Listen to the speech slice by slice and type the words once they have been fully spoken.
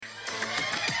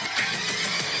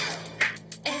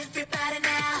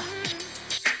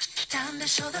to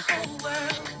show the whole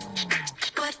world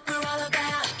what we're all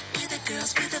about. We're the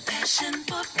girls with a passion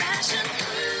for fashion.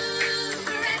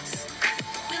 Roots,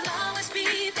 we'll always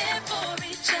be there for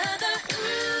each other.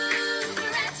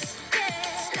 Roots,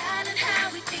 yeah. Styling how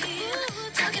we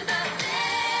feel, talking about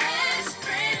best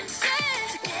friends.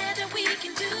 Together we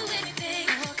can do anything.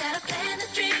 Got a plan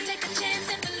to dream, take a chance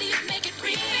and believe, make it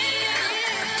real.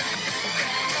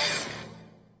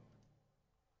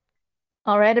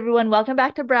 All right, everyone, welcome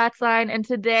back to Brat's Line. And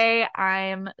today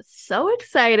I'm so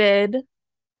excited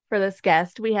for this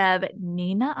guest. We have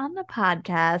Nina on the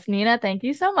podcast. Nina, thank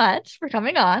you so much for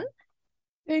coming on.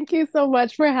 Thank you so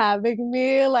much for having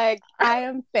me. I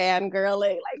am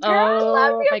fangirling. Girl, I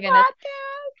love Oh your my goodness.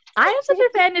 podcast. I am such a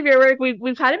fan of your work.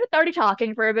 We've kind of been already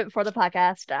talking for a bit before the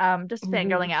podcast, just Mhm.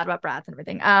 fangirling out about Bratz and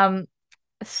everything.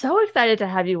 So excited to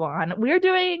have you on. We're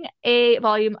doing a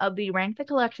volume of the Rank the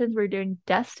Collections. We're doing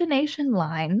destination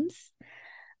lines.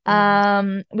 We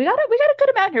got a good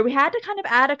amount here. We had to kind of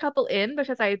add a couple in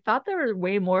because I thought there were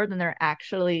way more than there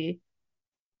actually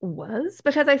was.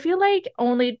 Because I feel like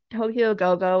only Tokyo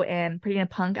Go and Pretty and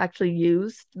Punk actually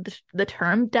used the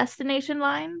term destination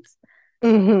lines.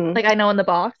 Mhm. Like I know in the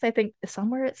box, I think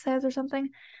somewhere it says or something.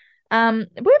 We have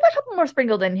a couple more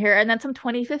sprinkled in here, and then some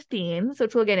 2015s,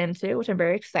 which we'll get into, which I'm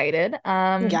very excited.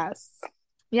 Yes.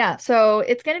 Yeah, so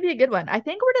it's gonna be a good one. I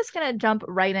think we're just gonna jump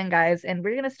right in, guys, and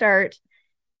we're gonna start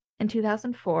in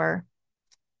 2004.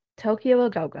 Tokyo a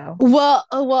Go-Go. Well,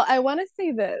 I want to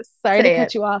say this. Sorry to Say it.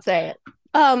 cut you off. Say it.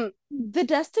 The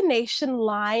destination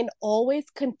line always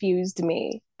confused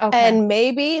me. Okay. And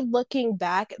maybe looking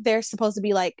back, they're supposed to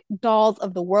be like dolls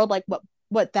of the world, like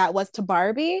what that was to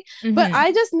Barbie. But Hmm.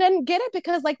 I just didn't get it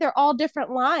because they're all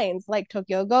different lines, like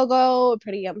Tokyo Go,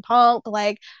 Pretty and Punk.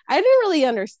 I didn't really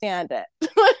understand it.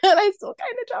 And I still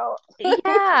kind of don't.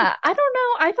 Yeah, I don't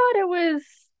know. I thought it was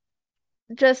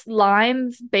just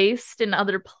lines based in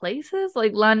other places,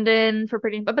 like London for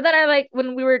Pretty, but then I like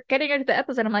when we were getting into the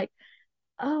episode, I'm like,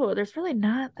 oh, there's really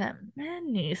not that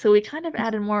many. So we kind of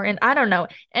added more in. I don't know.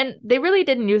 And they really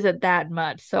didn't use it that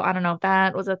much. So I don't know if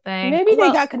that was a thing. Maybe they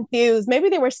Well, got confused. Maybe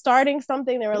they were starting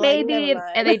something. They were like, never maybe and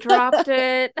mind. they dropped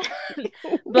it.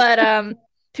 But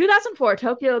 2004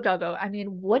 Tokyo Go-Go. I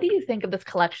mean, what do you think of this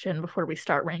collection before we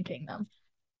start ranking them?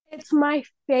 It's my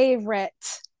favorite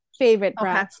Okay.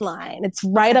 Bratz line. It's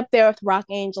right Okay. up there with Rock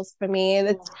Angels for me. And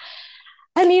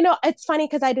it's funny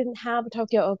because I didn't have a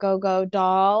Tokyo Go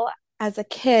doll as a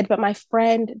kid, but my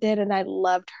friend did, and I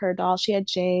loved her doll. She had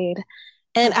Jade.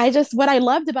 And I just what I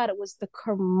loved about it was the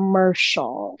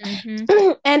commercial.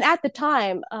 Mm-hmm. And at the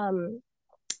time,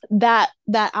 that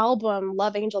album,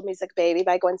 Love Angel Music Baby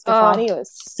by Gwen Oh, Stefani,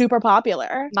 was super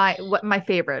popular. my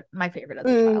favorite as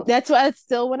a child. That's why it's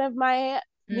still one of my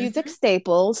music Mm-hmm.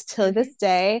 staples to Mm-hmm. this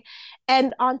day.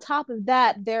 And on top of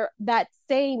that, that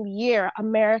same year,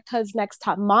 America's Next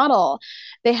Top Model,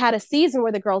 they had a season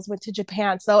where the girls went to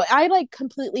Japan. So I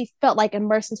completely felt like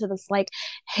immersed into this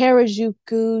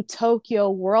Harajuku Tokyo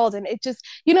world. And it just,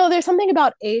 there's something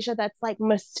about Asia that's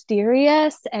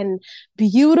mysterious and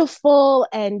beautiful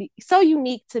and so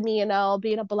unique to me,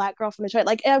 being a Black girl from Detroit.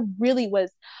 It really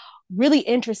was really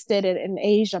interested in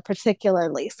Asia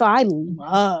particularly. So I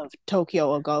love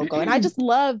Tokyo a Go and I just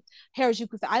love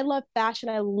Harajuku. I love fashion.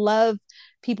 I love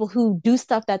people who do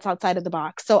stuff that's outside of the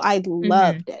box. So I Mm-hmm.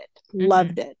 loved it. Mm-hmm.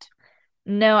 Loved it.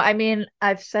 No, I mean,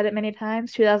 I've said it many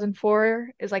times. 2004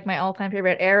 is like my all-time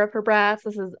favorite era for Bratz.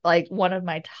 This is like one of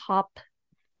my top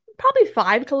probably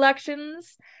five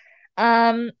collections.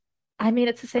 Um, I mean,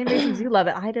 it's the same reasons you love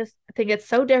it. I just think it's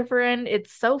so different.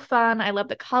 It's so fun. I love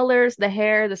the colors, the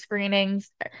hair, the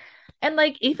screenings, and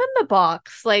like even the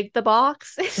box. Like the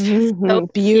box is just so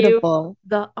cute. Beautiful.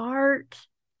 The art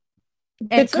The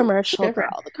and so commercial,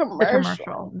 different. girl. The The commercial,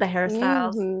 commercial. the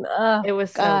hairstyles. Oh It was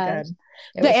so gosh. good.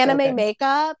 It The was so anime good.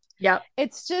 makeup, Yep.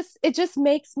 it just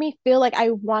makes me feel like I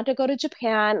want to go to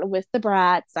Japan with the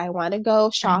brats. I want to go I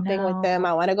shopping with them. know.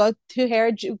 I want to go to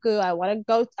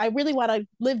Harajuku. I really want to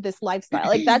live this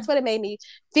lifestyle. That's what it made me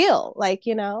feel like.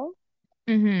 And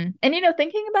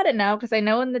thinking about it now, because I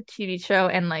know in the TV show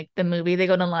and like the movie, they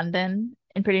go to London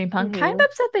in Pretty and Punk. Kind Hmm. of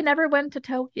upset they never went to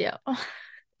Tokyo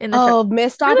in the show. Oh,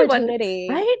 missed Really wonder, opportunity.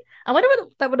 right? I wonder what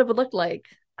that would have looked like.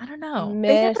 I don't know. They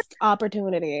never. Missed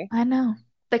opportunity. I know.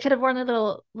 They could have worn their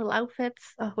little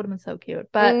outfits. Oh, it would have been so cute.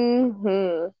 But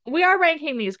Hmm. we are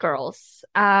ranking these girls.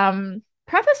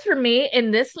 Preface for me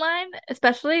in this line,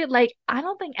 especially, like I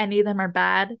don't think any of them are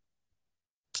bad.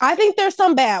 I think there's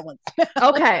some bad ones.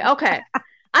 Okay, okay.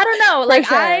 I don't know. For Like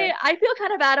sure. I feel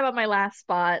kind of bad about my last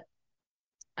spot.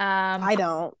 I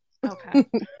don't. Okay.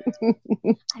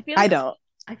 I feel I like don't.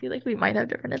 I feel like we might have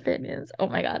different opinions. Oh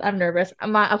my God, I'm nervous.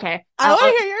 Okay. I want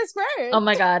to hear yours Oh first.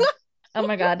 my God. Oh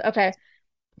my God. Okay.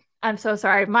 I'm so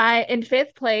sorry. My in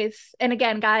fifth place, and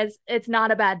again, guys, it's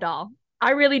not a bad doll.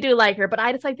 I really do like her, but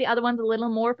I just like the other ones a little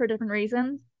more for different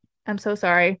reasons. I'm so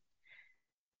sorry.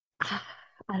 I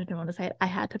don't want to say it.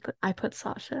 I put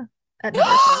Sasha at number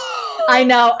six. I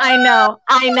know.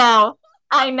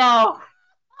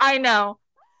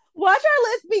 Watch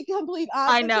our list be complete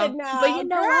opposite I know. now. But you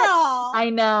know girl. what? I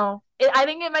know. I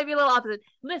think it might be a little opposite.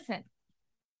 Listen,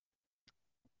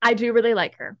 I do really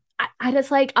like her. I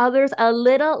just like others a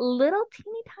little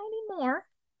teeny tiny more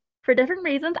for different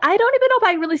reasons. I don't even know if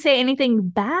I really say anything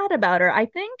bad about her. I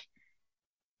think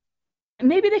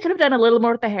maybe they could have done a little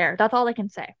more with the hair. That's all I can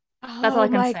say. That's all I Oh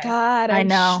can my say. God, I I'm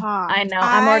know. shocked. I know.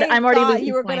 I'm already thought losing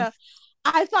you were points. gonna.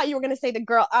 I thought you were gonna say the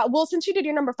girl. Well, since you did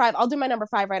your number 5, I'll do my number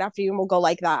 5 right after you, and we'll go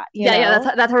like that. Yeah.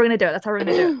 That's how we're gonna do it. That's how we're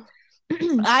gonna do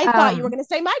it. I thought you were gonna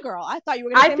say my girl. I thought you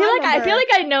were gonna say my number. I feel like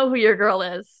I know who your girl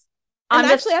is. And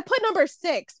actually, I put number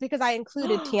 6 because I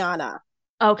included Tiana.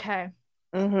 Okay.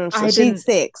 So she's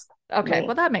 6. Okay,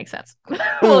 well that makes sense.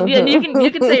 Well, yeah, you can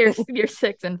say you're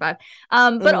 6 and 5.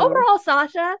 But overall,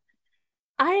 Sasha,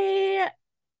 I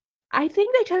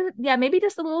think they could, yeah, maybe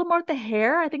just a little more with the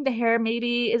hair. I think the hair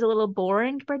maybe is a little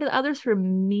boring compared to the others for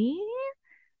me.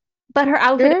 But her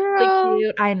outfit is really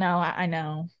cute. I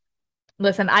know.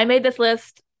 Listen, I made this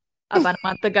list about a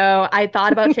month ago. I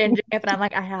thought about changing it, but I'm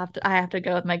like, I have to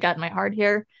go with my gut and my heart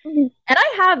here. And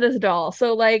I have this doll,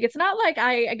 so like, it's not like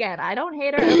I don't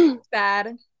hate her. It's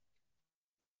bad.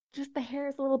 Just the hair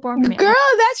is a little boring for me. Girl,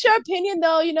 that's your opinion,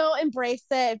 though. Embrace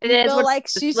it. If you feel like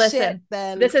she's shit,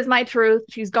 then this is my truth.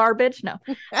 She's garbage. No.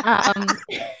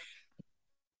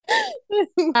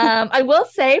 I will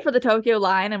say for the Tokyo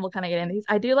line, and we'll kind of get into these.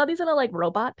 I do love these little like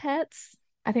robot pets.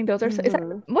 I think those are.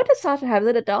 What does Sasha have? Is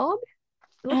it a dog?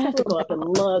 I have to go up and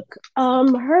look.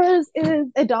 Hers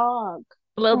is a dog.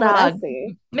 A little dog.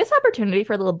 Missed opportunity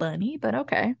for a little bunny, but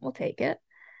okay, we'll take it.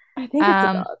 I think it's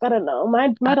a dog. I don't know.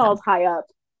 My doll's high up.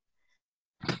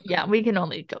 Yeah, we can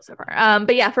only go so far.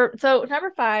 But yeah, so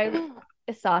number 5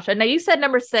 is Sasha. Now you said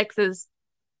number 6 is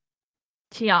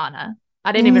Tiana.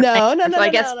 I didn't even no. I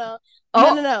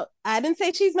didn't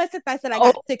say she's my 6th. I said I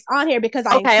got 6 on here because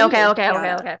I okay.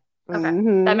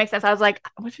 That makes sense. I was like,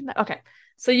 okay.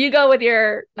 So you go with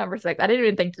your number 6. I didn't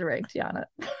even think to rank Tiana.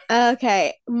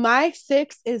 Okay, my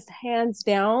 6 is hands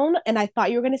down, and I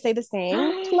thought you were gonna say the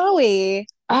same. Chloe.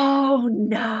 Oh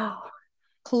no,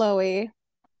 Chloe.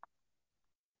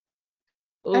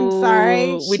 I'm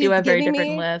sorry. We do have very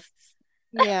different lists.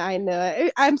 Yeah, I know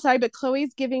it. I'm sorry, but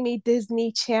Chloe's giving me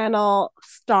Disney Channel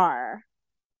star.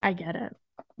 I get it.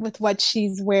 With what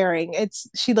she's wearing.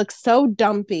 She looks so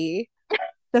dumpy.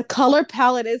 The color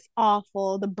palette is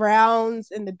awful. The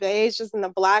browns and the beiges and the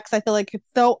blacks. I feel like it's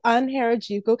so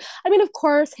un-Harajuku. I mean, of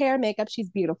course, hair, makeup, she's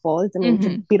beautiful. It's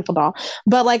a beautiful doll.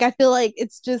 But like, I feel like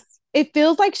it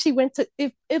feels like she went to,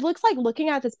 it looks like looking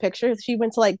at this picture, she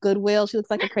went to like Goodwill. She looks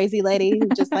like a crazy lady who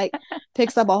just like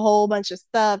picks up a whole bunch of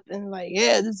stuff and like,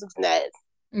 yeah, this is nice.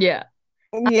 Yeah.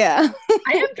 Yeah.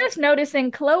 I am just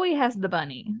noticing Chloe has the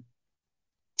bunny.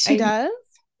 She does?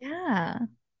 Yeah.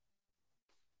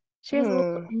 She has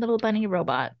a little bunny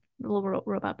robot. Little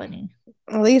robot bunny.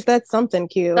 At least that's something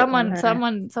cute. Someone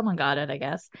got it, I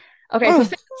guess. Okay, so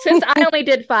since I only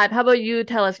did 5, how about you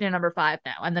tell us your number 5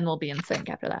 now, and then we'll be in sync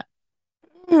after that.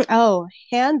 Oh,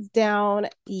 hands down,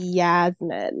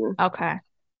 Yasmin. Okay.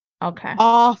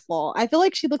 Awful. I feel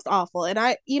like she looks awful,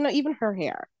 and even her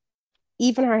hair,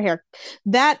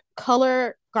 that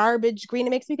color garbage green. It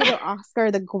makes me think of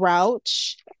Oscar the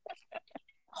Grouch.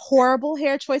 Horrible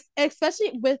hair choice,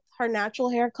 especially with her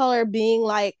natural hair color being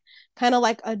like kind of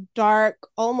like a dark,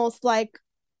 almost like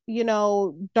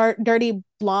dirty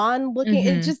blonde looking.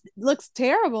 It just looks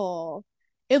terrible.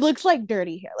 It looks like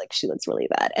dirty hair. Like she looks really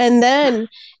bad. And then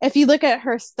if you look at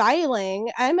her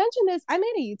styling, I mentioned this. I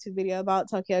made a YouTube video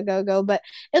about Tokyo Go-Go, but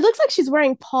it looks like she's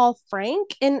wearing Paul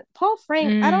Frank. And Paul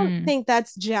Frank, I don't think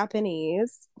that's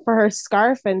Japanese for her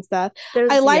scarf and stuff.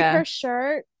 I like her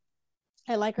shirt.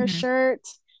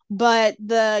 But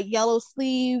the yellow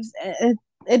sleeves,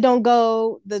 it don't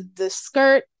go. The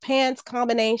skirt pants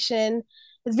combination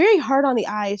is very hard on the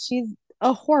eyes. She's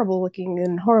a horrible looking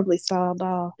and horribly styled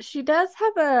doll. She does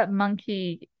have a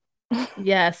monkey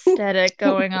aesthetic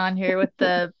going on here with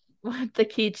the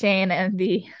keychain and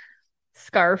the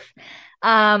scarf.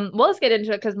 Well, let's get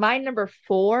into it because my number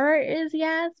 4 is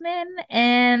Yasmin,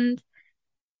 and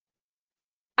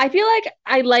I feel like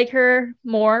I like her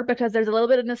more because there's a little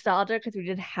bit of nostalgia because we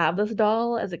did have this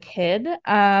doll as a kid.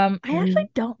 I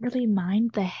actually don't really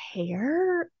mind the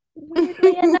hair,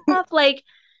 weirdly enough. Like,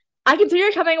 I can see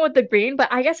you're coming with the green,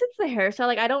 but I guess it's the hairstyle.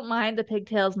 Like I don't mind the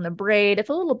pigtails and the braid. It's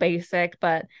a little basic,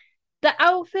 but the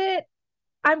outfit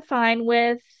I'm fine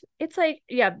with. It's like,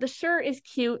 yeah, the shirt is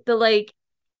cute. The like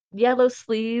yellow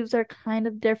sleeves are kind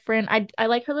of different. I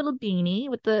like her little beanie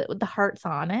with the hearts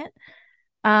on it.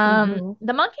 Mhm.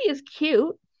 The monkey is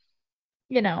cute,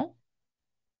 you know,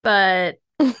 but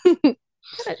kind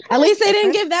At of least they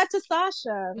didn't different. give that to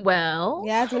Sasha. Well,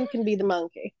 Yasmin can be the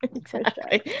monkey for sure.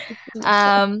 exactly.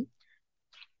 Um,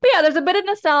 but yeah, there's a bit of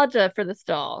nostalgia for this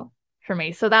doll for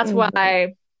me. So that's why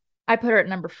Mhm. I put her at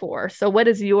number four. So what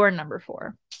is your number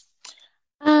four?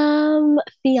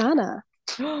 Fiona.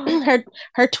 her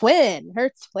her twin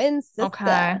Okay,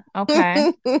 sister.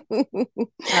 okay.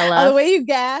 Tell Oh, the way us. you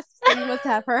gasped, so you must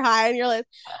have her higher in your list.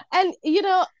 And you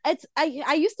know, it's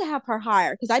I used to have her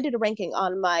higher because I did a ranking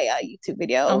on my YouTube Oh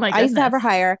video. my I used to have her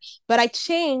goodness. higher, but I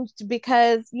changed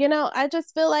because you know I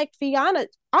just feel like Fiona.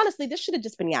 Honestly, this should have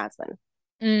just been Yasmin.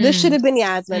 This should Mm, have been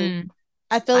Yasmin. mm.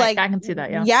 I feel like I can see that,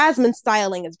 yeah. Yasmin's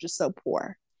styling is just so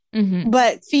poor. Hmm.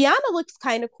 But Fiona looks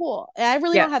kind of cool. And I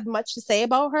really Yeah. don't have much to say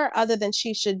about her other than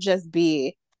she should just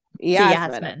be Be Yasmin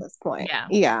at Yasmin. this point. Yeah.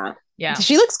 Yeah. Yeah.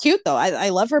 She looks cute though. I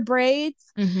love her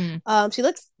braids. Hmm. She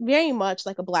looks very much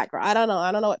like a black girl. I don't know.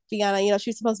 I don't know what Fiona, you know,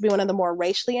 she's supposed to be one of the more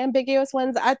racially ambiguous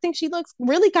ones. I think she looks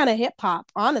really kind of hip hop,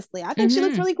 honestly. I think she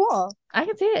looks Hmm. really cool. I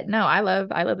can see it. No, I love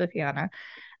the Fiona.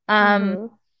 Um,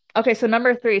 Mm-hmm. okay, so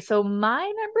number three. So my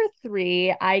number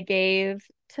three I gave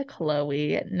to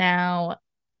Chloe. Now,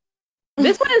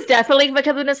 this one is definitely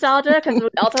because of nostalgia, because we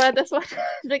also had this one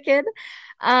as a kid.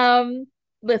 Um,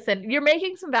 listen, you're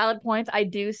making some valid points. I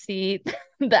do see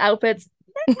the outfits,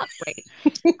 they're not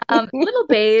great. Little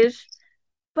beige,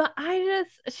 but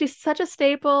she's such a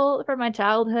staple from my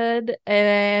childhood.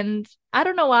 And I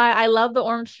don't know why. I love the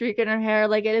orange streak in her hair.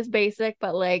 Like it is basic,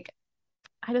 but like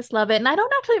I just love it. And I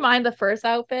don't actually mind the first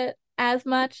outfit as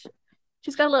much.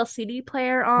 She's got a little CD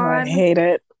player Oh, I on. hate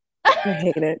it. I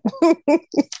hate it.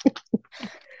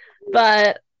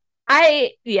 But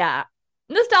yeah,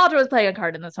 nostalgia was playing a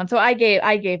card in this one. So I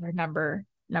gave her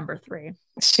number three.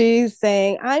 She's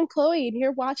saying, I'm Chloe and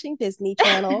you're watching Disney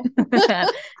Channel.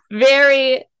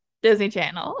 Very Disney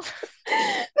Channel.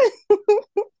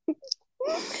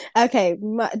 Okay,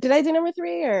 did I do number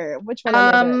three or which one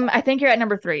am I doing I think you're at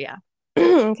number three, yeah.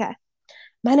 now? Okay,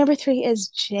 my number three is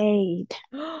Jade.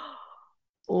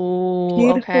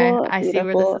 Oh, okay. Beautiful, I see where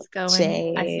this beautiful is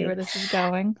going. I see where Jade. this is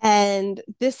going. And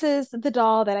this is the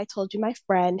doll that I told you my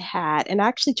friend had. And I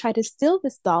actually tried to steal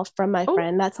this doll from my Oh.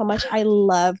 friend. That's how much I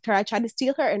loved her. I tried to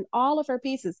steal her in all of her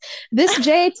pieces. This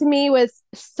Jade to me was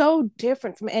so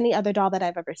different from any other doll that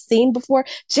I've ever seen before.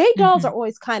 Jade dolls are Mhm.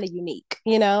 always kind of unique,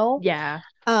 you know? Yeah.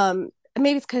 um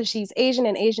Maybe it's because she's Asian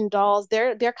and Asian dolls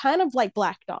they're kind of like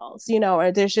black dolls, you know, or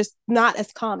they're just not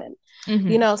as common, you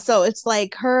Hmm. know. So it's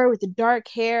like her with the dark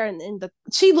hair and the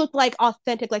she looked like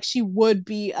authentic, like she would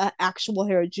be an actual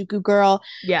Harajuku girl.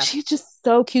 Yeah. She's just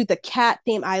so cute. The cat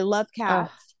theme, I love Oh,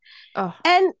 cats. oh,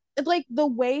 And like the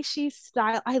way she's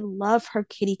styled, I love her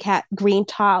kitty cat green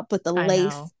top with the I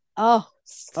lace. know. Oh,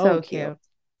 so So cute. cute.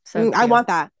 So I cute. want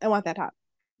that. I want that top.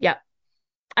 Yeah.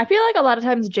 I feel like a lot of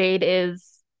times Jade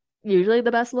is usually the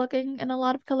best looking in a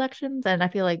lot of collections, and I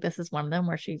feel like this is one of them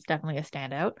where she's definitely a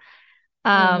standout.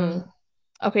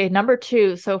 Mm-hmm. Okay, number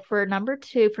two. So for number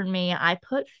two for me, I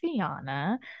put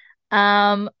Fiona.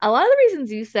 A lot of the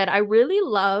reasons you said, I really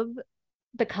love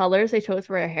the colors they chose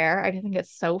for her hair. I just think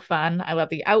it's so fun. I love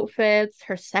the outfits.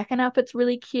 Her second outfit's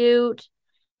really cute.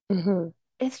 Mm-hmm.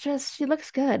 It's just she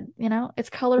looks good, you know? It's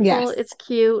colorful, Yes. it's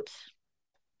cute,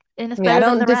 and it's Yeah, I better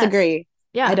than don't the rest. disagree.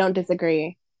 I Yeah. don't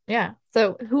disagree. Yeah.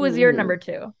 So who is your Mm. number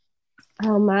two?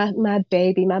 Oh, my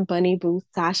baby, my bunny boo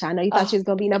Sasha. I know you thought Oh she was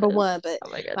gonna my be number goodness. one, but Oh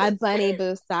my my goodness. bunny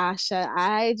boo Sasha.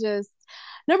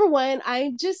 Number one,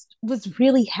 I just was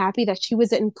really happy that she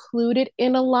was included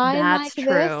in a line like That's this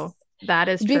true. That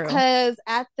is true. because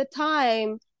at the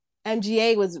time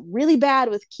MGA was really bad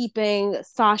with keeping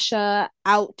Sasha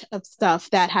out of stuff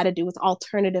that had to do with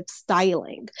alternative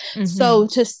styling. Hmm. So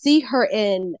to see her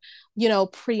in, you know,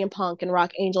 Pre and Punk and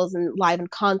Rock Angels and live in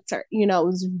concert, you know, it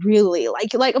was really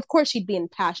like of course she'd be in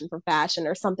Passion for Fashion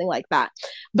or something like that.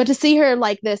 But to see her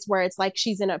like this where it's like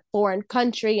she's in a foreign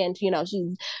country and you know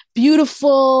she's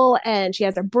beautiful and she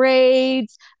has her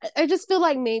braids, I just feel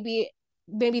like maybe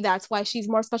that's why she's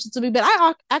more special to me. But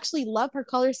I actually love her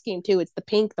color scheme too. It's the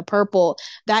pink, the purple,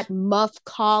 that muff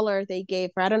collar they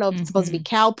gave her. I don't know if it's supposed to be Hmm.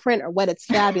 cow print or what. It's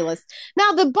fabulous.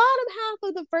 Now the bottom half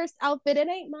of the first outfit, it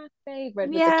ain't my favorite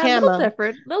with the Yeah, a little camo.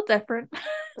 different. A little different.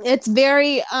 It's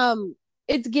very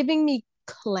it's giving me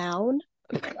clown.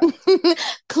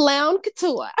 Clown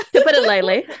couture. To put it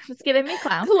lightly, it's giving me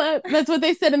clown. That's what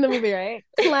they said in the movie, right?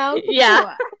 Clown couture.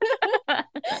 Yeah.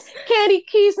 Candy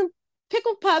keys and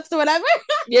pickle puffs or whatever.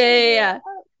 Yeah.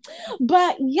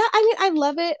 But yeah, I mean, I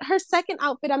love it. Her second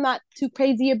outfit, I'm not too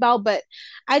crazy about, but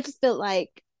I just feel like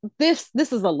this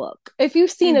is a look. If you've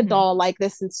seen a doll like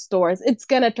this in stores, it's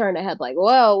gonna turn a head like,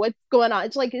 whoa, what's going on?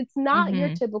 It's like it's not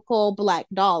your typical black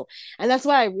doll, and that's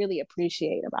what I really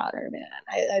appreciate about her, man.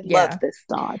 I love this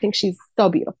doll. I think she's so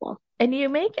beautiful. And you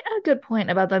make a good point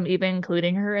about them even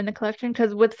including her in the collection,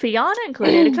 because with Fiona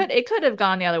included, it could have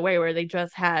gone the other way where they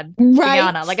just had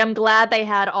Fiona. Like, I'm glad they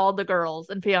had all the girls,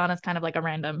 and Fiona's kind of like a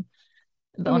random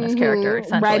bonus character,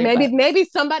 essentially. Right? Maybe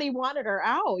somebody wanted her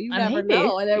out. You never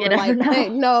know, and they were like, "Hey,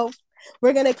 no,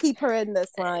 we're gonna keep her in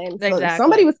this line." So exactly.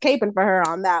 Somebody was caping for her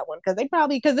on that one because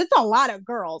it's a lot of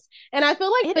girls, and I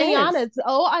feel like Fiona's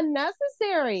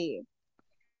unnecessary.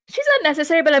 She's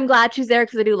unnecessary, but I'm glad she's there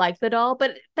because I do like the doll.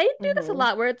 But they do this a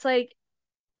lot where it's like,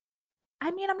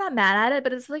 I mean, I'm not mad at it,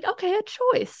 but it's like, okay, a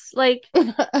choice. Like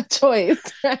a choice.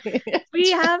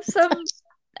 We have some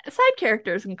side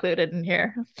characters included in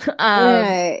here.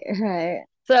 Right.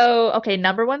 So, okay,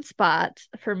 number one spot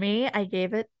for me, I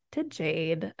gave it to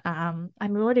Jade. I mean,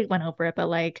 we already went over it, but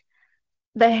like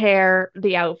the hair,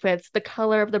 the outfits, the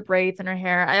color of the braids in her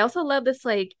hair. I also love this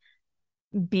like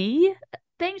bee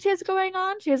thing she has going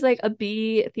on. She has like a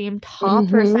bee themed top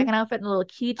for her second outfit and a little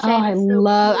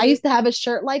keychain. I used to have a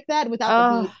shirt like that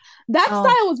without the bees. That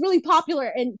style was really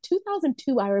popular in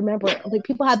 2002. I remember like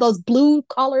people had those blue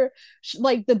collar,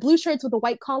 like the blue shirts with the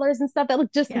white collars and stuff that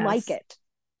looked just like it.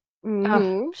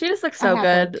 She just looks so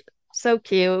good, so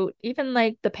cute. Even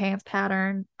like the pants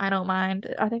pattern, I don't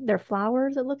mind. I think they're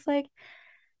flowers, it looks like.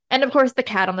 And of course the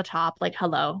cat on the top, like,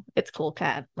 hello, it's Cool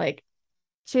Cat. Like,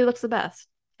 she looks the best.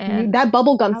 And that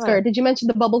bubblegum skirt. Did you mention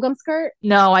the bubblegum skirt?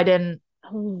 No, I didn't. I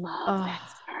love that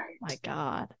skirt. My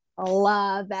God. I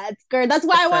love that skirt. That's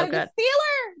why I wanted to steal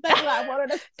her. That's why I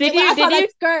wanted to steal her.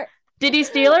 Skirt. Did you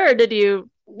steal her or did you?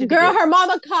 Her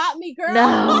mama caught me, girl.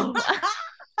 No.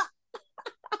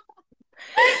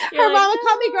 Her mama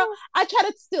caught me, girl. I tried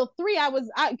to steal 3. I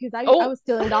was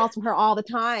stealing dolls from her all the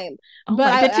time.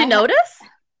 Did you notice?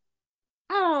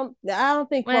 I don't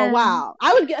think for a while.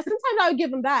 Sometimes I would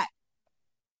give them back.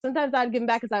 Sometimes I'd give them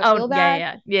back because I would feel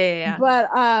bad. Yeah. But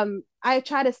I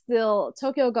try to steal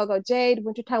Tokyo Go-Go Jade,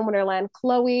 Wintertime Wonderland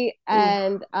Chloe,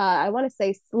 and I want to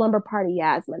say Slumber Party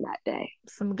Yasmin that day.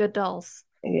 Some good dolls.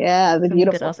 Yeah, the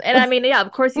beautiful. And I mean, yeah,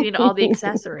 of course you need all the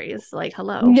accessories. Like,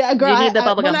 hello. Yeah, girl. You need the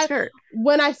bubblegum skirt.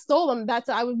 When I stole them,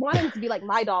 I would want them to be like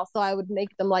my dolls, so I would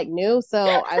make them like new. So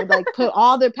I would like put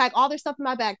all their stuff in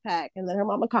my backpack, and then her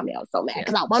mama caught me. I was so mad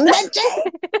because I wanted that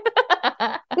Jade.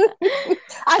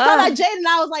 I saw that Jade, and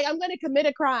I was like, I'm going to commit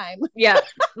a crime. Yeah,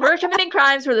 we're committing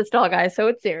crimes for this doll, guys. So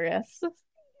it's serious.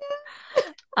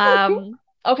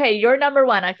 Okay, you're number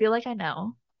one. I feel like I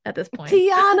know at this point.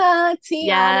 Tiana.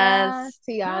 Yes.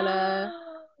 Tiana.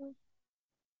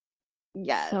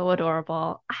 Yes. So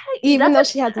adorable. Even though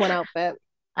she has one outfit.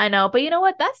 I know, but you know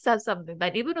what? That says something.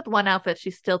 That even with one outfit, she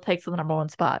still takes the number one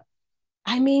spot.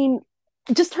 I mean,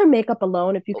 just her makeup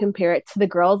alone, if you compare it to the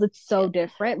girls, it's so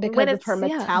different because of her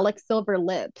metallic silver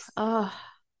lips. Oh,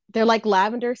 they're like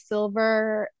lavender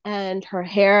silver, and her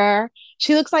hair.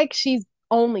 She looks like she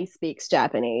only speaks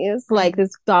Japanese. Like,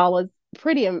 this doll was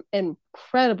pretty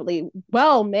incredibly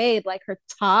well made. Like, her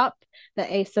top,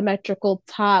 the asymmetrical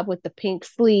top with the pink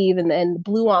sleeve and the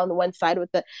blue on the one side with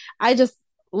I just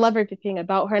love everything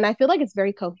about her, and I feel like it's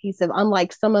very cohesive,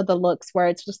 unlike some of the looks where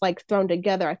it's just like thrown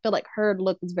together. I feel like her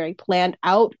look is very planned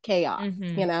out chaos.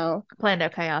 Planned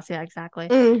out chaos. Yeah, exactly.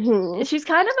 She's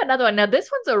kind of another one. Now this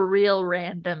one's a real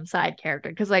random side character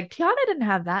because like Tiana didn't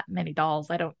have that many dolls,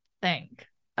 I don't think,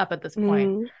 up at this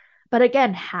point. But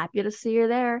again, happy to see her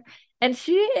there. And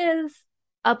she is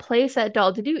a playset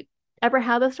doll. Did you ever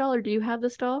have this doll, or do you have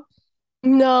this doll?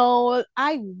 No,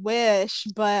 I wish,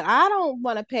 but I don't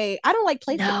want to pay. I don't like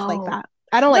playsets like that.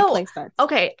 I don't like playsets.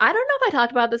 Okay, I don't know if I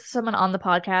talked about this with someone on the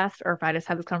podcast or if I just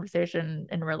had this conversation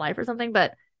in real life or something,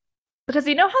 but because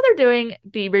you know how they're doing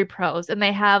the repros and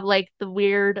they have like the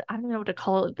weird, I don't know what to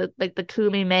call it, the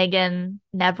Kumi, Megan,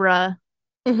 Nevra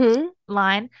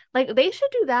line. Like, they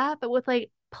should do that, but with like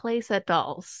playset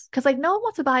dolls, because like no one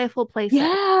wants to buy a full playset.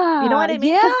 Yeah, you know what I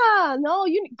mean? Yeah, no,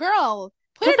 girl,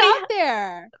 put it out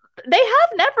there. They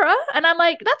have Nevra, and I'm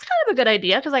like, that's kind of a good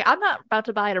idea because like I'm not about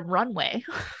to buy a runway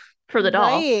for the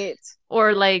doll, right?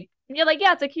 Or like you're like,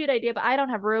 yeah, it's a cute idea, but I don't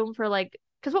have room for like,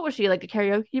 because what was she, like a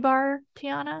karaoke bar,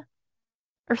 Tiana,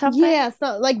 or something? Yeah,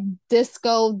 so like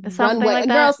disco something runway, like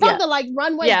girl, something like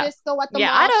runway disco at the mall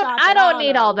I don't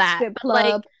need all that. Strip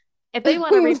club. if they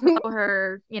want to resell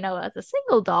her, as a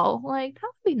single doll, like that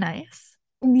would be nice.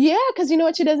 Yeah, because you know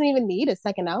what? She doesn't even need a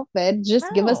second outfit. Just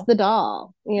give us No, the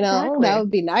doll. That exactly.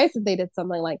 would be nice if they did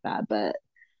something like that. But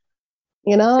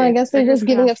Let's I see. guess they're Fingers just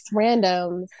giving crossed. us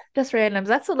randoms. Just randoms.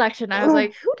 That selection, I was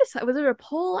like, who decided? Was there a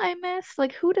poll I missed?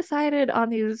 Like, who decided on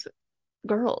these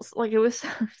girls? Like, it was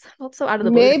felt so out of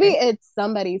the blue to Maybe me. it's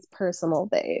somebody's personal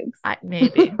faves.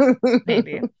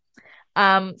 Maybe.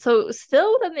 So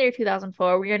still within the year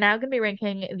 2004, we are now going to be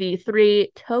ranking the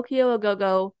three Tokyo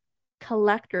Go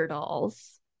collector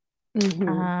dolls. Mhm.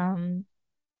 Um,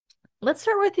 let's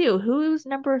start with you. Who's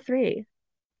number three?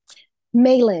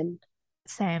 Maylin.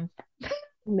 Same.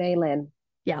 Maylin.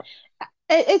 Yeah.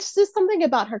 It's just something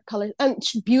about her colors, and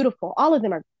she's beautiful. All of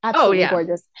them are Oh absolutely yeah.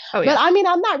 gorgeous. Oh But yeah. I mean,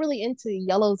 I'm not really into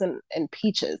yellows and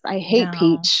peaches. I hate No.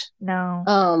 peach.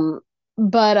 No.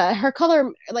 But her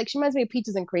color, like, she reminds me of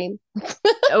peaches and cream.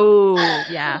 Oh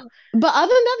yeah. But other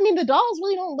than that, I mean, the dolls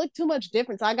really don't look too much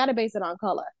different. So I gotta base it on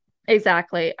color.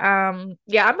 Exactly.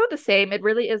 Yeah, I'm about the same. It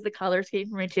really is the color scheme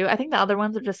for me too. I think the other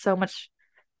ones are just so much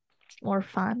more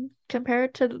fun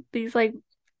compared to these like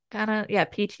kind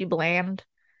of peachy bland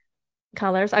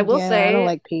colors. I will Yeah, I don't say,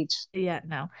 like peach. yeah,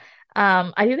 no.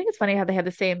 I do think it's funny how they have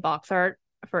the same box art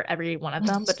for every one of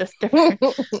them, but just different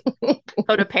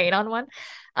coat of paint on one.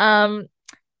 Um,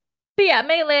 but yeah,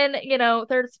 Maylin,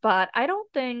 third spot. I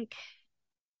don't think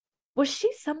was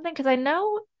she something because I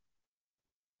know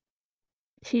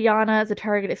Tiana is a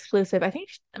Target exclusive. I think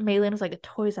Maylin was like a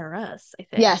Toys R Us, I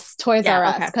think. Yes, Toys R Yeah,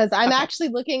 Us. okay. Because I'm Okay. actually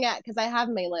looking at, because I have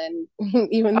Maylin,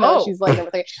 even though Oh, she's like number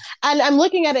three. And I'm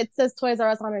looking at it, it says Toys R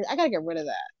Us on her. I gotta get rid of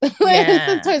that. It says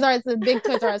yeah. Toys R Us, a big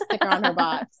Toys R Us sticker on her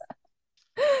box.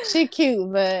 She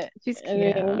cute, but She's I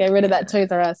cute. mean, get rid of that Yeah.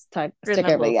 Toys R Us Written that sticker.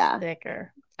 But little yeah.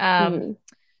 sticker. Mhm.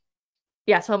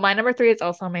 Yeah, so my number three is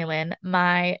also Maylin.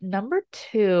 My number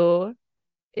two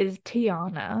is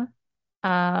Tiana.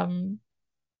 Um,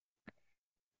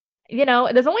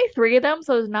 there's only three of them,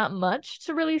 so there's not much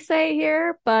to really say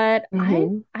here, but I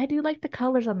Mhm. I do like the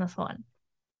colors on this one.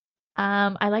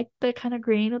 I like the kind of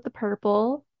green with the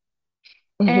purple,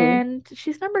 Mhm. and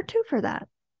she's number two for that.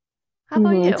 How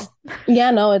about Mhm. you?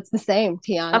 Yeah, no, it's the same.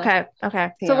 Tiana. Okay,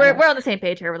 okay. So we're Tiana. we're on the same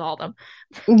page here with all of them.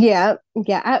 Yeah,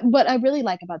 yeah. What I really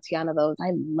like about Tiana though is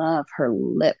I love her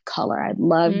lip color. I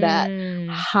love that Mm.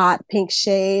 hot pink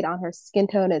shade on her skin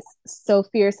tone. It's so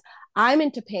fierce. I'm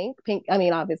into pink. Pink, I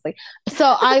mean, obviously.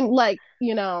 So I'm like,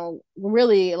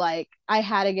 really like I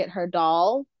had to get her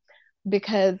doll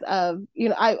because of,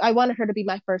 I wanted her to be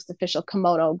my first official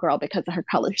kimono girl because of her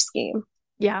color scheme.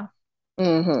 Yeah,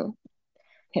 Mm-hmm.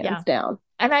 Hands yeah. down.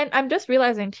 And I'm just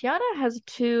realizing Tiana has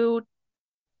two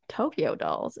Tokyo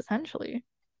dolls, essentially.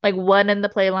 Like one in the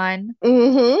play line,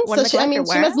 Mm-hmm. one in So the I collector. mean, she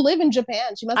Where? must live in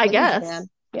Japan. She must I live in guess. Japan.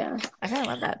 Yeah. I kind of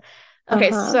love that. Okay,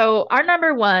 Uh-huh. so our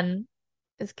number one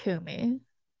is Kumi.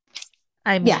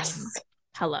 I Yes. mean,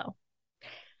 hello.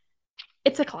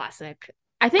 It's a classic.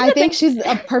 I think I the think thing, she's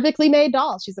a perfectly made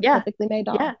doll. She's a yeah, perfectly made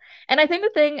yeah. doll. And I think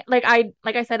the thing, like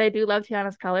I said, I do love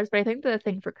Tiana's colors, but I think the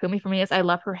thing for Kumi for me is I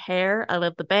love her hair. I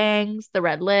love the bangs, the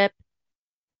red lip,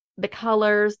 the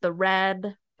colors, the red,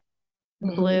 the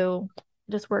Mm-hmm. blue.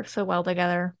 Just works so well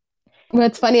together.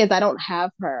 What's funny is I don't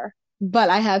have her, but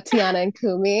I have Tiana and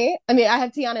Kumi. I mean, I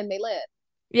have Tiana and Maylin.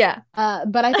 Yeah.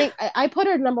 But I think I put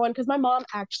her number one because my mom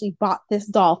actually bought this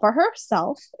doll for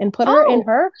herself and put her in Oh,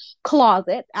 her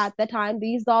closet at the time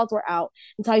these dolls were out.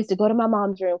 And so I used to go to my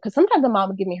mom's room because sometimes my mom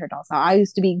would give me her doll. So I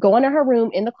used to be going to her room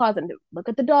in the closet and look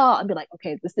at the doll and be like,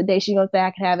 okay, is this the day she's gonna say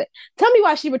I can have it? Tell me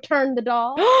why she returned the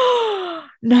doll.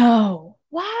 no.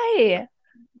 Why?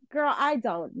 Girl, I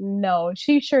don't know.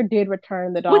 She sure did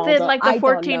return the doll, Within though. like the I don't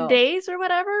 14 know. days or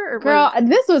whatever? Or Girl, was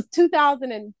this was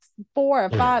 2004 or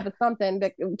five or something.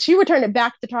 She returned it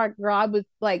back to Target. Girl, I was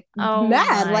like oh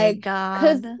mad, my like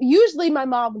because God. usually my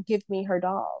mom would give me her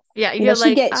dolls. Yeah, You know, you're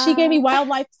like, she gave me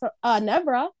Wildlife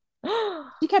Nevra. oh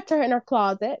She kept her in her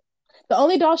closet. The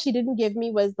only doll she didn't give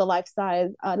me was the life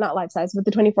size, not life size, but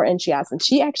the 24-inch Yasmin.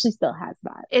 She actually still has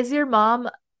that. is your mom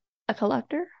a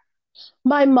collector?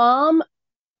 My mom,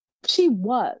 she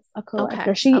was a Okay,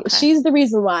 collector. She okay. she's the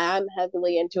reason why I'm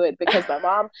heavily into it because my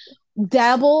mom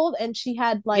dabbled and she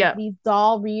had like Yeah. these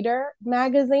doll reader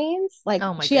magazines. Like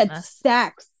Oh my she had goodness.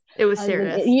 stacks, It was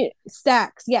serious.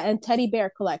 stacks, yeah, and teddy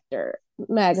bear collector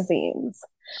magazines.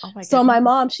 Oh my So my goodness.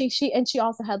 mom, she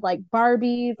also had like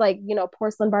Barbies, like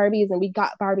porcelain Barbies, and we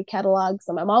got Barbie catalogs.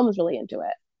 So my mom was really into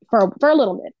it for a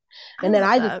little bit, I and then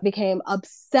love I just that. became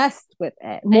obsessed with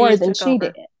it And you more just than took she did.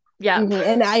 over. Yeah.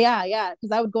 And yeah,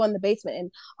 because I would go in the basement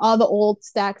and all the old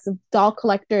stacks of Doll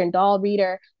Collector and Doll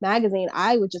Reader magazine,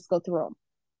 I would just go through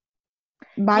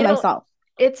them by You know, myself.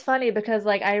 it's funny because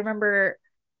like I remember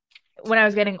when I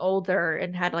was getting older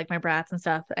and had like my brats and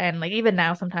stuff, and like even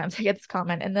now sometimes I get this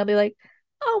comment and they'll be like,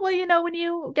 "Oh, well, when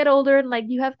you get older and like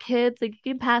you have kids, like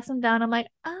you can pass them down." I'm like,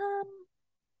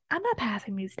 I'm not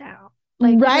passing these down.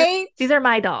 Like Right? these are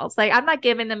my dolls. Like I'm not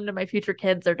giving them to my future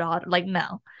kids or daughter. Like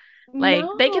no. Like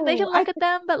they can No, look at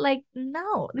them, but like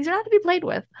no, these are not to be played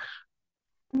with.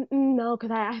 no,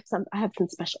 because I have some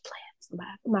special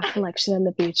plans for my collection in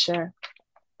the future.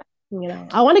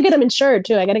 I want to get them insured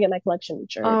too. I got to get my collection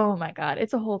insured. Oh my God,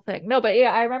 it's a whole thing. No, but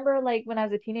yeah, I remember like when I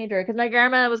was a teenager, because my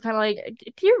grandma was kind of like,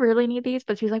 "Do you really need these?"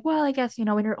 But she's like, "Well, I guess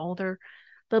when you're older,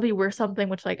 they'll be worth something."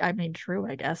 Which like I mean, true,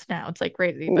 I guess now it's like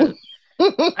crazy, but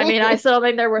I mean, I still don't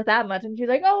think they're worth that much. And she's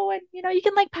like, "Oh, and you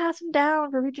can like pass them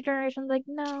down for future generations." Like,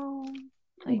 no,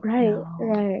 like Right,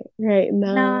 no, right.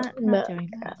 No, not no. doing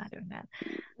that, not doing that.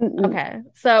 Mm-mm. Okay,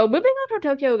 so moving on from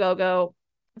Tokyo Go.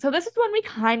 So this is one we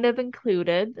kind of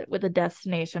included with the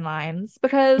destination lines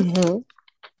because Mhm.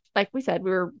 like we said,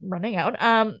 we were running out.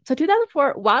 So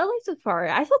 2004 Wildlife Safari.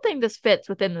 I still think this fits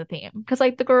within the theme because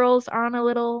like the girls are on a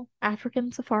little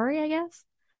African safari, I guess.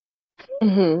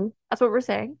 Mhm. That's what we're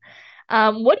saying.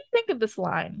 What do you think of this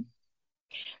line?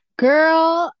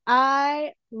 Girl,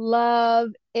 I love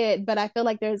it, but I feel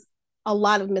like there's a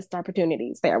lot of missed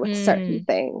opportunities there with certain Mm,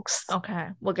 things. okay,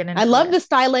 we'll get I into love it. the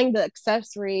styling, the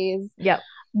accessories, Yep.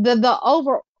 the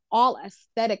overall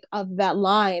aesthetic of that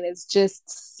line is just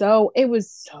it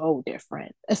was so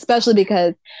different, especially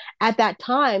because at that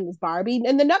time it was Barbie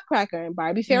and the Nutcracker and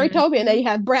Barbie Fairytopia, and then Mhm. you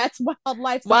have Bratz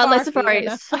Wildlife Wildlife Safari, Safari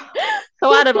is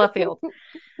so out of left field.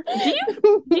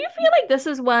 Do you feel like this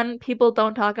is one people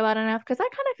don't talk about enough? Because I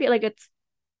kind of feel like it's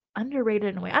underrated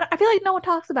in a way. I feel like no one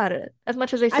talks about it as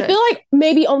much as they I should. feel like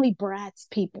maybe only Bratz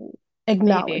people Maybe,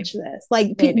 acknowledge this.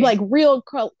 Like people, maybe. like real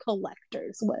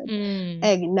collectors would Mm,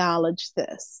 acknowledge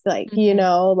this. Like hmm.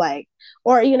 like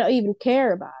or even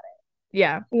care about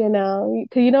Yeah, it.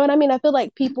 Because you know what I mean. I feel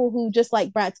like people who just like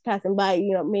Bratz passing by,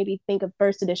 maybe think of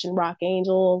first edition Rock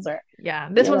Angels or yeah.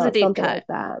 This one's a deep something cut. like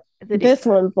that. It's a deep This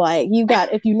cut. one's like you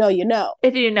got if you know, you know.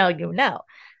 If you know, you know.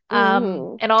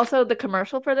 Hmm. And also the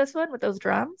commercial for this one with those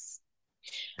drums,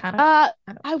 kind of, Uh,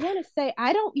 kind of. I want to say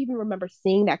I don't even remember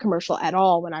seeing that commercial at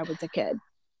all when I was a kid.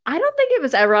 I don't think it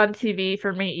was ever on TV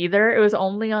for me either. It was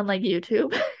only on like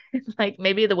YouTube, like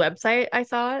maybe the website I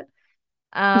saw it.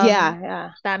 Um, Yeah,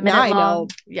 yeah. that Now minute I know. long.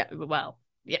 Yeah, well,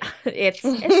 yeah, it's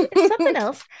something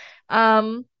else.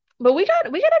 But we got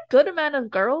a good amount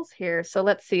of girls here. So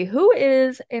let's see who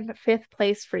is in fifth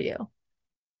place for you.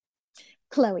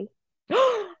 Chloe.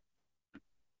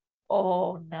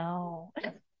 Oh no.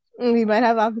 We might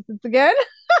have opposites again.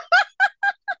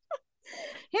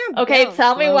 Hands Okay, down,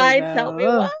 tell me Chloe, why. Tell me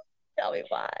though. why. Tell me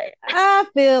why. I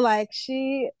feel like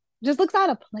she just looks out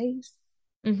of place.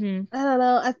 Mm-hmm. I don't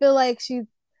know. I feel like she's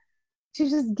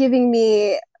just giving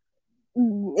me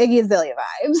Iggy Azalea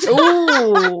vibes.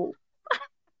 Ooh.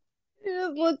 It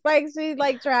just looks like she's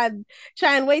like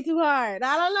trying way too hard.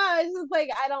 I don't know. It's just like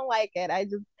I don't like it. I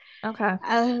just Okay.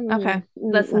 Okay. um,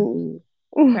 Listen.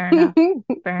 mm, Fair enough. mm.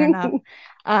 Fair enough.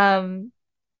 Um,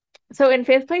 so in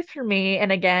fifth place for me,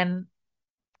 and again,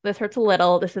 this hurts a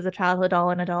little. This is a childhood doll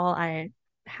and a doll I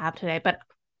have today, but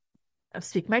I'll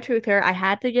speak my truth here. I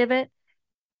had to give it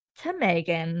to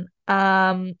Megan.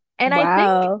 And I think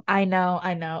Wow. I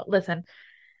know. Listen,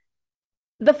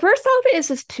 the first outfit is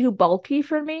just too bulky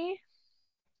for me.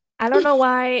 I don't know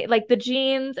why, like the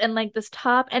jeans and like this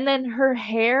top, and then her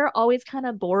hair always kind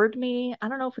of bored me. I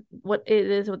don't know what it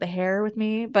is with the hair with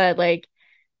me, but like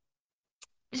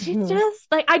she's Mhm.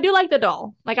 just like I do like the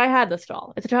doll. Like I had this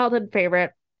doll. It's a childhood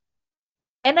favorite.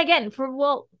 And again,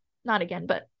 not again,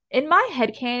 but in my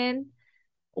head canon,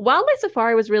 Wildlife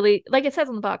Safari was really like it says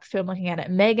on the box too. I'm looking at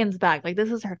it. Megan's back. Like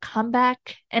this is her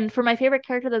comeback. And for my favorite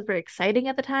character, that was very exciting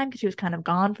at the time because she was kind of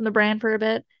gone from the brand for a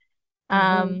bit. Mhm.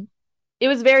 Um, it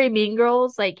was very Mean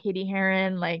Girls, like Katie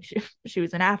Heron, like she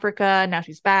was in Africa, now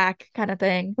she's back, kind of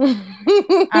thing.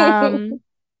 Um,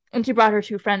 and she brought her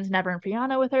two friends, Never and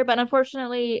Fiona, with her. But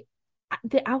unfortunately,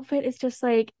 the outfit is just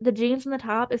like the jeans and the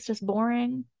top is just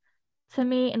boring to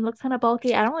me and looks kind of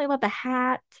bulky. I don't really love the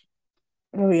hat.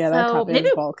 Oh yeah, that So top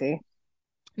is bulky.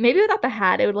 maybe without the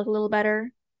hat it would look a little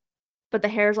better. But the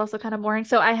hair is also kind of boring.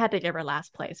 So I had to give her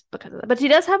last place because of that. But she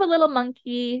does have a little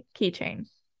monkey keychain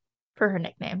for her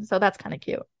nickname. So that's kind of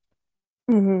cute.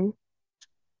 Hmm.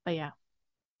 But yeah,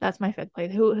 that's my fifth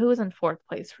place. Who is in fourth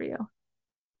place for you?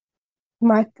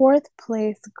 My fourth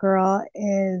place girl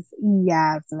is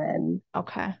Yasmin.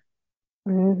 Okay.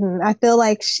 I feel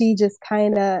like she's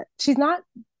not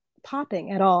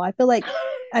popping at all. I feel like,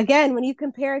 again, when you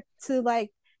compare it to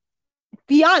like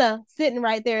Fiona sitting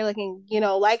right there looking,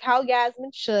 like how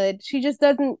Yasmin should. She just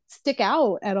doesn't stick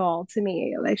out at all to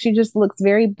me. Like she just looks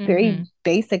very, very Hmm.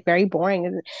 basic, very boring.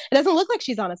 It doesn't look like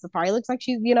she's on a safari. It looks like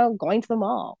she's, going to the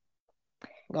mall,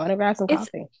 going to grab some Is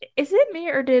coffee. is it me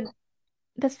or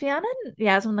does Fiona and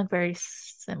Yasmin look very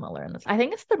similar in this? I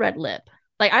think it's the red lip.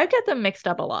 Like I get them mixed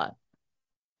up a lot.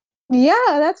 Yeah,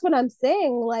 that's what I'm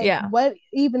saying. Like, Yeah. what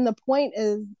even the point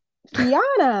is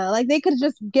Fiona? Like they could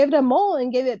just give it a mole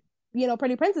and give it,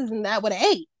 Pretty Princess and that would have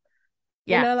ate.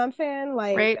 You Yeah. know what I'm saying?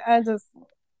 Like Right?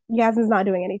 Yasmin's not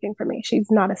doing anything for me.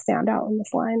 She's not a standout in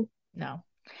this line. No.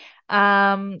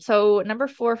 So number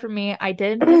 4 for me, I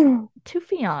did give to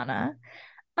Fiona.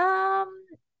 Um,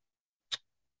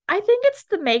 I think it's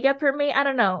the makeup for me. I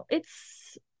don't know.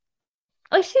 It's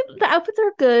like the outfits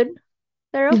are good.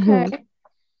 They're okay. Mhm.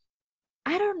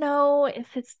 I don't know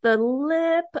if it's the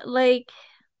lip. Like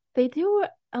they do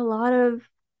a lot of,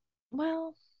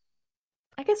 well,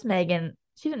 I guess Megan,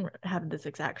 she didn't have this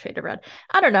exact shade of red.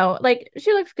 I don't know. Like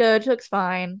she looks good. She looks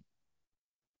fine.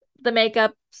 The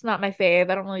makeup's not my fave.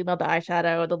 I don't really love the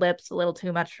eyeshadow. The lips a little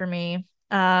too much for me.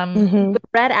 Mhm. The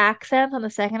red accent on the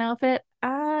second outfit,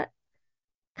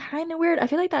 kind of weird. I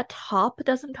feel like that top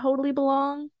doesn't totally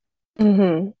belong.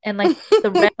 Mhm. And like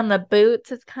the red on the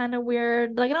boots is kind of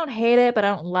weird. Like I don't hate it, but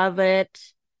I don't love it.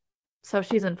 So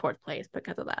she's in fourth place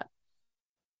because of that.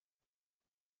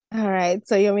 All right.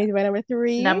 So you want me to my number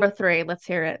three? Number 3, let's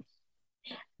hear it.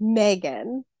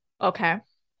 Megan. Okay.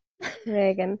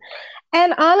 Megan.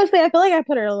 And honestly, I feel like I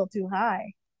put her a little too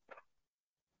high.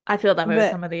 I feel that way with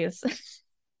But some of these.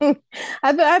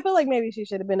 I feel like maybe she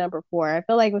should have been number four. I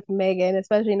feel like with Megan,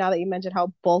 especially now that you mentioned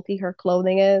how bulky her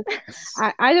clothing is,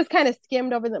 I just kind of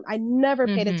skimmed over them. I never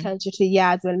paid Hmm. attention to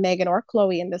Yasmin, Megan, or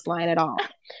Chloe in this line at all.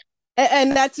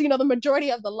 And that's, the majority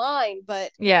of the line.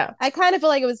 But Yeah. I kind of feel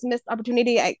like it was a missed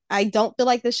opportunity. I don't feel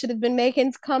like this should have been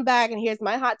Megan's comeback. And here's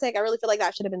my hot take. I really feel like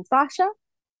that should have been Sasha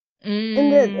in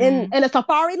the Mm, in a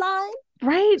safari line.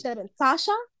 right. Should have been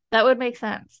Sasha. That would make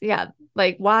sense. Yeah.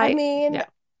 Like I why? mean, Yeah.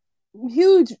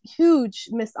 huge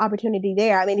missed opportunity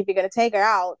there. I mean, if you're gonna take her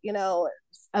out,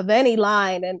 of any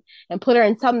line and put her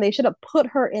in something, they should have put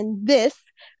her in this.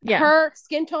 Yeah. Her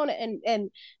skin tone and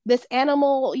this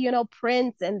animal,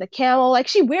 prints and the camel. Like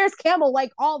she wears camel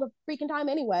like all the freaking time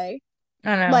anyway.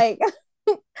 I know. Like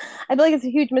I feel like it's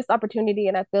a huge missed opportunity,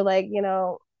 and I feel like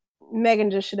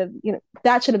Megan just should have,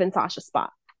 that should have been Sasha's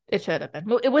spot It should have been.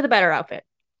 With a better outfit,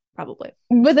 probably.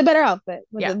 with a better outfit,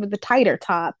 with Yeah. the tighter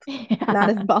top, not Yeah.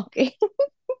 as bulky.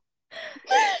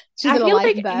 She's I gonna feel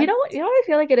like like that. you know what I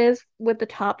feel like it is with the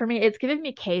top for me? It's giving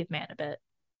me caveman a bit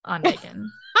on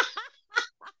Megan.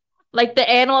 Like the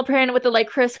animal print with the like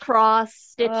crisscross Oh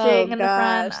stitching in the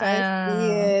front. gosh, I see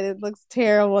it. It looks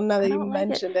terrible now I that you don't like it.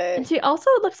 mentioned it. And she also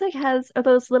looks like has are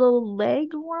those little leg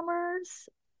warmers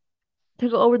to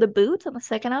go over the boots on the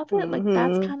second outfit. Like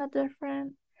that's Hmm. kind of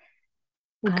different.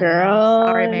 I don't know.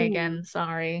 Sorry, Girl. Megan.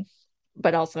 Sorry.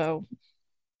 But also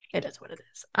it is what it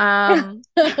is.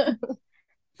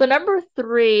 So number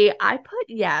 3, I put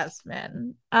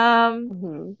Yasmin.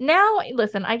 Hmm. Now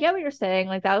listen, I get what you're saying.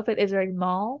 Like the outfit is very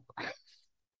mall,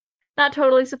 not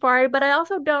totally safari, but I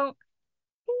also don't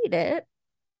hate it.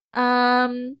 I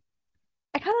kind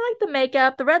of like the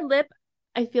makeup. The red lip,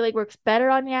 I feel like works better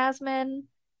on Yasmin.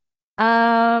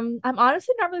 I'm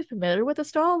honestly not really familiar with the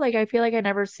style. Like I feel like I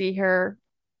never see her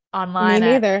Me online at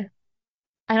neither.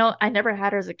 I never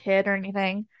had her as a kid or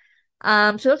anything. She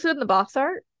looks good in the box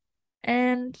art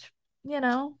and you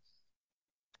know,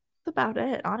 that's about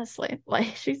it, honestly.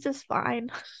 Like she's just fine,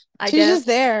 I She's guess. just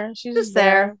there. She's Just just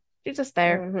there. there. She's just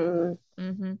there. Hmm.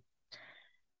 Hmm.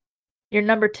 You're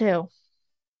number 2.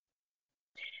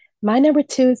 My number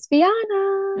two is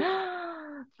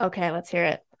Fiona. Okay, let's hear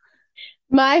it.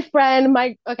 My friend,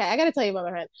 okay, I gotta tell you about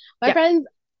my friend. My Yeah. friend,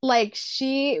 like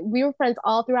we were friends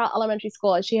all throughout elementary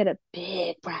school, and she had a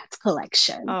big Bratz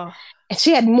collection. Oh, And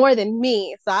she had more than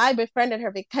me. So I befriended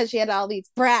her because she had all these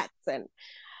Bratz. And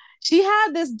she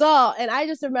had this doll, and I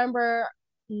just remember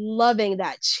loving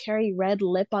that cherry red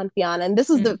lip on Fiona. And this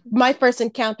was the mm. my first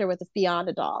encounter with the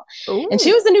Fiona doll. And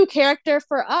she was Ooh. a new character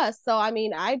for us. So I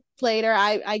mean, I played her.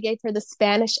 I gave her the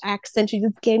Spanish accent. She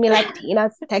just gave me Latina,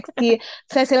 sexy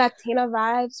Latina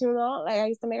vibes, Like I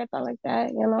used to make her talk like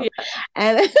that. Yeah.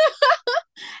 And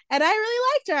and I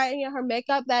really liked her. Her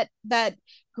makeup, that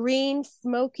green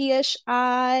smoky-ish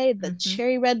eye, the Hmm.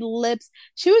 cherry red lips.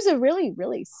 She was a really,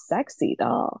 really sexy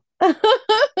doll.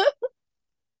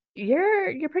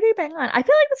 You're pretty bang on. I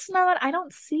feel like this is not one I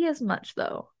don't see as much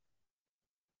though.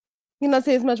 You not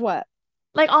see as much what?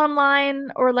 Like online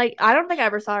or like I don't think I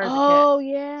ever saw her as a kid. Oh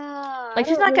yeah. I Like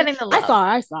she's don't not really getting the I love. saw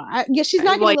her. I saw her. Yeah, she's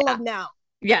not Well, getting the yeah. love now.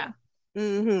 Yeah.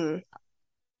 Mm-hmm.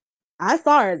 I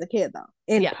saw her as a kid though,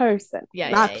 in Yeah. person. Yeah,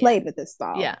 I yeah, yeah. played with this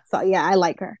doll. Yeah. So yeah, I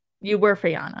like her. You were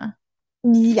Fiona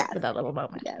Yes. for that little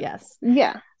moment. Yes. Yes.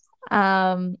 Yeah.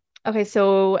 Um, okay,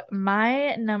 so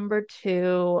my number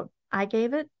two,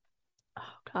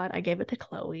 oh God, I gave it to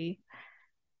Chloe.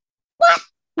 What?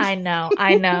 I know,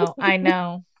 I know, I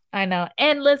know, I know.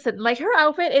 And listen, like her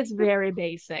outfit is very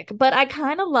basic, but I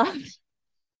kind of loved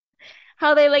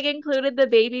how they like included the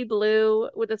baby blue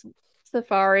with this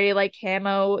safari like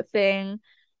camo thing.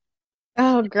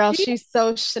 Oh girl, She she's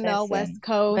so Chanel West listen,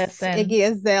 Coast, listen,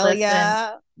 Iggy listen,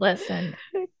 Azalea. listen.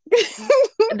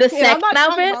 The And I'm second not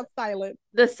talking outfit, about silent.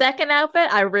 the second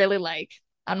outfit, I really like.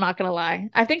 I'm not gonna lie.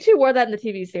 I think she wore that in the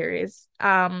TV series.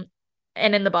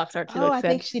 And in the box art too, Oh, looks I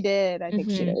think good. she did. I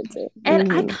think she Hmm did too. And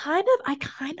Hmm. I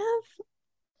kind of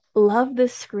love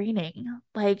this screening.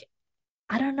 Like,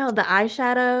 I don't know, the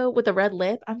eyeshadow with the red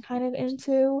lip, I'm kind of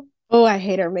into. Oh, I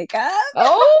hate her makeup.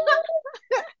 Oh,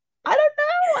 I don't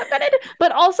know. I'm gonna,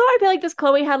 but also I feel like this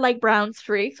Chloe had like brown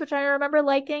streaks, which I remember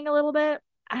liking a little bit.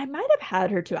 I might have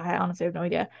had her too. I honestly have no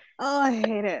idea. Oh, I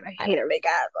hate it. I I, hate her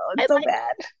makeup. Oh, I it's so like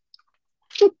bad.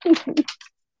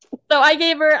 so I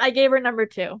gave her number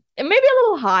two. It may be a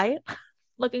little high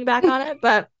looking back on it,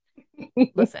 but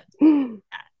listen,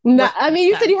 No, what I can I mean,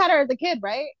 you said say? you had her as a kid,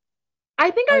 right?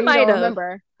 I think Or I you might don't have.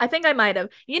 remember? I think I might have.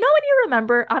 You know when you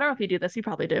remember, I don't know if you do this, you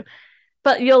probably do,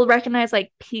 but you'll recognize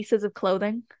like pieces of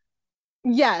clothing.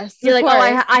 Yes, You're of like, oh,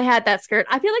 course. I had that skirt.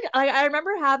 I feel like I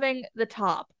remember having the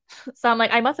top. So I'm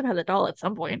like, I must have had the doll at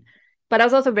some point. But I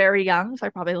was also very young, so I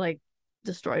probably like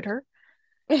destroyed her.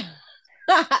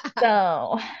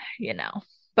 So, you know.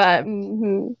 But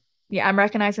Hmm. yeah, I'm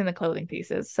recognizing the clothing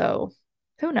pieces. So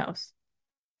who knows?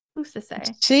 Who's to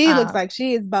say? She looks like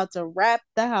she is about to wrap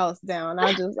the house down.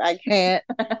 I can't.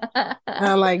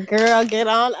 I'm like, girl, get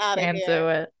on out of Can't here. do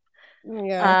it.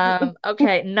 Yeah.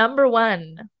 Okay, number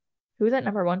one. Who's at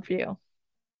number one for you?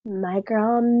 My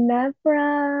girl,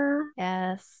 Nevra.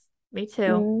 Yes, me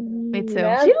too. Me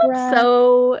too. She looks Nevra.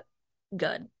 so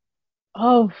good,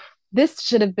 Oh, this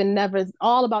should have been Never's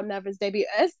all about Never's debut.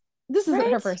 This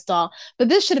isn't her right? first doll, but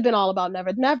this should have been all about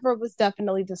Never. Never was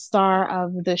definitely the star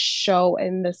of the show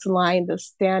in this line, the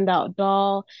standout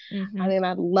doll. I Hmm mean,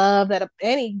 I love that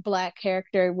any black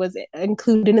character was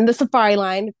included in the Safari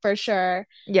line for sure.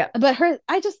 Yeah. But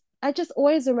I just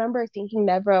always remember thinking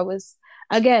Nevra was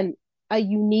again a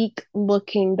unique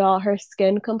looking doll. Her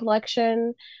skin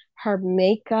complexion, her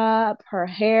makeup, her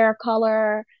hair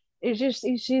color. It's just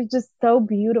she's just so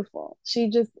beautiful. She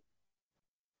just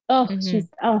hmm she's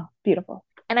beautiful,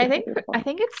 And beautiful, beautiful. I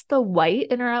think it's the white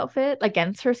in her outfit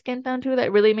against her skin tone too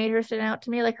that really made her stand out to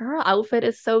me. Like her outfit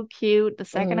is so cute. The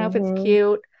second outfit's Hmm.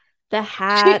 cute. The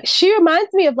She hat, she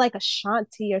reminds me of like a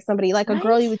Shanti or somebody, like a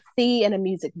girl right? you would see in a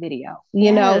music video.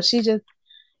 You know, Yes.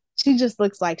 she just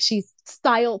looks like she's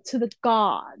styled to the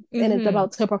gods and is hmm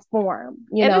about to perform.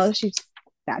 You And know, this, she's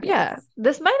yeah, fabulous.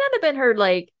 this might not have been her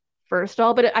like first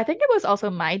doll, but I think it was also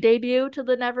my debut to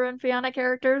the Never and Fiona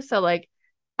characters. So like,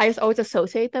 I just always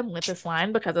associate them with this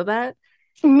line because of that.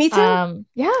 Me too.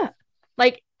 Yeah.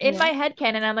 Like in my Yeah. head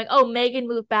canon, I'm like, oh, Megan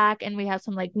moved back and we have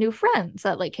some like new friends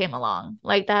that like came along.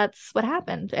 Like that's what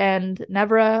happened. And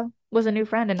Nevra was a new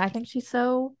friend, and I think she's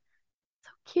so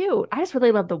cute. I just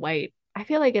really love the white. I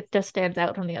feel like it just stands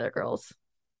out from the other girls.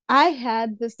 I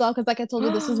had this doll because, like I told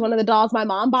you, this was one of the dolls my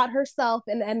mom bought herself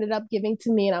and ended up giving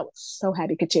to me. And I was so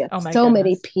happy because she had Oh my so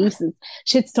many goodness. pieces.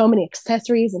 She had so many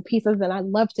accessories and pieces. And I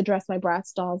love to dress my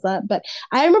Bratz dolls up. But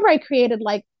I remember I created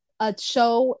like a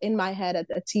show in my head,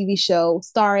 a TV show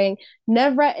starring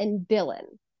Nevra and Dylan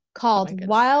Oh called my goodness.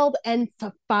 Wild and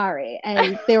Safari.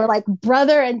 And they were like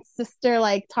brother and sister,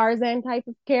 like Tarzan type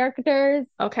of characters.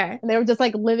 Okay. And they were just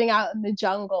like living out in the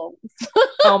jungle.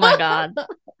 Oh my God.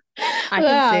 I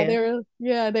can see Yeah, it.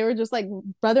 they were just like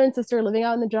brother and sister living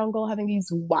out in the jungle, having these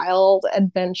wild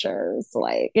adventures.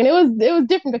 Like, and it was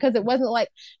different because it wasn't like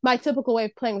my typical way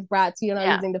of playing with Bratz, you know,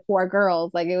 Yeah. using the four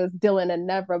girls. Like it was Dylan and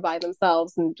Nevra by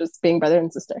themselves and just being brother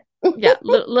and sister. Yeah.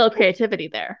 Little creativity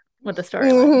there with the storyline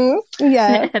Hmm.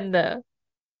 Yes. and the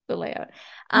layout.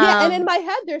 Yeah, and in Um, my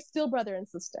head, they're still brother and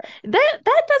sister. that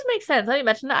does make sense. Now you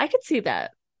mentioned that. I could see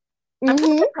that. I'm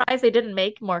kind of Hmm. surprised they didn't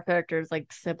make more characters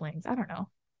like siblings. I don't know.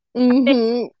 They make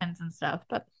Hmm. friends and stuff,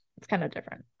 but it's kind of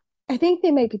different. I think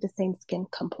they might be the same skin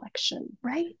complexion.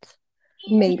 Right.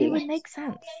 It Maybe. would make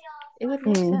sense. It would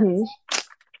make Hmm. sense.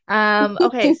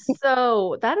 Okay,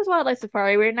 so that is Wildlife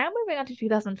Safari. We're now moving on to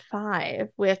 2005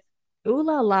 with Ooh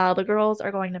La La, the girls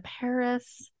are going to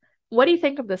Paris. What do you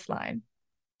think of this line?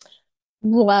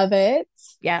 Love it.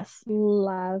 Yes.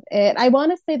 Love it. I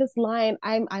want to say this line.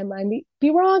 I might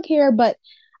be wrong here, but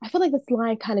I feel like this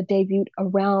line kind of debuted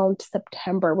around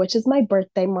September, which is my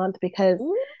birthday month because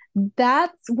Ooh,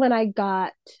 that's when I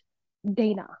got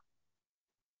Dana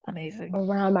amazing.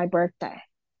 around my birthday.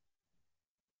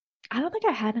 I don't think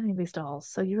I had any of these dolls,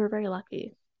 so you were very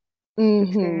lucky to Hmm.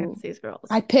 experience these girls.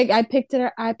 I picked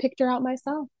her out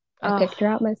myself. I Oh, picked her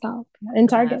out myself in the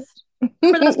Target. best.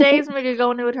 Remember those days when we could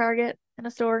go into a Target in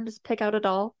a store and just pick out a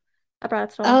doll, a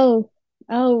Bratz doll? Oh,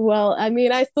 oh well, I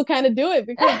mean, I still kind of do it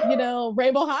because,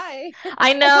 Rainbow High.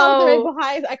 I I call it the know. Rainbow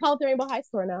High. I call it the Rainbow High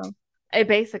store now. It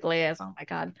basically is. Oh my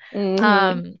God. Hmm.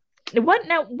 Um, what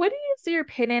do you see your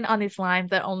opinion on these lines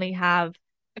that only have,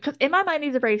 because in my mind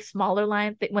these are very smaller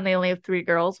lines when they only have three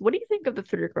girls. What do you think of the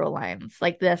three girl lines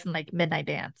like this and like Midnight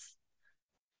Dance?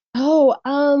 Oh,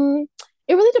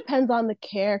 it really depends on the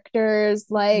characters.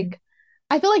 Mhm. Like,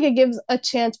 I feel like it gives a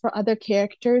chance for other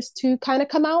characters to kind of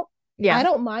come out. Yeah. I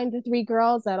don't mind the three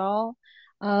girls at all.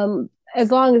 As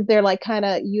long as they're like kind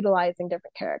of utilizing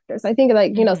different characters. I think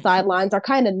like, Hmm. sidelines are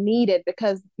kind of needed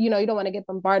because, you don't want to get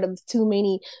bombarded with too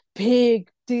many big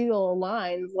deal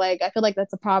lines. Like I feel like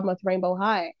that's a problem with Rainbow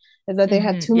High is that they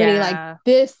have Hmm. too many like Yeah.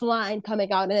 this line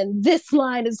coming out and then this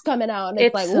line is coming out and it's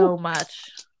It's like, ooh, so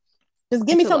much. just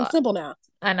give me It's a something lot. simple now.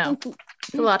 I know.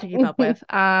 It's a lot to keep up with.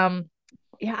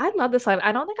 Yeah, I love this line.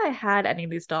 I don't think I had any of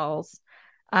these dolls.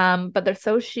 But they're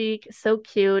so chic, so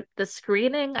cute. The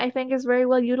screening, I think, is very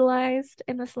well utilized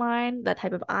in this line. The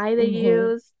type of eye they Hmm.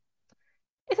 use.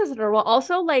 It's just adorable.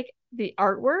 Also, like the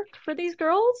artwork for these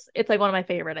girls, it's like one of my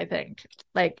favorite, I think.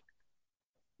 Like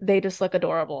they just look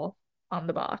adorable on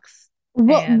the box.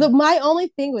 Well, And my only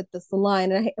thing with this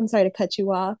line, and I'm sorry to cut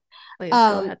you off, please go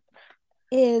um, ahead.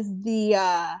 is the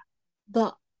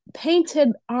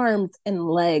painted arms and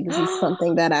legs is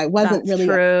something that I wasn't That's really a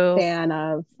true. fan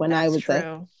of That's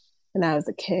true. when I was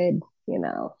a kid.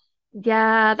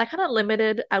 Yeah, that kind of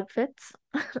limited outfits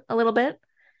a little bit,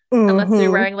 unless you're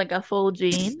Hmm. wearing like a full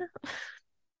jean.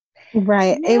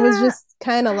 Right. It was Yeah. just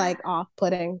kind of like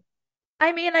off-putting.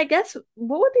 I mean, I guess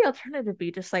what would the alternative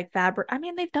be? Just like fabric. I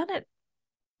mean, they've done it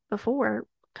before,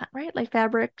 right? Like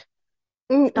fabric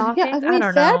Yeah, I stockings. I mean, don't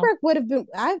know. fabric would have been.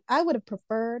 I would have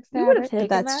preferred You would have fabric,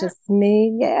 but taken that's that? just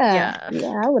me. Yeah, Yeah.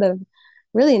 yeah, I would have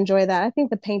really enjoyed that. I think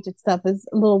the painted stuff is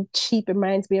a little cheap. It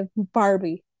reminds me of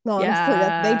Barbie. Honestly,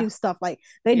 that Yeah. they do stuff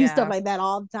Yeah. like that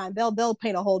all the time. They'll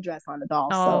paint a whole dress on a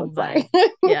doll, so Oh it's like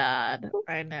my God.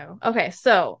 I know. Okay,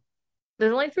 so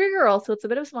there's only three girls, so it's a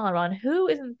bit of a smaller one. Who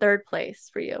is in third place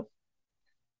for you?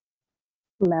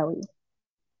 Melly.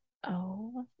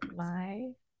 Oh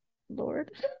my Lord.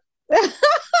 Maybe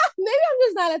I'm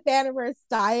just not a fan of her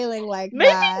styling like Maybe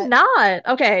that. not.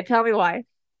 Okay, tell me why.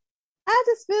 I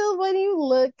just feel when you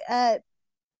look at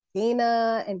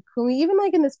Dana and Kumi, even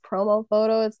like in this promo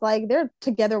photo, it's like they're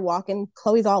together walking.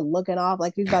 Chloe's all looking off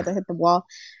like she's about to hit the wall.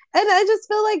 And I just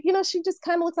feel like, she just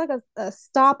kind of looks like a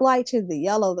stoplight. She's the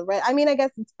yellow, the red. I mean, I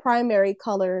guess it's primary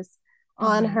colors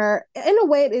on Hmm. her. In a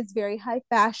way, it is very high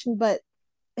fashion, but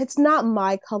it's not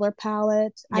my color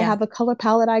palette. I Yeah. have a color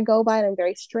palette I go by and I'm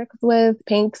very strict with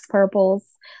pinks, purples,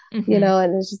 Hmm.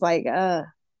 and it's just like, mm-mm.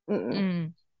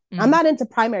 Mm. I'm Mm. not into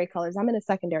primary colors. I'm into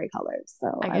secondary colors.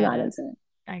 So I I'm get not it. into it.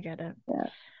 I get it.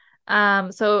 Yeah.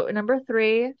 So number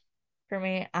three for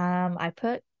me, I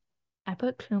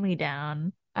put Kumi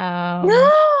down.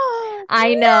 No,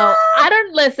 I know. I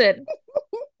don't listen.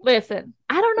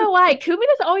 I don't know why. Kumi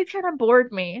just always kind of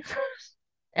bored me.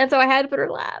 And so I had to put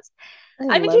her last.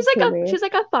 I I mean, love Kumi. she's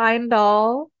like a fine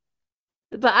doll,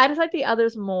 but I just like the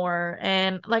others more.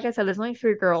 And like I said, there's only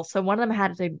three girls, so one of them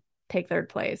had to take third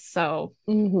place. So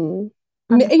You know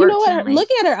what? unfortunately,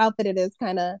 Looking at her outfit, it is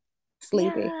kind of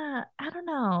sleepy. yeah, I don't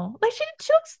know. Like she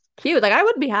looks cute. Like I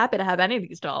would be happy to have any of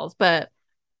these dolls, but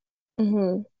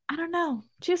Hmm. I don't know.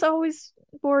 She's always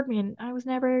bored me, and I was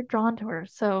never drawn to her.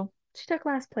 So she took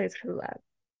last place for that.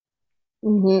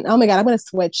 Oh my God, I'm gonna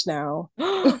switch now. Do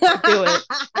it.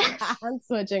 I'm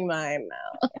switching mine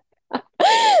now.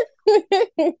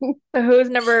 So who's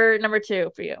number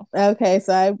two for you? Okay,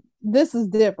 so this is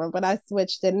different, but I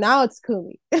switched it. Now it's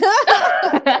Kumi.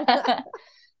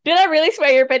 Did I really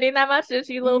sway your opinion that much? Did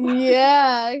she little?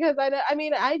 Yeah, because I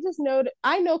mean,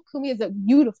 I know Kumi is a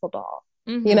beautiful doll.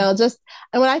 Mm-hmm. Just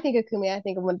and when I think of Kumi, I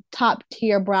think of one top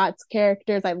tier Bratz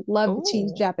characters. I love that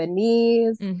she's Oh.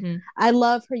 Japanese. Mm-hmm. I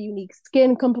love her unique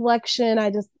skin complexion.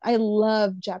 I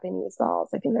love Japanese dolls.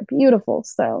 I think they're beautiful.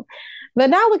 So, but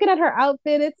now looking at her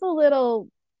outfit, it's a little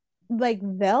like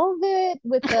velvet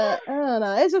with the I don't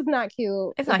know. It's just not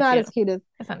cute. It's It's not not cute. as cute as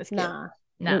It's not as cute. nah.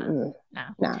 Nah, Mm-mm, nah.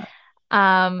 nah.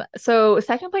 So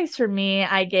second place for me,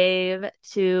 I gave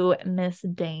to Miss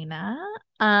Dana.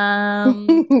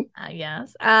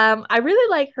 Yes. I really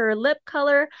like her lip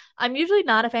color. I'm usually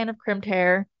not a fan of crimped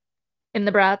hair in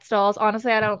the Bratz dolls.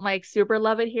 Honestly, I don't like super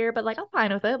love it here, but like I'm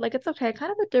fine with it. Like it's okay.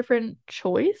 Kind of a different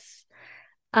choice.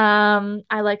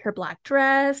 I like her black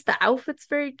dress. The outfit's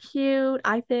very cute,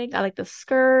 I think. I like the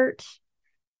skirt.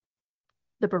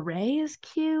 The beret is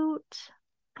cute.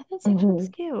 I think she looks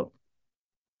Mhm. cute.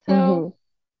 So Mhm.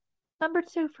 number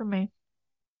two for me.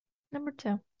 Number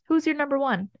two. Who's your number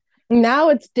one? Now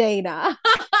it's Dana.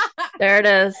 There it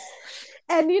is.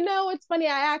 And you know, it's funny.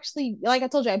 I actually, like I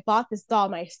told you, I bought this doll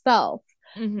myself,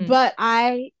 Hmm. but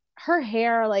her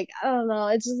hair, like, I don't know,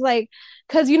 it's just like,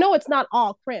 because you know, it's not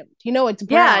all crimped. You know, it's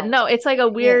Yeah, brown. no, it's like a Yeah,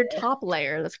 weird top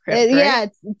layer that's crimped, right? yeah,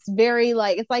 it's very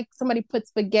like it's like somebody put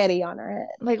spaghetti on her head.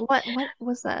 Like what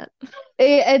was that?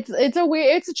 It's a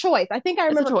weird, it's a choice. I think I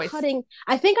It's a remember choice. cutting.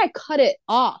 I think I cut it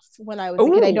off when I was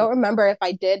a kid. I Ooh, don't remember if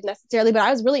I did necessarily, but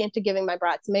I was really into giving my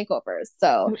brats makeovers.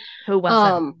 So, who wasn't?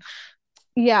 um,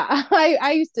 yeah,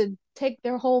 I used to take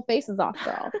their whole faces off,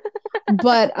 girl.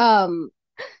 But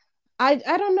I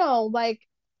don't know, like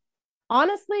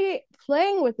honestly,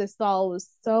 playing with this doll was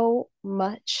so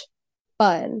much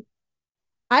fun.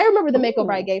 I remember the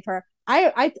makeover I Ooh. gave her.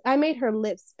 I made her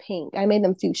lips pink. I made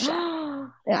them fuchsia.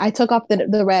 I took off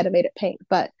the red and made it pink.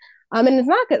 But and it's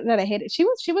not that I hate it. She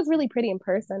was really pretty in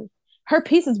person. Her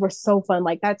pieces were so fun.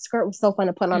 Like that skirt was so fun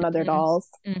to put on other Hmm. dolls.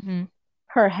 Hmm.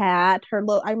 Her hat, her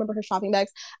little. I remember her shopping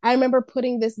bags. I remember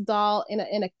putting this doll in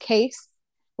a case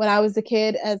when I was a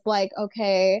kid as like,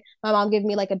 okay, my mom gave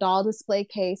me like a doll display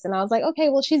case, and I was like, okay,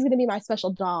 well, she's gonna be my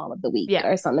special doll of the week Yeah.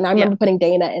 or something. I Yeah. remember putting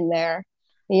Dana in there,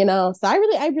 you know. So I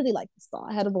really like this doll.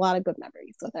 I had a lot of good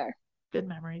memories with her. Good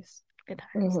memories. Good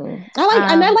times. Mm-hmm.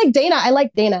 I like Dana. I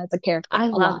like Dana as a character I a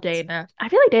love lot. Dana. I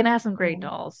feel like Dana has some great Mm-hmm.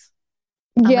 dolls.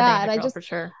 I'm a Yeah, Dana and I girl just for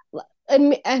sure.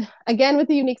 and again with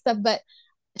the unique stuff, but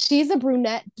she's a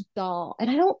brunette doll, and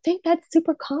I don't think that's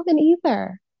super common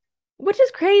either. Which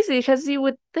is crazy because you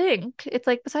would think it's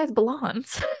like besides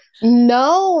blondes.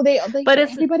 No, But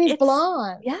everybody's it's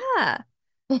blonde. yeah.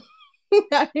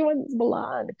 Everyone's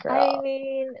blonde, I girl.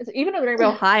 mean, even with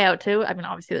Rainbow High out too. I mean,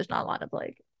 obviously there's not a lot of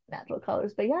like natural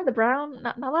colors, but yeah, the brown,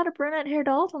 not a lot of brunette hair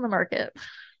dolls on the market.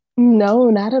 No,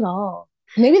 not at all.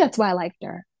 Maybe that's why I liked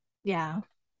her. Yeah.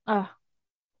 Oh,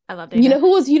 I love Dana. You know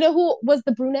who was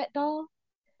the brunette doll?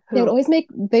 Who? They would always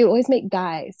make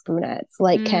guys brunettes,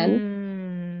 like Ken.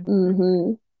 Mm,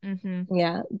 Mm-hmm. mm-hmm.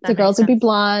 Yeah. The That makes girls would be sense.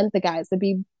 blonde, the guys would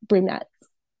be brunettes.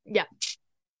 Yeah.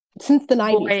 Since the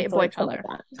 90s, Boy, it's boy always been like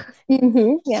color. that.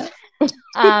 Mm-hmm.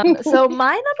 Yeah. So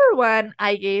my number one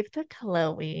I gave to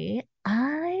Chloe.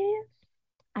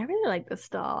 I really like this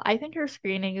doll. I think her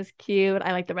screening is cute.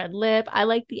 I like the red lip. I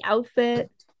like the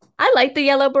outfit. I like the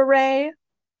yellow beret.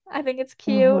 I think it's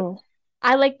cute. Mm-hmm.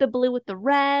 I like the blue with the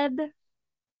red.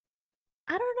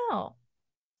 I don't know.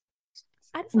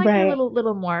 I just like her a Right.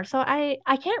 little more. So I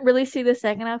can't really see the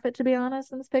second outfit to be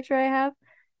honest in this picture I have.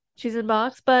 She's in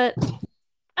box, but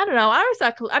I don't know. I always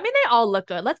thought, I mean, they all look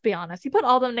good. Let's be honest. You put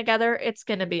all of them together, it's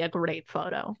gonna be a great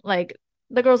photo. Like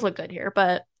the girls look good here,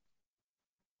 but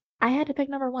I had to pick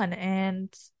number one,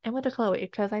 and it went to Chloe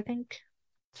because I think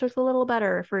it's just a little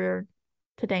better for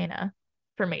to Dana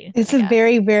for me, It's I a guess.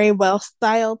 very, very well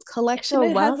styled It's collection. a It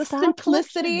has a well-styled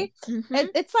collection. simplicity. Hmm.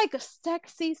 It's like a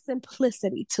sexy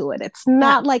simplicity to it. It's Yeah.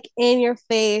 not like in your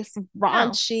face, No.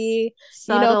 raunchy, you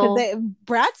know, because Subtle. they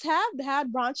brats have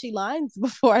had raunchy lines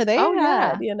before they Oh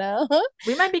had, yeah. you know.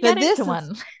 We might be But getting to this is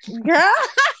one. girl,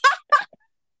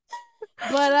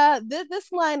 but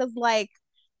this line is like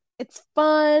it's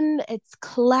fun, it's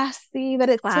classy, but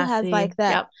it still has Classy. like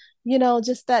that, Yep. you know,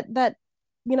 just that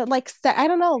you know, like I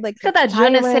don't know, like It's the got that je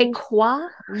ne sais siren. quoi.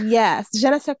 Yes, je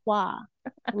ne sais quoi.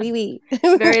 Oui, oui.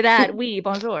 Very that. Oui,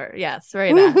 bonjour. Yes,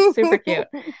 very that. Super cute.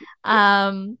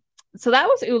 Um, so that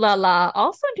was Ooh La La.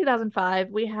 Also in 2005,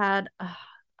 we had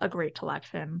a great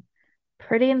collection.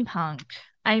 Pretty and Punk.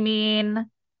 I mean,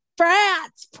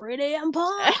 Frats, pretty and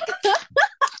punk.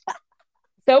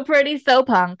 so pretty, so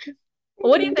punk.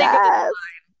 What do you think of this? Yes.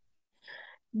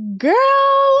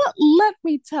 Girl, let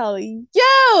me tell you,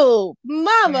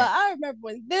 mama, Yeah. I remember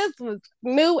when this was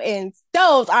new in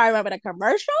stores. I remember the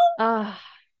commercial. Oh,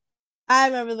 I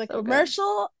remember the so good.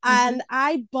 commercial, Hmm. and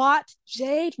I bought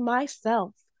Jade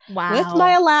myself with my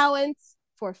Wow. allowance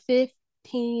for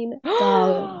 $15.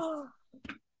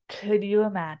 Could you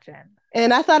imagine?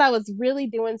 And I thought I was really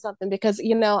doing something because,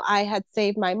 you know, I had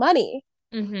saved my money.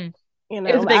 Hmm. You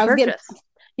It was a know, big purchase.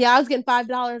 I was getting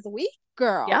 $5 a week,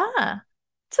 girl. Yeah.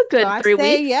 It's a So good 3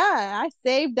 weeks. I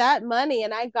saved that money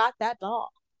and I got that doll.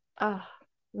 Oh.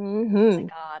 Mm-hmm.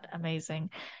 God, amazing.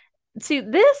 See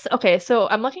this, okay, so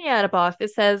I'm looking at a box.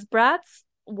 It says Bratz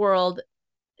World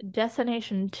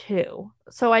Destination 2.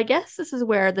 So I guess this is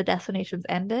where the destinations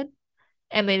ended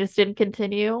and they just didn't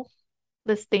continue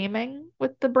this theming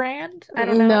with the brand. I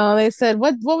don't know. No, they said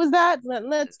what was that?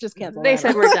 Let's just cancel They that.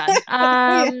 said we're done.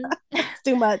 Yeah, it's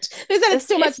too much. They said it's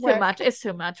too much It's too work. much. It's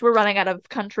too much. We're running out of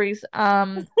countries.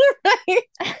 Right.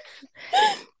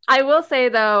 I will say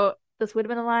though, this would have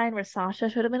been a line where Sasha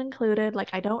should have been included. Like,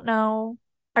 I don't know.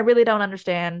 I really don't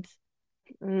understand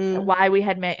Mm. why we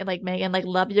had like Megan, like,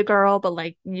 love you, girl, but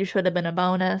like you should have been a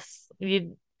bonus.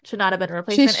 You should not have been a She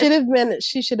replacement. should have been.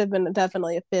 She should have been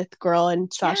definitely a fifth girl,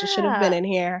 and Sasha should have been Yeah, in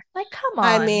here. like, come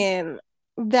I on. mean,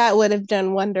 that would have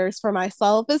done wonders for my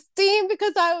self esteem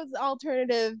because I was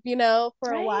alternative,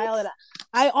 for a while, Right? and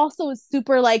I also was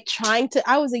super like trying to.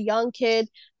 I was a young kid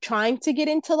trying to get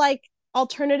into like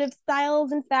alternative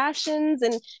styles and fashions,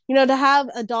 and to have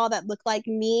a doll that looked like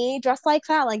me, dressed like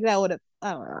that would have.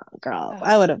 I don't know, girl. Ugh.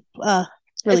 I would have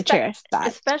really Espe cherished that.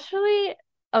 Especially,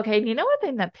 okay, you know what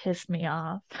thing that pissed me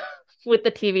off with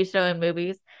the TV show and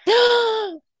movies?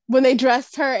 When they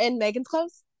dressed her in Megan's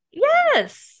clothes.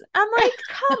 Yes. I'm like,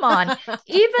 come on.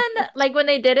 Even like when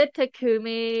they did it to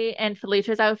Kumi and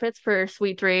Felicia's outfits for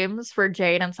Sweet Dreams for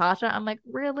Jade and Sasha, I'm like,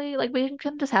 really? Like, we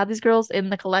can just have these girls in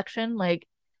the collection? Like,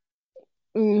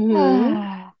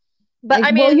 Mm-hmm. but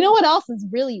Like, I well, you know mean, what else is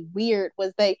really weird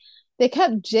was they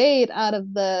kept Jade out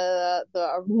of the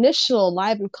initial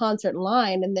live in concert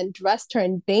line and then dressed her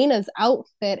in Dana's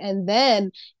outfit and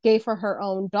then gave her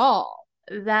own doll.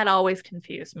 that always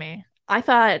confused me. I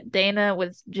thought Dana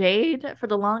was Jade for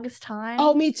the longest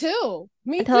Oh, time me too.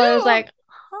 Me until I was too. like,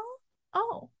 huh?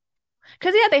 Oh.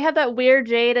 Because, yeah, they have that weird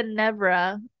Jade and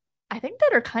Nevra. I think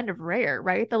that are kind of rare,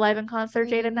 right? The live in concert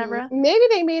Jade and Mhm. Nevra. Maybe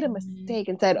they made a Mm, mistake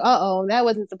and said, "Uh-oh, that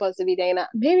wasn't supposed to be Dana."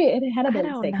 Maybe it had to I been a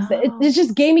don't mistake because it know.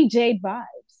 just gave me Jade vibes.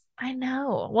 I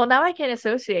know. Well, now I can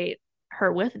associate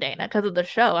her with Dana because of the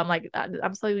show. I'm like,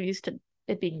 I'm so used to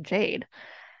it being Jade.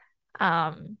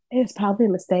 It's probably a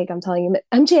mistake. I'm telling you,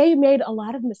 MJ made a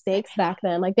lot of mistakes back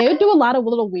then. Like they would do a lot of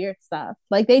little weird stuff.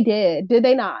 Like they did. Did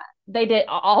they not? They did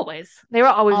always. They were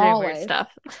always doing weird Always. stuff.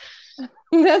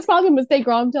 That's probably a mistake,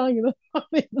 girl. I'm telling you, that's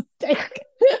probably a mistake.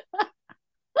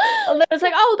 And then it's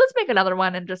like, oh, let's make another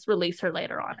one and just release her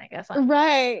later on, I guess,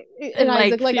 Right. in And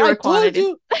like Isaac, like, fewer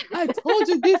quantities. I told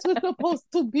you this was supposed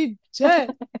to be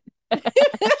Jen.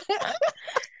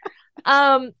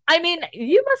 I mean,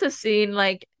 you must have seen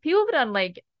like people have done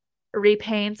like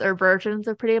repaints or versions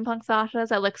of Pretty and Punk Sasha's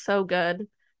that look so good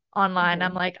online.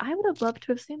 I'm Mhm. like, I would have loved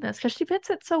to have seen this because she fits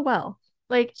it so well.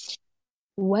 Like,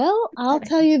 Well, I'll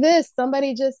tell you this.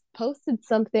 Somebody just posted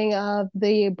something of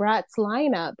the Bratz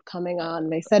lineup coming on.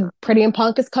 They said Pretty and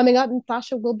Punk is coming up and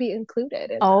Sasha will be included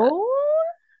in that. oh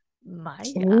my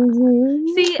God.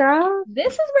 Mhm, See, girl.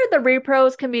 this is where the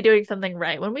repros can be doing something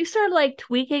right. When we start like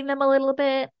tweaking them a little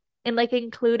bit and like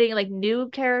including like new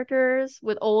characters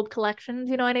with old collections,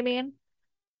 you know what I mean?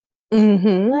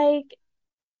 Hmm. Like,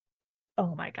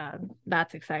 oh my God,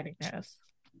 that's exciting news.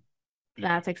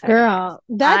 That's exciting news. Girl,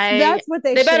 that's what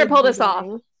they They better should pull be this off.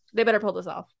 doing. They better pull this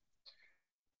off.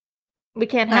 We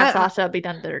can't have I, Sasha be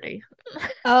done dirty.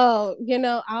 oh,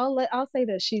 I'll say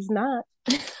that she's not.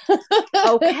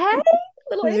 Okay,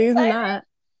 little She's insider. not.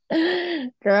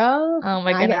 Girl, Oh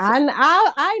my I, goodness.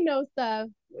 I I know stuff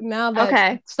now that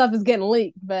Okay, stuff is getting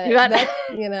leaked, you but got that's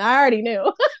I already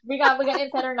knew. we got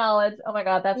insider knowledge. Oh my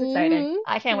God, that's exciting.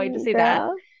 I can't wait to see that.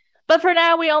 Girl. But for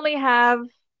now, we only have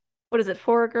what is it,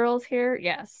 4 girls here?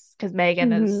 Yes, because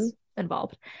Megan Hmm. is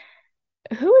involved.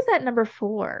 Who is that number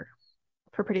 4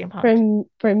 for Pretty and Punk?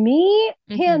 For me,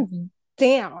 Mhm.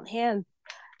 hands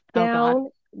Oh God. down,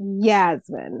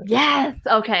 Yasmin. Yes.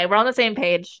 Okay, we're on the same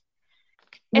page.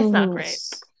 It's not Mhm. great.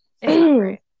 It's not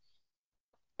great.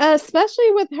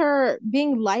 Especially with her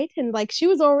being light and like she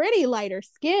was already lighter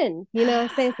skin, you know what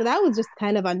I'm saying? So that was just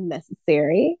kind of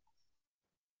unnecessary.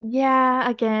 Yeah,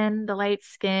 again, the light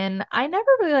skin. I never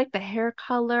really liked the hair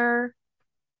color,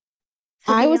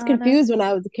 to I be was honest. confused when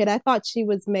I was a kid. I thought she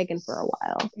was Megan for a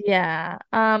while. Yeah.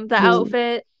 The Mm.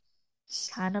 outfit,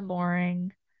 kind of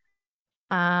boring.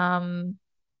 Um,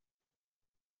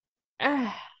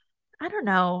 I don't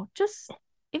know. Just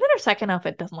even her second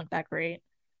outfit doesn't look that great.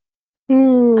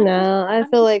 No, I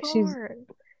I'm feel just like bored.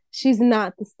 she's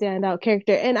not the standout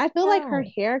character. And I feel like her No.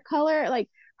 hair color, like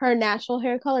her natural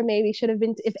hair color maybe should have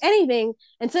been, if anything,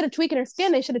 instead of tweaking her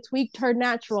skin, they should have tweaked her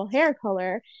natural hair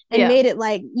color and Yeah. made it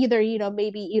like either,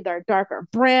 maybe either darker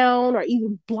brown or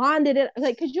even blonded it.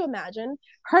 Like, could you imagine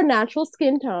her natural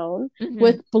skin tone Mhm.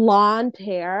 with blonde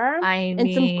hair I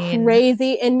and some mean,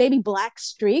 crazy and maybe black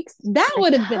streaks? That like,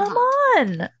 would have been come hot.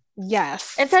 on.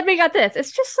 Yes. Instead, we got this.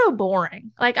 It's just so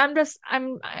boring. Like,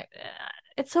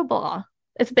 it's so blah.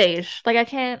 It's beige. Like, I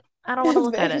don't want to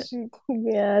look at it.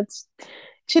 Yeah,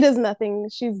 she does nothing.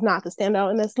 She's not the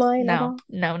standout in this line at No, all.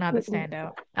 no, not the Mm-mm.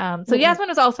 standout. So Mm-mm. Yasmin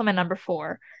is also my number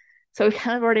 4. So we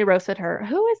kind of already roasted her.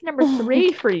 Who is number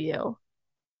 3 for you?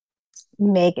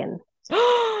 Megan.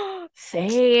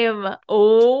 Same.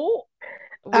 Oh,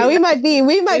 We might be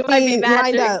be lined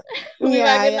matching. up. We might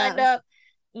Yeah, be lined yeah. up.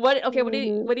 What? Okay.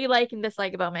 Mhm. What do you like and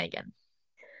dislike about Megan?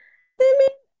 I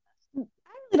mean, I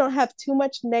really don't have too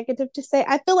much negative to say.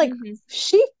 I feel like Mhm.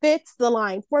 she fits the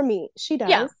line for me. She Yeah.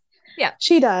 does. Yeah.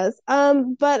 She does.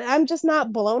 But I'm just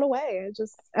not blown away.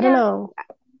 I don't Yeah. know.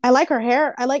 I like her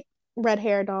hair. I like red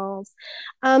hair dolls.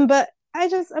 But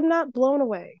I'm not blown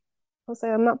away. I'll say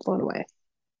I'm not blown away.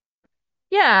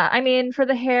 Yeah. I mean, for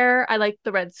the hair, I like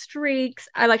the red streaks.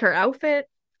 I like her outfit.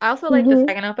 I also like the Mm-hmm.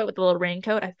 second outfit with the little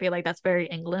raincoat. I feel like that's very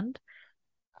England.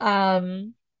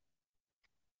 Um,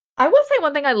 I will say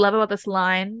one thing I love about this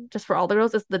line, just for all the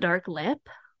girls, is the dark lip.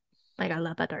 Like, I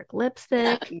love that dark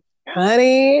lipstick.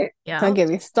 Honey, Yeah. don't get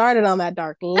me started on that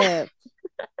dark lip.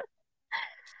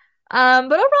 But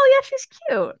overall, yeah, she's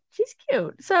cute. She's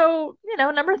cute. So,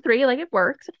 number 3, like it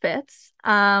works, it fits.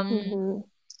 Mm-hmm.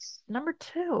 Number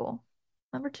 2.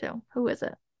 Number 2. Who is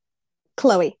it?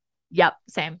 Chloe. Yep,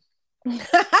 same.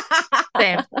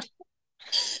 Same. All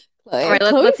Chloe. right, let's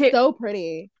Chloe's hear. so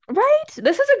pretty. Right?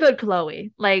 This is a good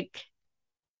Chloe. Like,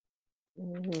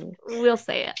 Mhm. we'll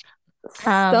say it.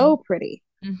 So pretty.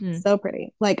 Mhm. So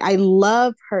pretty. Like, I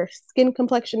love her skin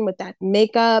complexion with that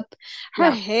makeup. Her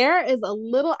Yeah, hair is a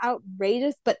little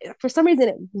outrageous, but for some reason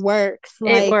it works. it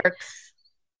Like, works.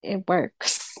 it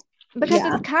works. Because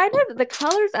Yeah. it's kind of, the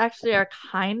colors actually are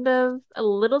kind of a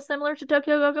little similar to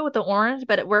Tokyo Ghoul with the orange,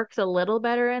 but it works a little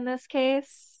better in this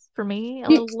case for me, a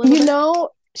little bit.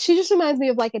 She just reminds me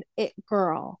of like an it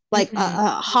girl, like a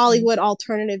Mhm. Hollywood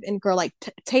alternative in girl, like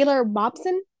Taylor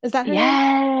Momsen. Is that her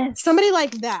name? Yes. Somebody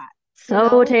like that.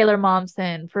 So Taylor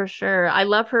Momsen, for sure. I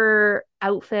love her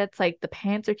outfits. Like, the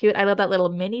pants are cute. I love that little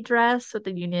mini dress with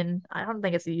the Union. I don't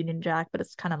think it's a Union Jack, but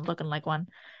it's kind of looking like one.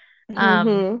 Um,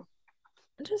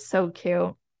 Mm-hmm. just so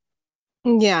cute.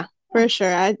 Yeah, for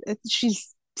sure.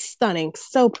 She's stunning,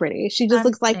 so pretty. She just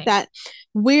looks like Stunning. that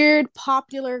weird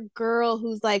popular girl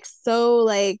who's like so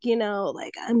like,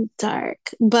 like I'm dark,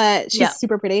 but Yeah, she's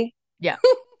super pretty. yeah.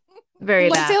 Very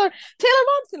Like that.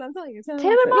 Taylor Momsen, I'm telling you,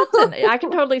 Taylor Momsen. I can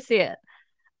totally see it.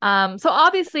 So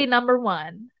obviously number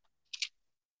 1,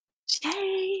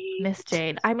 Jade. Miss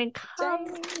Jade. I mean, come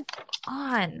Jade.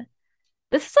 on.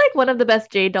 This is like one of the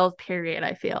best Jade dolls, period,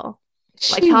 I feel.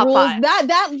 Like, She top rules. 5.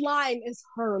 That line is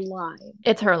her line.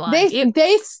 It's her line.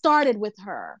 They started with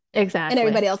her, Exactly. and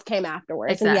everybody else came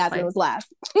afterwards, and Exactly. Yasmin was last.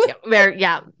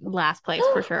 Last place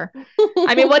for sure.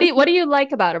 I mean, what do you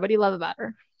like about her? What do you love about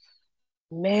her?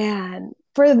 Man,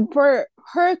 for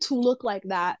her to look like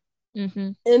that Mm-hmm.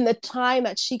 in the time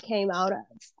that she came out of,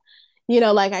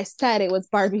 like I said, it was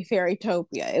Barbie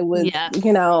Fairytopia. It was, Yes.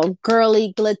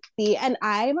 girly, glitzy. And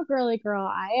I'm a girly girl.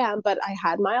 I am, but I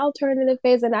had my alternative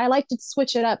phase and I like to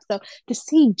switch it up. So to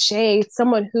see Jade,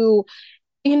 someone who,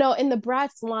 in the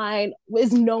Bratz line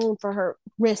is known for her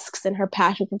risks and her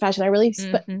passion for fashion. I really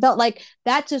felt like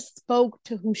that just spoke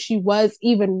to who she was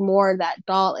even more, that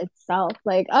doll itself.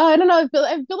 Like, oh, I don't know.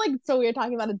 I feel like it's so weird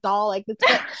talking about a doll like this,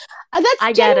 but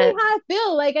that's genuinely how I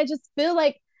feel. Like, I just feel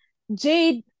like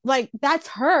Jade, like, that's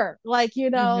her. Like,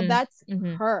 that's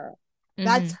her.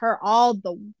 That's her all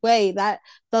the way.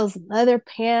 Those leather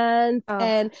pants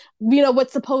and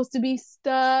what's supposed to be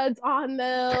studs on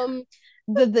them.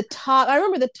 The top, I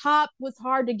remember the top was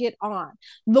hard to get on.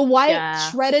 The white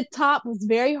shredded top was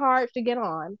very hard to get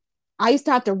on. I used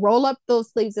to have to roll up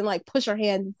those sleeves and like push her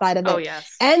hands inside of it. Oh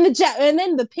yes. And and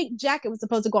then the pink jacket was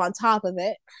supposed to go on top of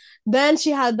it. Then she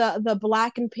had the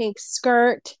black and pink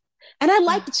skirt. And I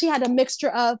liked that she had a mixture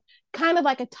of kind of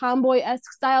like a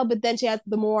tomboy-esque style, but then she has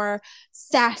the more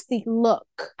sassy look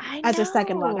as her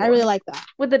second look. I really like that.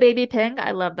 With the baby pink,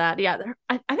 I love that. Yeah,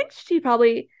 I think she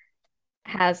probably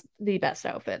has the best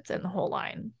outfits in the whole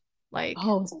line. Like,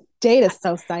 Jade is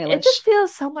so stylish. It just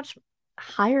feels so much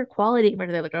higher quality compared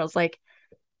to the other girls. Like,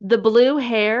 the blue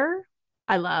hair,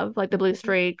 I love. Like, the blue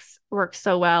streaks work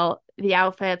so well. The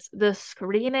outfits, the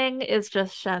screening is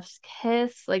just chef's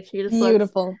kiss. Like, she just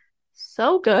beautiful. looks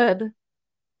so good.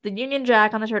 the Union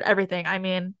Jack on the shirt, everything. I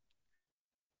mean,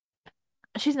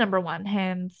 she's number one,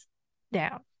 hands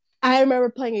down. I remember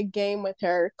playing a game with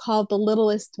her called The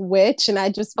Littlest Witch, and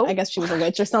I Oh, guess she was a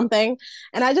witch or something,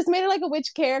 and I just made her like a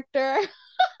witch character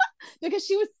because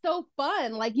she was so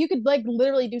fun. Like you could like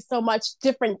literally do so much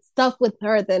different stuff with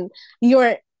her than you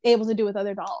were able to do with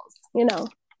other dolls. You know,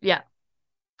 yeah.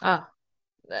 Oh,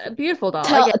 beautiful doll.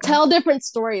 tell Again, tell different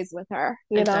stories with her.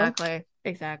 You know. exactly.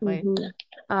 Exactly. Mhm.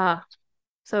 Ah,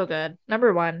 so good.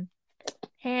 Number one,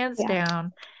 hands Yeah,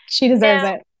 down. she deserves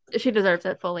Now, it. she deserves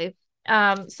it fully.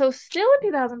 So still in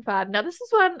 2005. Now this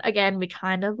is one again we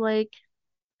kind of like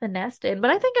finessed in, but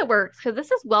I think it works because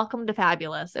this is Welcome to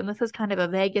Fabulous, and this is kind of a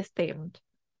Vegas themed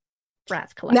Bratz Now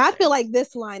I collection. feel like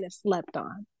this line is slept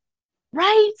on.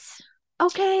 Right.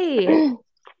 Okay.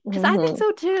 Because I think Mhm.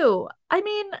 so too. I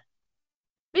mean,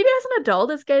 maybe as an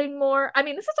adult, it's getting more. I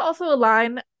mean, this is also a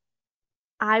line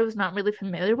I was not really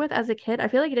familiar with as a kid. I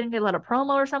feel like it didn't get a lot of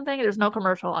promo or something. There's no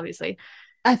commercial, obviously.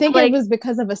 I But think it like, was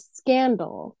because of a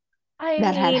scandal I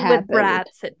that had mean, with happened.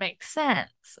 Bratz, it makes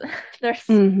sense. There's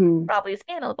Hmm. probably a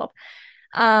scandal involved.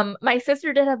 My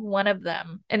sister did have one of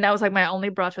them, and that was like my only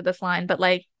brush with this line. But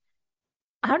like,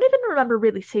 I don't even remember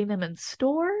really seeing them in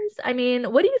stores. I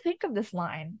mean, what do you think of this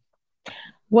line?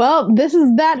 Well, this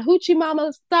is that hoochie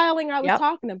mama styling I was Yep.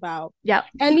 talking about. Yep.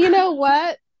 And you know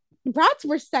what? Brats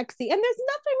were sexy, and there's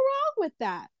nothing wrong with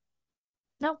that.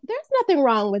 No. There's nothing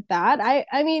wrong with that.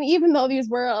 I mean, even though these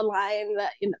were a line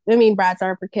that I mean, brats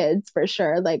are for kids for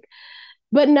sure. Like,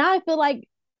 but now I felt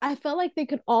like they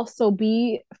could also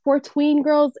be for tween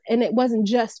girls, and it wasn't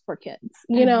just for kids.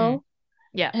 You Mm-hmm. know,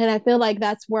 Yeah. and I feel like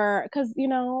that's where, because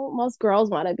most girls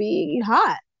want to be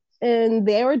hot, and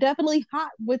they were definitely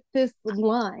hot with this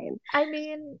line. I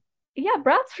mean, yeah,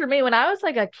 brats for me when I was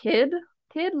like a kid,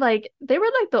 like they were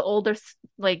like the oldest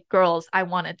like girls I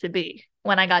wanted to be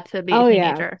when I got to be a Oh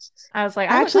yeah. teenager. I was like,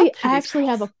 I look up to I these actually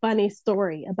have girls. a funny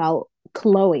story about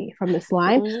Chloe from this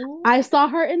line. Oh. I saw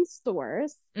her in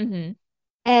stores, Mm-hmm.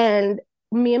 and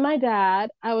me and my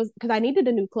dad, I was because I needed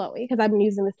a new Chloe because I've been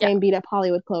using the Yeah. same beat up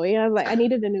Hollywood Chloe. I was like, I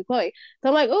needed a new Chloe. So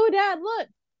I'm like, oh dad,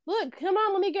 look, come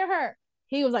on, let me get her.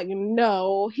 He was like,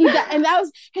 no. And that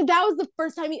was the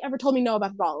first time he ever told me no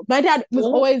about the doll. My dad was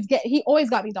Oh. he always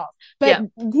got me dolls, but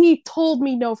Yeah. he told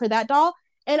me no for that doll,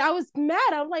 and I was mad.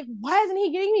 I was like, why isn't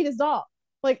he getting me this doll?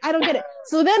 Like, I don't get it.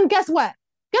 So then, guess what?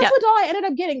 Guess Yeah. what doll I ended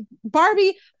up getting?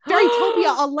 Barbie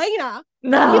Fairytopia Elena. He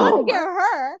let me No. get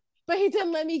her, but he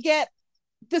didn't let me get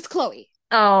this Chloe.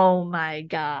 Oh my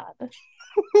God.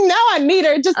 Now I need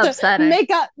her just to Upsetting.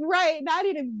 make up. Right now, I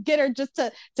need to get her just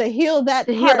to heal that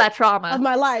To heal part that of trauma.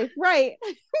 my life. Right.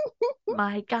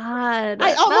 My God.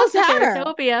 I Not almost the had her.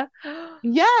 Fairytopia.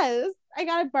 Yes, I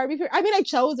got a Barbie. I mean, I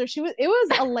chose her. It was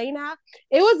Elena.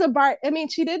 It was a bar. I mean,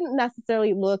 she didn't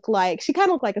necessarily look like. She kind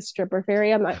of looked like a stripper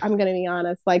fairy. I'm gonna be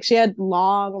honest. Like she had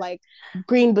long, like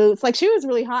green boots. Like she was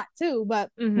really hot too, but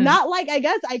Mm-hmm. not like I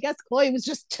guess Chloe was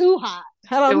just too hot.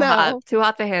 I don't Too hot. know. Too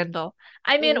hot to handle.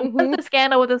 I mean, was Hmm. the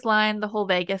scandal with this line the whole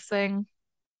Vegas thing?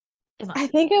 It I must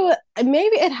have been. think it was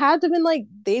maybe it had to have been like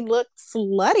they look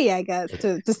slutty, I guess,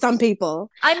 to some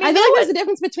people. I I mean, feel they like were there's a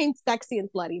difference between sexy and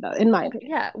slutty, though, in my opinion.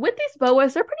 yeah, with these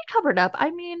boas, they're pretty covered up. I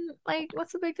mean, like,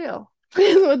 what's the big deal?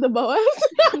 With the boas.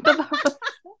 The boas,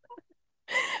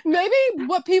 Maybe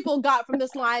what people got from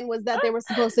this line was that they were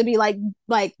supposed to be like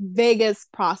Vegas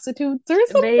prostitutes or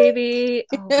maybe.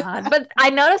 Oh something. God. But I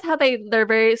noticed how they're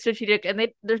very strategic and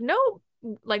there's no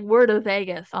like word of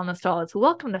Vegas on the stall. It's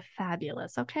welcome to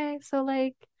fabulous. Okay. So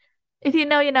like if you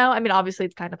know, you know. I mean, obviously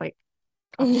it's kind of like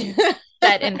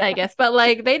set in Vegas, but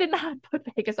like they did not put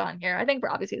Vegas on here. I think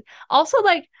for obvious reasons. Also,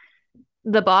 like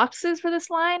the boxes for this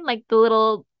line, like the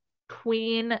little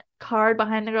queen card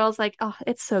behind the girls, like, oh,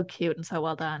 it's so cute and so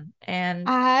well done. And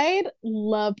I'd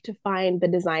love to find the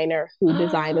designer who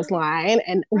designed this line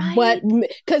and what right.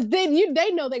 because then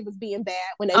they know they was being bad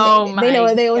when they made Oh it. They my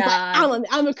know they was like, God.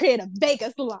 I'm gonna create a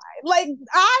Vegas line. Like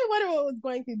I wonder what was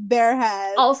going through their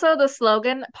heads. Also, the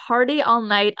slogan, party all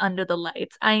night under the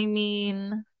lights. I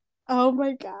mean, Oh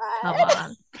my come god.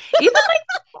 on.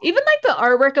 Even like the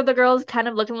artwork of the girls kind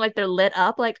of looking like they're lit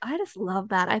up. Like, I just love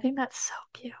that. I think that's so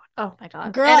cute. Oh my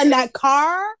God. Girl, And and that oh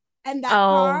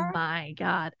car, my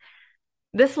God.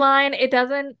 This line, it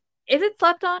doesn't, is it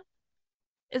slept on?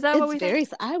 Is that what it's we think?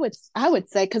 very I would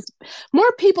say because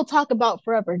more people talk about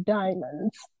Forever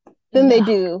Diamonds than No,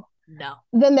 no,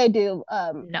 they do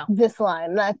no. this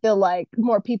line. And I feel like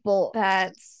more people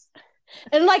That's,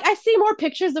 and like I see more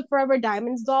pictures of Forever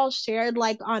Diamonds dolls shared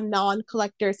like on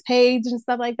non-collectors page and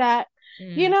stuff like that.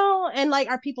 mm. And like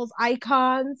are people's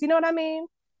icons, you know what I mean?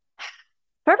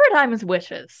 Forever Diamond's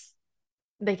wishes.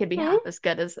 they could be Hmm? half as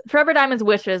good as Forever Diamonds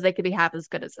wishes they could be half as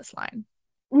good as this line.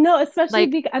 No, especially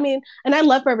Like, because I mean, and I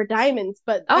love Forever Diamonds,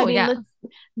 but I oh mean, yeah.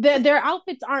 let's their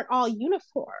outfits aren't all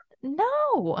uniform.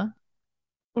 No.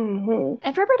 Hmm.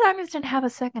 And Forever Diamonds didn't have a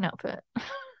second outfit.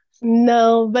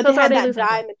 No, but So they it's had already that losing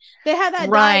points. diamond. They had that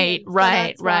Right, diamond, so right,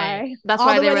 that's right. why That's all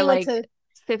why the they were money went like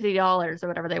to $50 or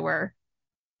whatever they were.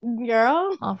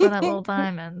 girl. All for that little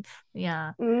diamond.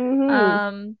 Yeah.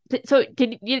 Hmm. So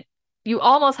did you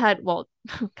almost had, well,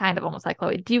 kind of almost had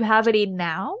Chloe. Do you have any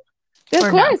now Of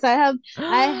or no? course,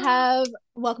 I have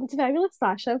Welcome to Fabulous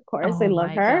Sasha. Of course, I Oh love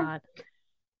my her. God.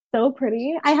 So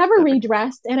pretty. I have her So pretty.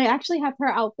 redressed, and I actually have her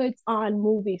outfits on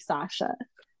movie Sasha.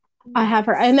 I have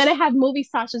her, and then I Nice. have movie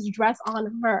Sasha's dress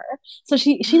on her. So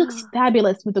she looks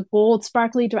fabulous with the gold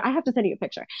sparkly dress. I have to send you a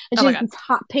picture. And Oh she my has God. this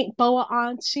hot pink boa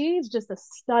on. She's just a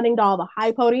stunning doll, the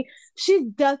high pony. She's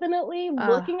definitely Uh,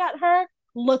 looking at her,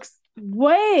 looks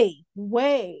way,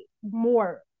 way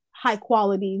more high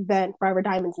quality than Forever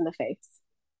Diamonds in the face.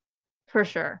 for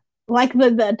sure. Like For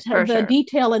the sure.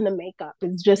 detail in the makeup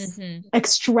is just Mm-hmm.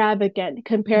 extravagant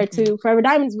compared Mm-hmm. to Forever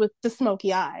Diamonds with the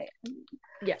smoky eye.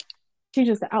 Yeah. She's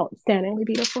just outstandingly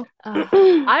beautiful.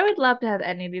 I would love to have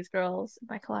any of these girls in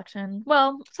my collection.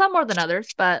 Well, some more than others,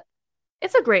 but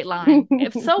it's a great line.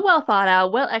 It's so well thought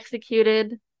out, well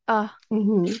executed.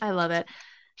 Mhm. I love it.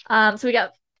 So do we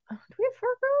have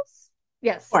four girls?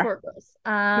 Yes, Four. four girls.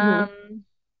 Mhm.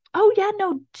 Oh yeah,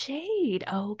 no Jade.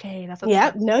 Okay, that's what's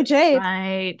Yep, fun. no Jade.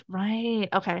 Right, right.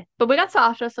 Okay, but we got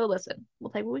Sasha, so listen, we'll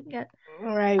take what we can get.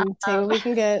 All right, we take what Um, we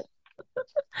can get.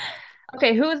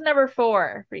 okay, who is number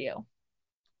four for you?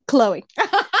 Chloe.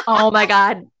 Oh my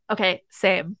God. Okay,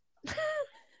 same.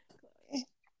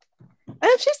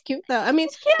 She's cute though. I mean,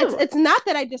 She's cute. it's not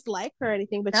that I dislike her or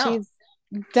anything, but No. she's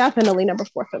definitely number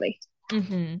four for me.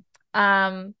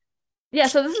 Mm-hmm. Yeah,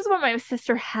 so this is what my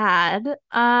sister had.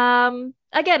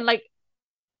 Again, like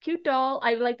cute doll.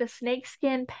 I like the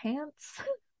snakeskin pants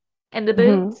and the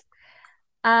Mhm. boots.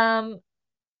 Um,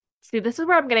 see, this is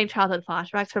where I'm getting childhood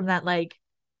flashbacks from that like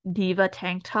diva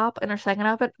tank top in her second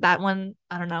outfit. That one,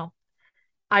 I don't know.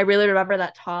 I really remember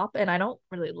that top, and I don't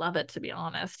really love it to be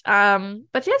honest.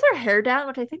 But she has her hair down,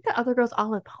 which I think the other girls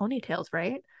all have ponytails,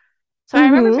 right? So I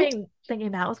remember Mhm. being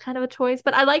thinking that was kind of a choice,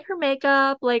 but I like her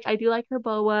makeup. Like I do like her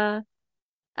boa.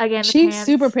 Again, the She's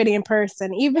super pants. pretty in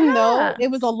person. Even though Yeah.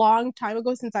 it was a long time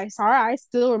ago since I saw her, I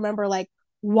still remember like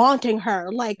wanting her.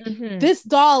 Like Hmm. this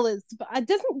doll is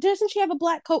doesn't she have a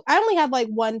black coat? I only have like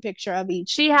one picture of each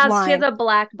She has line. a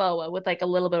black boa with like a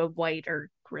little bit of white or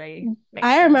gray mixed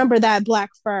I in. remember that black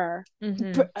fur.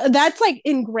 Hmm. That's like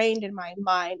ingrained in my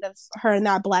mind of her in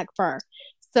that black fur. Yeah.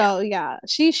 So yeah,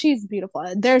 she's beautiful.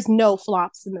 There's no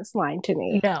flops in this line to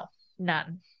me. No,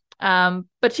 none.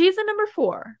 But she's a number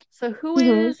four. So who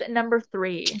Mhm. is number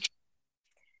three?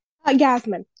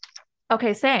 Yasmin.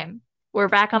 Okay, same. We're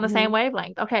back on the same Mhm.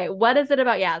 wavelength. Okay, what is it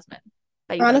about Yasmin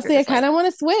that you like or Honestly, I kind dislike? of want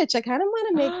to switch. I kind of want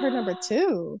to make her number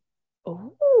two.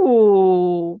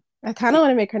 Oh, I kind of do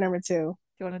want to make her number two.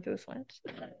 you want to do a switch?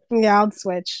 Yeah, I'll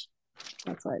switch.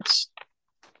 I'll switch.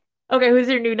 Okay, who's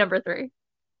your new number three?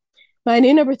 My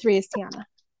new number three is Tiana.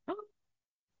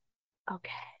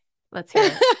 Okay, let's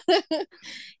hear it.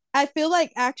 I feel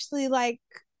like actually like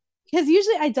because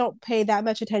usually I don't pay that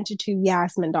much attention to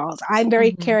Yasmin dolls. I'm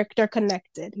very Hmm. character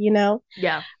connected, you know?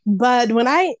 Yeah. But when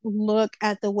I look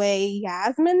at the way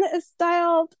Yasmin is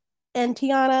styled and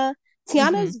Tiana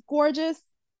Hmm. is gorgeous.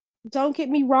 Don't get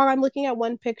me wrong. I'm looking at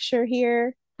one picture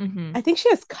here. Hmm. I think she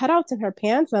has cutouts in her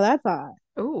pants. Now that's odd.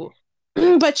 Ooh,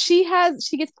 But she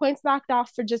gets points knocked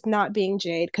off for just not being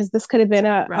Jade because this could have been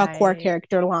a core right,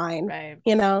 character line, right.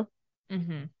 you know?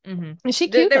 Hmm. Hmm. Is she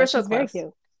They, cute they though? were so She's very close.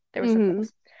 cute. They were so Mm-hmm.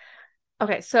 close.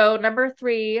 Okay, so number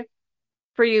three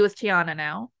for you is Tiana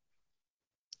now,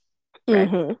 right?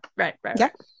 Mm-hmm. Right, right, Yeah.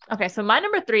 right. Okay, so my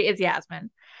number three is Yasmin.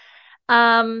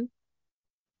 Um,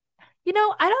 I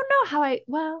don't know how I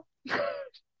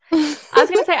was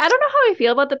gonna say I don't know how I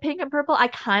feel about the pink and purple. I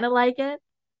kind of like it,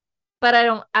 but I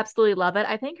don't absolutely love it.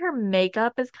 I think her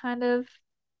makeup is kind of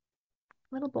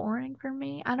a little boring for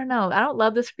me. I don't know. I don't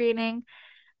love the screening.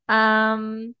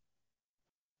 Um,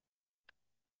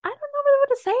 I don't know really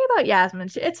what to say about Yasmin.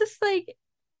 It's just like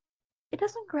it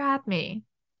doesn't grab me.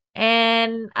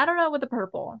 And I don't know with the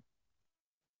purple.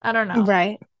 I don't know.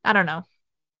 Right. I don't know.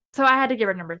 So I had to give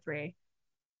her number three.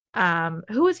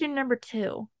 Who was your number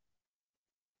two?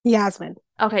 Yasmin.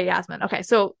 Okay, Yasmin. Okay,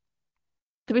 so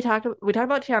did we talked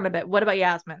about Tiana a bit. What about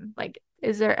Yasmin? Like,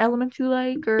 is there elements you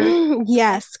like or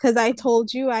Yes, because I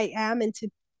told you I am into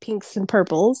pinks and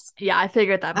purples. yeah, I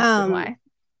figured that must have been Um, why.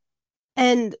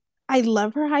 and I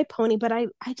love her high pony, but I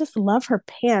just love her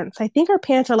pants. I think her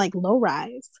pants are like low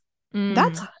rise.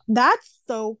 That's Mm. that's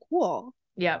so cool.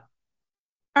 Yep.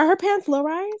 Are her pants low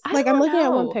rise? I Like I'm don't looking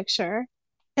at one know. picture.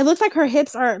 It looks like her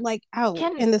hips are like out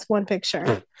Can in this one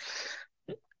picture.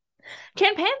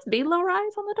 can pants be low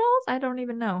rise on the dolls? I don't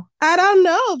even know. I don't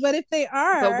know, but if they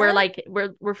But we're are, like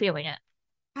we're feeling it.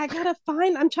 I gotta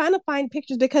find. I'm trying to find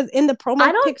pictures because in the I promo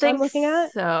don't pics I'm think looking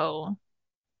at, so.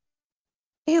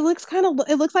 it looks kind of.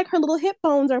 It looks like her little hip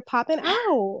bones are popping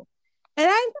out, and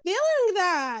I'm feeling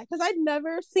that because I'd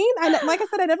never seen. Like I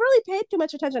said, I never really paid too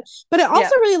much attention, but I Yeah.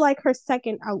 also really like her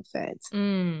second outfit.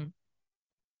 Mm.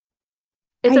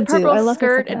 It's I a do. purple I love her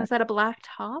skirt second and is outfit. that a black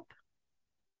top?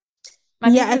 My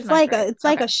Yeah, picture's not great. it's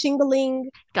like Okay. a shingling.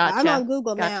 I'm Gotcha. on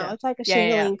Google now. Gotcha. It's like a Yeah.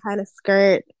 shingling kind of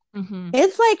skirt. Mm-hmm.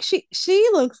 It's like she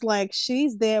looks like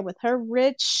she's there with her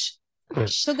rich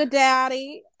sugar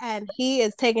daddy, and he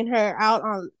is taking her out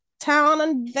on town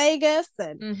in Vegas,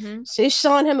 and Mm-hmm. she's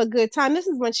showing him a good time. This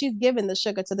is when she's giving the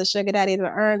sugar to the sugar daddy to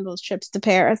earn those trips to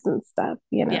Paris and stuff,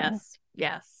 you know. Yes.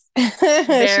 Yes. She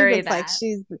Very looks like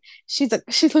that.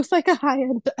 she looks like a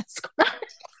high-end escort.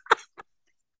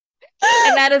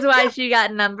 And that is why she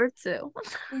got number two.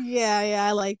 Yeah,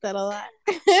 I like that a lot.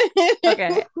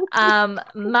 Okay.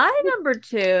 My number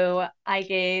two I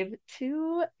gave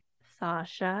to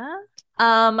Sasha.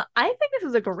 I think this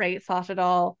is a great Sasha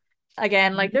doll.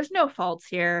 Again, like there's no faults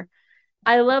here.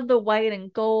 I love the white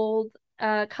and gold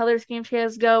color scheme she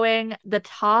has going. The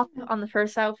top on the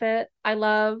first outfit, I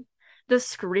love. The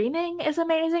screening is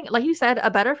amazing. Like you said, a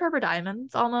better Forever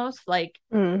Diamonds almost, like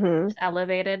Mm-hmm.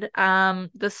 elevated.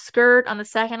 The skirt on the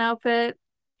second outfit,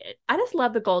 I just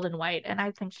love the gold and white, and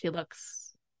I think she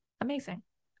looks amazing.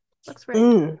 Looks great.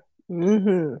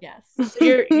 Mm-hmm. Yes.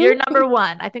 So you're number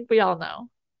one. I think we all know.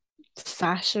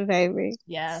 Sasha, baby.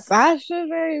 Yes. Sasha,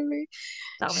 baby.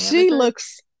 Tell me She everything.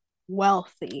 looks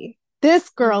wealthy. This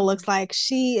girl Mm. looks like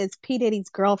she is P. Diddy's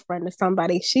girlfriend or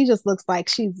somebody. She just looks like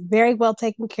she's very well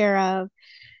taken care of.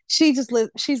 She's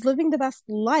living the best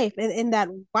life. And in that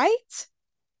white,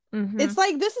 Mm-hmm. it's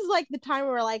like this is like the time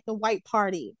where like the white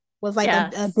party was like a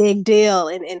Yes. big deal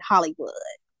in Hollywood.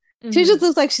 She just Mm-hmm.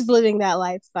 looks like she's living that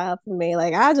lifestyle for me.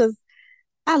 Like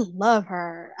I love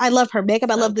her. I love her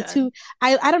makeup. I So love the good. two.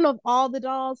 I don't know if all the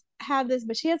dolls have this,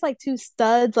 but she has like two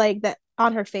studs like that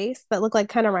on her face that look like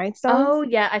kind of rhinestones. Oh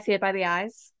yeah, I see it by the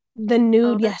eyes The a little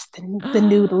nude, bit. yes, the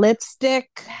nude lipstick.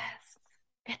 Yes.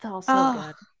 It's all so Oh,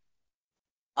 good.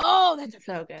 oh, that's It's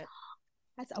so good.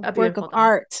 a A work of beautiful doll.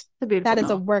 art. It's a beautiful That is a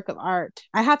doll. work of art.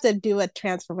 I have to do a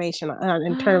transformation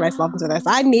and turn myself into this.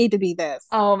 I need to be this.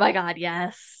 Oh my God,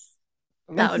 yes.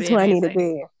 That This would is be who I need to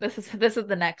amazing. be. This is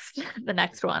the next the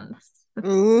next one.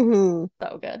 Mm-hmm.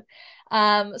 So good.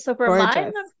 So for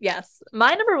Gorgeous.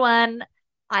 my number one,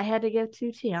 I had to give to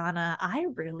Tiana. I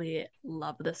really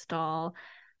love this doll.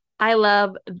 I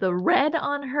love the red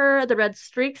on her, the red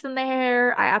streaks in the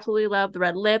hair. I absolutely love the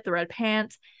red lip, the red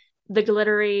pants, the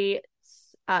glittery,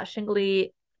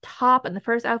 shingly top in the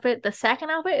first outfit. The second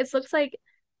outfit, it looks like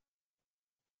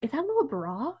is that a little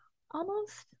bra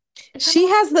almost? Is that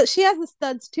a little? She has the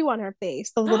studs too on her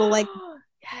face. Those little like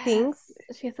things.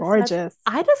 Yes, she has the studs. Gorgeous.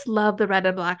 I just love the red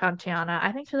and black on Tiana.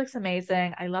 I think she looks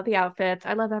amazing. I love the outfits.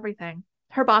 I love everything.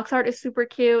 Her box art is super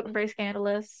cute and very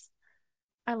scandalous.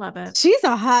 I love it. She's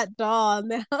a hot doll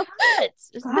now. Hot.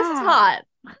 This is God. hot,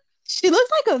 She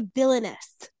looks like a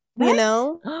villainess, you right?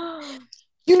 know? Oh,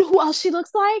 You know who else she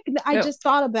looks like? I no. just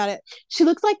thought about it. She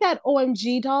looks like that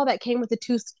OMG doll that came with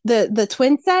the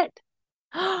twin set.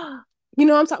 You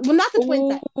know what I'm talking? Well, not the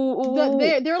twin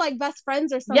set. They're like best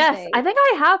friends or Yes, something. I think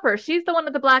I have her. She's the one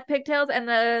with the black pigtails, and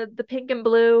the pink and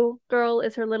blue girl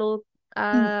is her little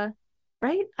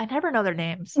right? I never know their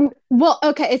names. Well,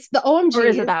 okay, it's the Or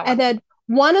is it OMGs, that and one? then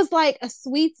one is like a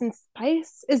sweets and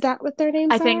spice. Is that what their I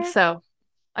names think are? so.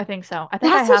 I think so. I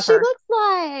think I That's what have she her. looks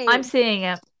like. I'm seeing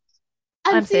it.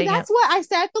 And I'm see, seeing it. that's what I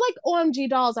said. I feel like OMG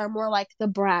dolls are more like the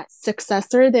Bratz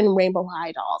successor than Rainbow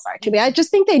High dolls are to me. I just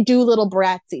think they do little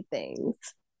Bratzy things.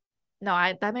 No,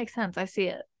 that makes sense. I see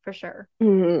it for sure.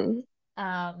 Mm-hmm.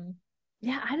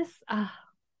 Yeah,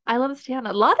 I love this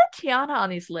Tiana. A lot of Tiana on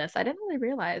these lists. I didn't really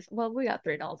realize. Well, we got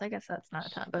three dolls. I guess that's not a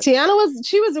ton, but Tiana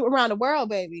she was around the world,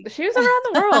 baby. she was around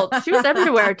the world. She was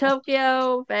everywhere.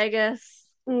 Tokyo, Vegas,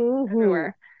 Mm-hmm.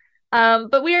 everywhere.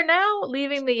 But we are now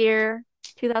leaving the year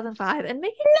 2005 and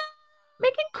making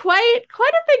quite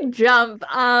a big jump.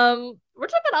 We're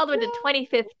jumping all the way to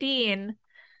 2015,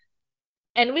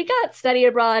 and we got Study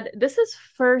Abroad. This is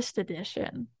first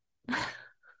edition.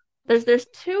 There's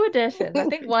two editions. I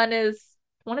think one is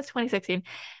 2016.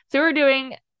 So we're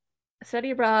doing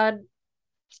Study Abroad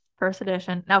first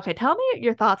edition. Now, okay, tell me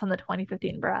your thoughts on the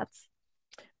 2015 Bratz.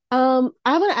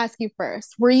 I want to ask you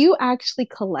first. Were you actually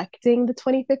collecting the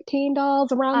 2015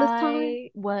 dolls around this time?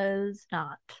 I was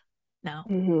not. No.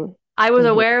 Mm-hmm. I was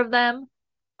Mm-hmm. aware of them.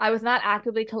 I was not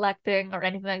actively collecting or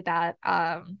anything like that.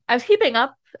 I was keeping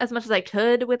up as much as I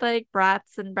could with like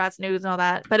Bratz and Bratz news and all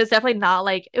that, but it's definitely not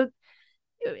like it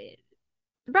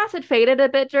Bratz had faded a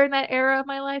bit during that era of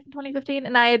my life in 2015,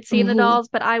 and I had seen the Mm-hmm. dolls,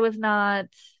 but I was not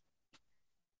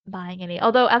buying any.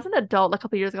 Although as an adult, a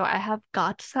couple years ago, I have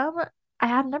got some. I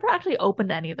have never actually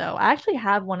opened any though. I actually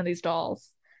have one of these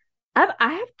dolls. I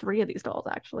have three of these dolls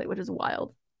actually, which is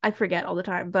wild. I forget all the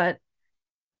time, but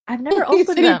I've never You opened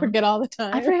said you them. forget all the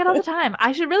I time. forget all the time.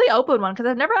 I should really open one because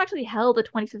I've never actually held a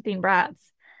 2015 Bratz.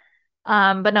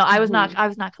 But no, I was not. Mhm. I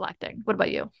was not collecting. What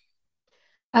about you?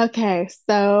 Okay,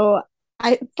 so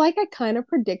it's like I kind of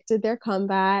predicted their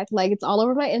comeback. Like it's all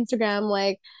over my Instagram.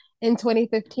 Like in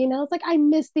 2015, I was like, I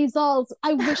miss these dolls.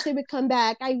 I wish they would come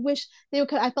back. I wish they would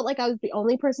come. I felt like I was the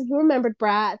only person who remembered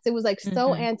Bratz. It was like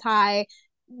so Hmm. anti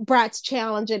Bratz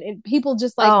challenge, and people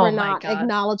just like Oh were my not God.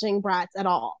 acknowledging Bratz at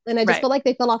all. And I just Right. felt like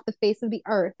they fell off the face of the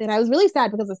earth. And I was really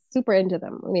sad because I was super into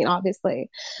them. I mean, obviously.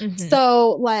 Hmm.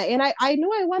 So like, and I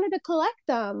knew I wanted to collect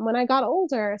them when I got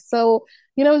older. So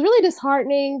it was really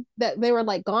disheartening that they were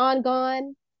like gone.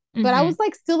 But I Hmm. was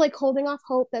like still like holding off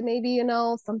hope that maybe,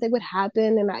 something would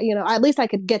happen and at least I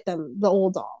could get them the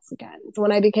old dolls again. So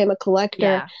when I became a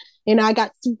collector, Yeah. I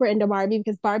got super into Barbie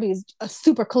because Barbie is a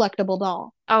super collectible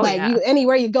doll. Oh Like yeah.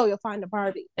 anywhere you go, you'll find a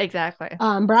Barbie. Exactly.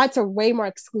 Brides are way more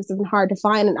exclusive and hard to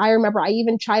find. And I remember I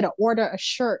even tried to order a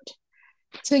shirt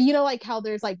to like how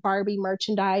there's like Barbie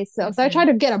merchandise. So I Hmm. tried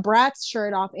to get a Bratz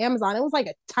shirt off Amazon. It was like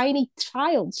a tiny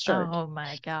child shirt. Oh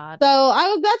my God.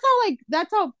 So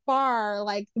that's how far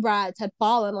like Bratz had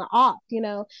fallen off.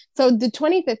 So the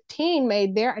 2015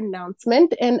 made their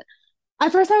announcement, and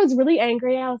at first I was really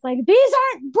angry. I was like, these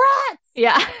aren't Bratz.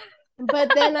 Yeah.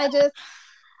 But then I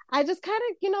just kind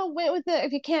of, went with it.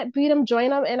 If you can't beat them, join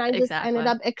them. And I just ended Exactly.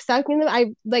 up accepting them.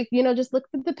 I like, just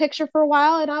looked at the picture for a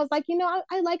while and I was like,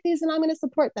 I like these and I'm going to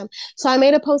support them. So I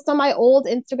made a post on my old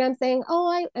Instagram saying,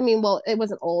 oh, I mean, well, it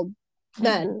wasn't old Hmm.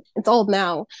 then, it's old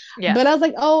now. Yeah. But I was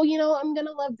like, oh, I'm going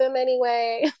to love them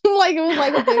anyway. Like it was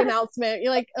like a big announcement.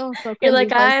 You're like, oh, so You're like,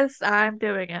 cringy. But guys, I'm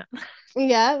doing it.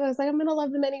 yeah, I was like, I'm going to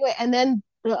love them anyway. And then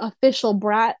the official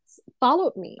Bratz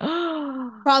followed me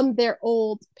Oh from their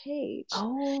old page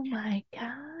my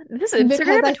God. This because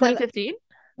Instagram in I said, 2015?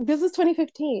 this is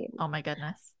 2015. Oh my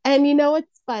goodness. And you know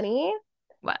what's funny?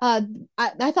 What?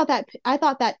 I thought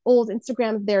that old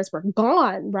Instagram of theirs were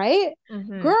gone, right?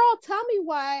 Hmm. Girl, tell me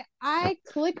why I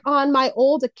click on my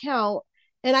old account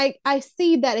and I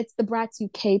see that it's the Bratz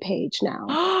UK page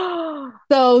now.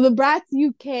 So the Bratz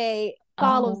UK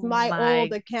follows Oh my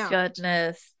old my account.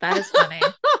 goodness. That is funny.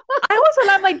 I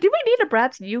also I'm like, do we need a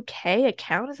Bratz UK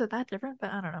account? Is it that different?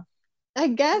 But I don't know. I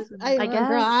guess I girl,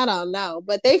 guess. I don't know,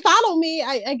 but they follow me.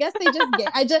 I guess they just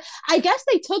get. I guess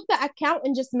they took the account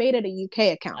and just made it a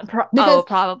UK account because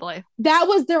Probably. that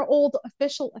was their old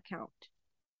official account.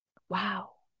 Wow.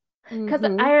 Because I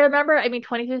Mm-hmm. remember, I mean,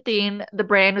 2015, the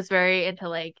brand was very into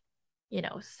like,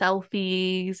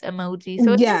 selfies, emojis.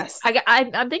 So Yes.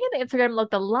 I'm thinking the Instagram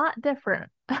looked a lot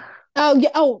different Oh yeah.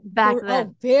 Oh, back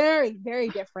then. very, very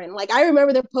different. Like I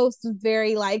remember their post was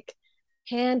very like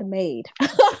handmade.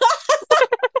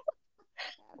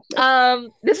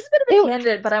 This is a bit of a It,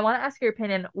 tangent, but I want to ask your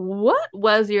opinion. What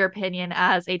was your opinion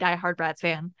as a diehard Bratz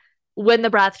fan when the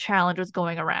Bratz challenge was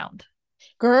going around?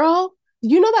 girl,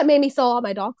 that made me sell all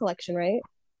my doll collection, right?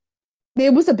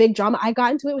 It was a big drama. I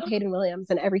got into it with Hayden Williams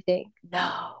and everything.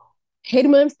 No.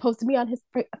 Hayden Williams posted me on his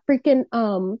freaking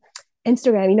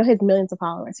Instagram. He has millions of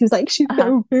followers. He was like, she's Uh-huh.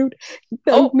 so rude, she's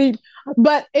so Oh, mean.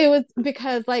 But it was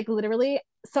because like literally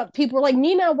some people were like,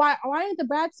 Nina, why aren't the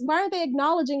Bratz, why aren't they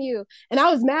acknowledging you? And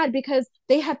I was mad because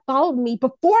they had followed me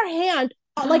beforehand.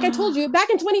 Like I told you back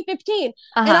in 2015, and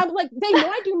uh-huh. I'm like, they know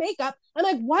I do makeup. I'm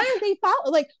like, why aren't they follow?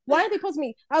 Like, why aren't they posting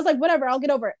me? I was like, whatever, I'll get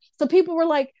over it. So people were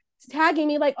like tagging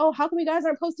me, like, oh, how come you guys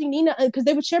aren't posting Nina? Because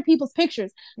they would share people's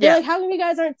pictures. They're Yeah. like, how come you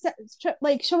guys aren't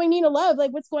like showing Nina love?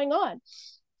 Like, what's going on?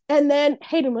 And then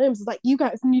Hayden Williams was like, you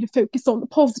guys need to focus on the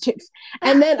positives.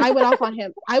 And then I went off on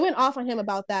him. I went off on him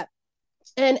about that.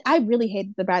 And I really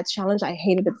hated the Bratz challenge. I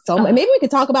hated it so much. Maybe we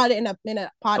could talk about it in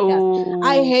a podcast.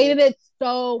 I Oh. hated it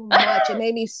so much. It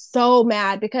made me so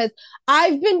mad because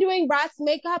I've been doing Bratz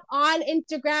makeup on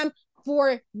Instagram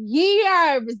for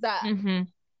years. Mm-hmm.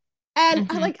 And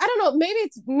Mm-hmm. I don't know, maybe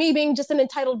it's me being just an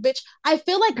entitled bitch. I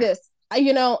feel like this.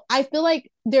 I feel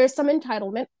like there's some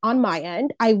entitlement on my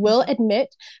end. I will Mm-hmm.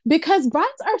 admit, because Bratz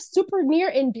are super near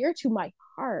and dear to my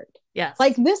heart.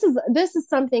 Like Yes. this is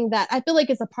something that I feel like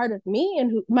is a part of me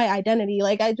and my identity.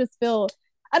 Like I just feel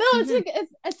I don't know. It's Mhm. like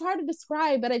it's hard to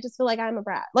describe, but I just feel like I'm a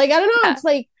brat. Like I don't know. Yeah. It's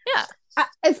like Yeah.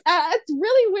 it's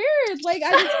really weird. Like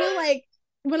I just feel like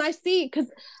when I see,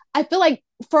 because I feel like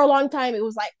for a long time it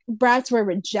was like brats were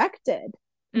rejected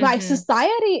by Hmm.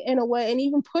 society in a way and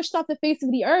even pushed off the face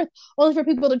of the earth only for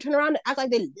people to turn around and act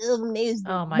like they love them, they's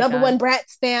the Oh my number God. one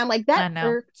Bratz fan. Like that I know.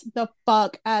 irked the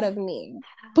fuck out of me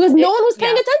because no It, one was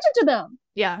paying yeah. attention to them.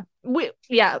 Yeah.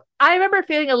 Yeah. I remember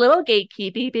feeling a little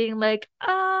gatekeepy, being like,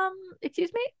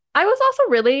 excuse me. I was also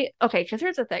really okay, because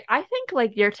here's the thing. I think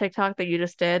like your TikTok that you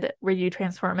just did, where you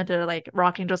transform into like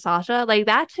Rocking to Sasha, like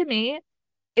that to me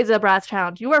is a Bratz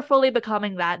challenge. You are fully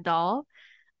becoming that doll.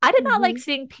 I did not like Mm-hmm.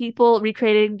 seeing people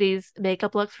recreating these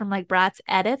makeup looks from like Bratz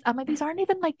edits. I'm like, these aren't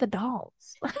even like the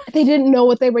dolls. They didn't know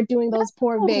what they were doing, those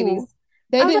poor No. babies.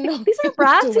 They I was didn't like, know what these they aren't were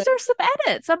Bratz, these doing. are some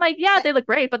edits. I'm like, yeah, they look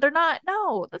great, but they're not.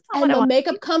 No, that's not what And I want to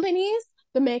see.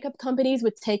 the makeup companies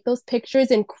would take those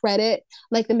pictures and credit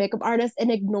like the makeup artists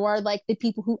and ignore like the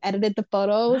people who edited the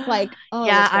photos. Like, oh, it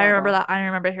Yeah, was I remember horrible. that. I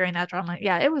remember hearing that drama.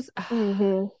 Yeah, it was.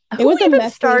 Mm-hmm. It Who was a even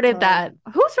messy started time. that?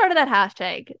 Who started that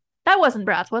hashtag? That wasn't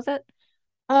Bratz, was it?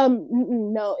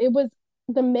 No, it was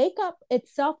the makeup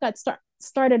itself got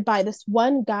started by this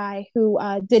one guy who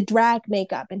did drag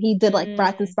makeup, and he did like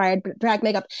Bratz Mm. inspired drag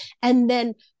makeup. And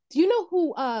then, do you know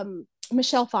who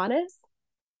Michelle Phan is?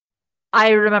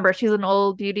 I remember she's an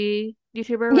old beauty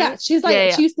YouTuber, Yeah, right? she's Yeah, like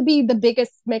yeah, she used to be the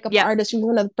biggest makeup yeah. artist. She was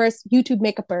one of the first YouTube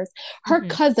makeupers. Her Hmm.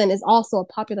 cousin is also a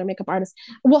popular makeup artist.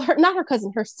 Well, her not her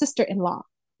cousin, her sister-in-law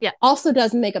Yeah. also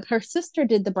does makeup. Her sister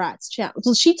did the Bratz challenge.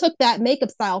 So she took that makeup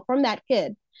style from that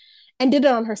kid and did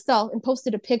it on herself and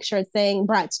posted a picture saying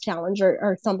Bratz challenge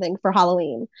or something for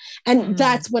Halloween. And Mm.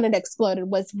 that's when it exploded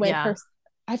was when Yeah. her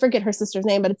I forget her sister's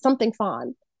name, but it's something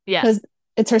Fawn Yeah. because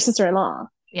it's her sister-in-law.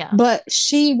 Yeah. But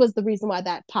she was the reason why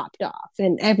that popped off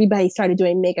and everybody started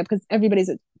doing makeup because everybody's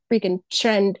a freaking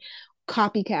trend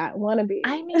copycat wannabe.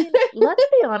 I mean, let's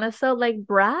be honest though, like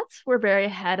Bratz were very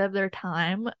ahead of their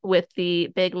time with the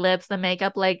big lips, the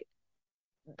makeup. Like,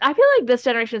 I feel like this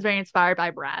generation is very inspired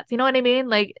by Bratz. You know what I mean?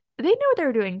 Like, they knew what they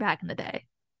were doing back in the day.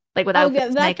 Like with Oh yeah,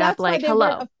 outfits, makeup, that's why like, they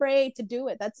weren't hello. afraid to do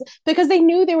it. That's because they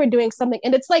knew they were doing something.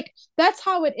 And it's like that's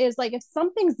how it is. Like if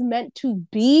something's meant to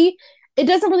be, it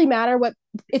doesn't really matter what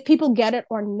if people get it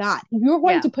or not. You're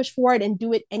going Yeah. to push forward and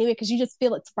do it anyway because you just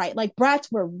feel it's right. Like brats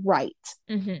were right.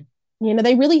 Hmm. You know,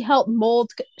 they really help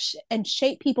mold and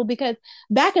shape people because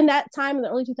back in that time in the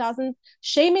early 2000s,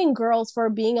 shaming girls for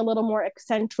being a little more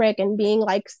eccentric and being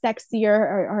like sexier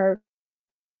or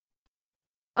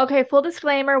Okay, full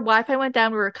disclaimer, Wi-Fi went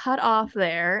down. We were cut off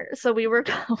there. So we were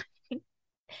going,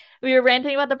 we were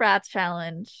ranting about the Bratz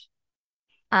challenge,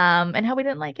 and how we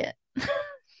didn't like it.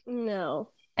 no.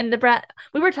 And the brat,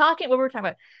 we were talking, what were we talking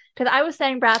about? Because I was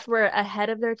saying brats were ahead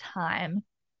of their time,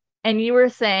 and you were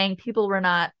saying people were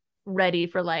not ready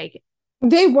for like,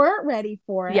 They weren't ready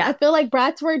for it. I yeah, feel like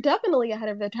brats were definitely ahead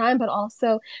of their time, but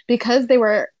also because they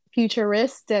were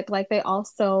futuristic, like they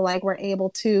also like were able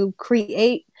to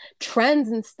create trends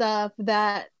and stuff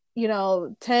that,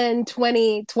 10,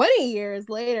 20 years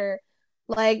later,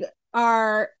 like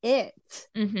are it,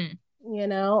 mm-hmm,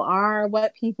 are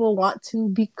what people want to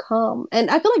become. And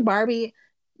I feel like Barbie,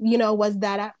 was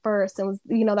that at first and was,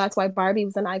 that's why Barbie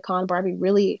was an icon. Barbie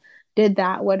really did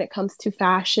that when it comes to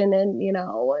fashion and,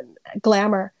 and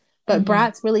glamour. But mm-hmm,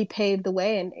 Bratz really paved the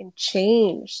way and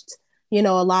changed, a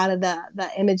lot of the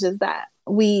images that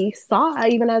we saw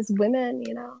even as women.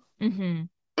 mm-hmm.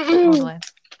 So Totally,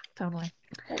 totally.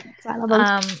 I love them.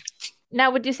 Um,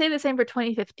 Now would you say the same for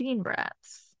 2015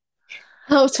 brats?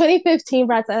 Oh, 2015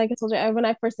 Bratz, like I told you, when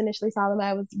I first initially saw them,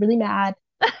 I was really mad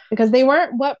because they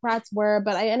weren't what Bratz were,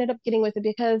 but I ended up getting with it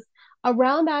because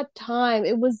around that time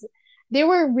they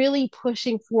were really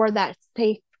pushing for that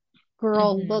safe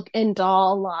girl Mm-hmm, look and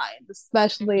doll line, mm-hmm.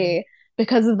 especially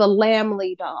because of the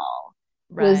Lamley doll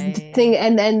was the thing, Right.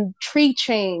 and then tree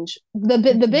change. The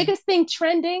Mm-hmm. biggest thing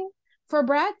trending for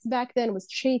Bratz back then was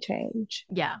tree change,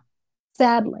 Yeah,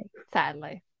 sadly,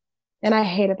 sadly. and I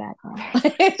hated that girl.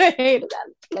 I hated that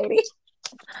lady.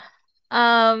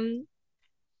 Um,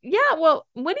 yeah, well,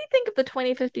 what do you think of the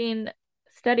 2015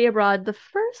 Study Abroad, the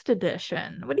first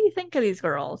edition? What do you think of these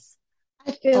girls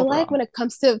I feel like overall? when it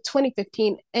comes to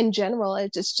 2015 in general,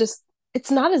 it's just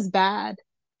it's not as bad,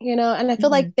 and I feel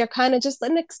like Hmm. they're kind of just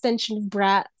an extension of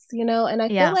Bratz, and I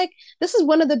feel Yeah, like this is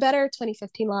one of the better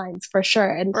 2015 lines for sure.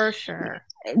 And for sure.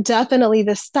 definitely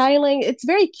the styling, it's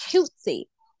very cutesy.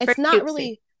 It's Very not cutesy.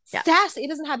 really Yeah. sassy. It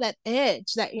doesn't have that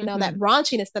edge that, that Hmm.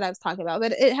 raunchiness that I was talking about,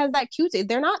 but it has that cutesy.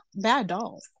 They're not bad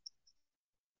dolls.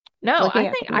 No, Looking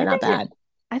at them, they're I not think bad.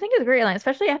 I think it's a great line,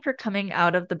 especially after coming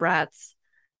out of the Bratz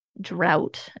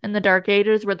drought in the Dark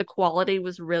Ages where the quality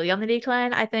was really on the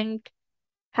decline. I think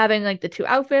having like the two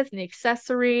outfits and the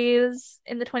accessories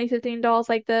in the 2015 dolls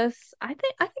like this, I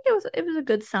think it was a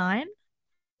good sign.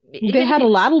 They Even if had you a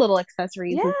lot of little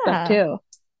accessories and stuff yeah. too.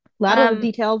 A lot of Um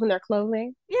details in their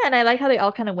clothing. yeah, and I like how they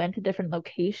all kind of went to different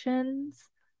locations.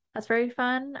 That's very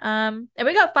fun. And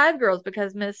we got five girls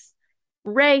because Miss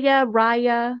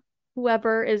Raya,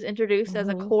 whoever is introduced as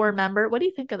a Mhm. core member. What do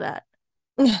you think of that?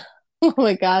 Oh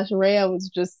my gosh, Rhea was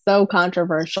just so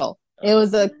controversial. It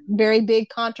was a very big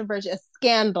controversy, a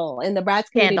scandal in the Bratz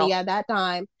community Scandal. at that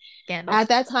time. Scandal. At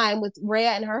that time, with Rhea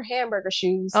and her hamburger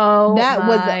shoes, Oh that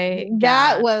was my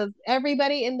that God. was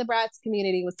everybody in the Bratz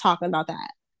community was talking about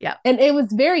that. Yeah. And it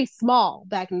was very small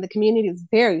back in the community. It was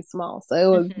very small, so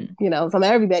it was Hmm. some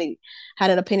everybody had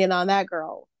an opinion on that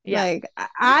girl. Yeah. Like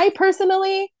I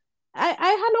personally, I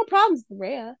had no problems with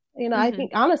Rhea. I Hmm.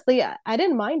 think honestly, I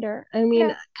didn't mind her. I mean,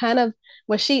 Yeah. kind of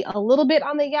was she a little bit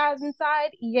on the Yasmin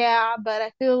side? Yeah, but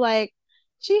I feel like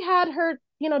she had her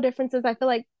differences. I feel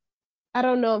like I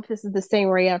don't know if this is the same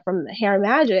Rhea from the Hair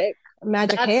Magic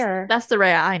That's Hair. that's the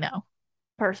Raya I know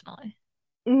personally.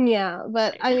 Yeah,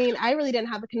 but I mean, I really didn't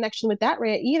have a connection with that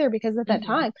Rhea either because at that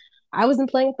Hmm. time I wasn't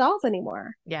playing with dolls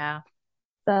anymore. Yeah.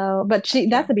 So, but Yeah.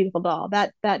 that's a beautiful doll.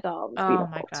 That doll was Oh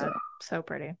my beautiful too. God. So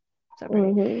pretty. So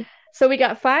pretty. Hmm. So we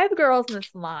got five girls in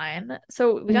this line.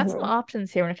 So we got some Hmm.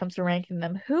 options here when it comes to ranking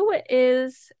them. Who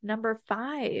is number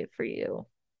five for you?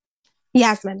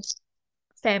 Yasmin.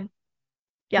 Same.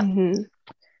 Yep. Hmm.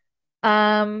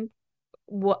 Um,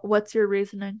 what's your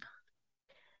reasoning?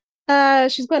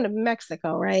 She's going to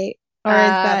Mexico, right? Or is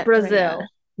that Rhea? Brazil.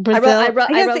 Brazil? I See, wrote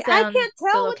I down can't the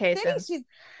tell what city locations. she's.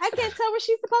 I can't tell where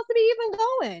she's supposed to be even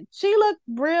going. She looked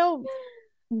real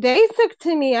basic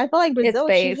to me. I feel like It's Brazil.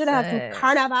 She should have some basic.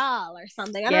 carnival or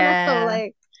something. I don't know.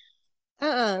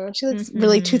 Yeah. Like, she looks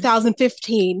really Hmm.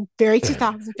 2015. Very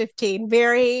 2015.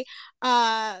 Very,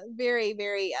 very,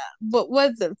 very. What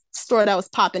was the store that was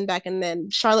popping back and then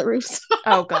Charlotte Russe?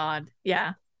 Oh God.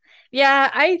 Yeah.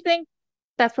 Yeah, I think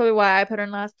that's probably why I put her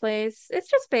in last place. It's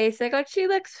just basic. Like she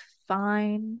looks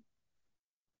fine,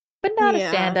 but not a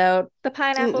Yeah. standout. The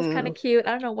pineapple's kind of Mm-mm. cute.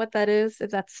 I don't know what that is, if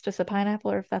that's just a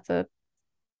pineapple or if that's a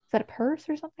is that a purse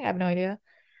or something? I have no idea.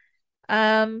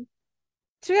 Um,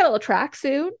 she got a little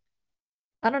tracksuit.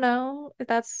 I don't know if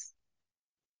that's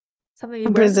something you wear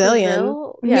in Brazilian.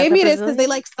 Brazil. Yeah, is that Maybe it is because they Brazilian?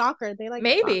 like soccer. They like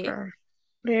Maybe. soccer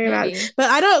very much. Maybe. But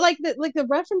I don't like the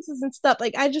references and stuff.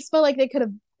 Like I just feel like they could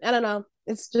have. I don't know.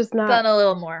 It's just not. Done a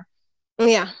little more,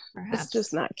 Yeah, it's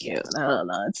just perhaps. not cute. I don't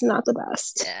know. It's not the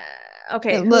best. Yeah.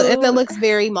 Okay, It who looks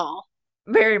very mall.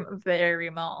 very, very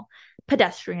mall.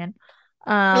 Pedestrian.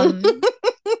 Um,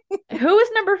 who is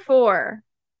number four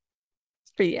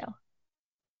for you?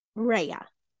 Raya.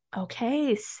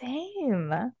 Okay,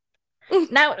 same.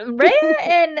 Now, Rhea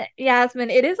and Yasmin,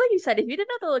 it is like you said, if you didn't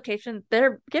know the location,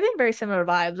 they're giving very similar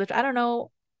vibes, which I don't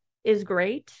know is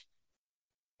great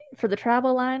for the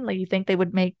travel line. Like you think they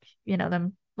would make,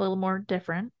 them a little more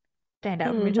different, stand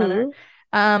out from each other.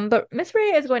 Hmm. But Miss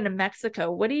Rhea is going to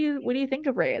Mexico. What do you think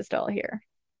of Rhea's doll here?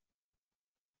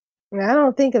 I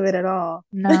don't think of it at all.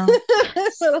 No. I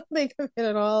don't think of it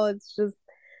at all. It's just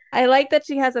I like that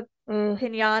she has a mm,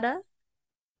 piñata.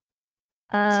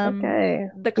 okay.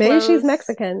 The Maybe she's clothes,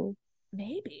 Mexican.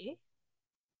 maybe.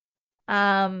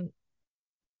 Um,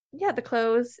 yeah, the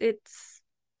clothes, it's,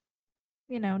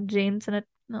 jeans and a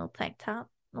little tank top,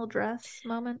 little dress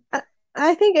moment.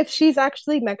 I think if she's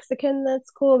actually Mexican, that's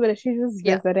cool. But if she's just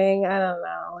Yeah. visiting, I don't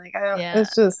know. Like I don't. Yeah.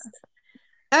 It's just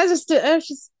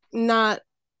not.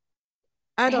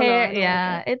 I don't know. Hair, I don't like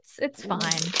yeah, it. it's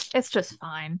fine. It's just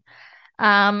fine.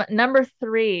 Number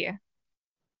three.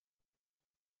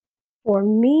 For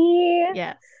me,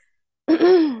 Yes.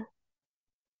 oh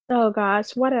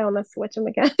gosh, why did I want to switch them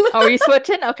again? Oh, are you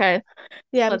switching? Okay.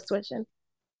 Yeah, I'm Let's switching.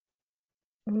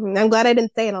 I'm glad I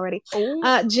didn't say it already.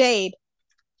 oh. Jade.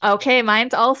 Okay,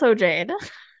 mine's also Jade.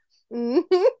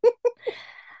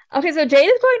 Okay, so Jade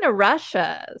is going to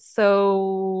Russia.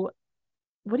 So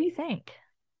what do you think?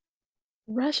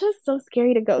 Russia's so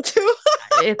scary to go to.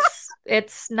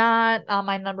 It's not on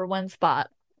my number one spot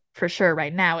for sure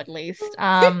right now, at least.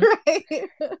 Right.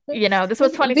 This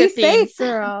was Be 2015. safe,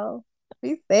 girl.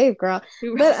 Be safe, girl.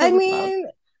 We But also I would love. mean,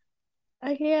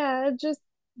 yeah,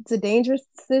 it's a dangerous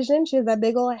decision. She has that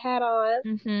big old hat on.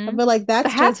 I Hmm. feel like The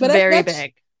that's just, hat's very that's,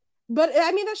 big. but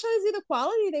I mean, that shows you the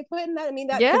quality they put in that. I mean,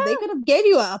 that Yeah. because they could have gave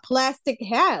you a plastic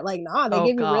hat. Like, nah, they Oh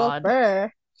gave you real God.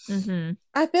 fur. Hmm.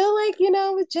 I feel like,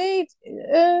 with Jade,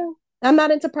 uh, I'm not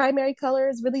into primary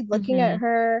colors, really looking at Hmm.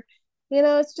 her.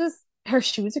 It's just her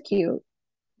shoes are cute.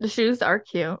 The shoes are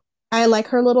cute. I like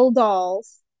her little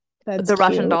dolls. That's The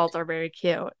Russian cute. dolls are very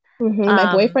cute. My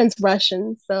Um, boyfriend's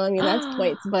Russian, so I mean that's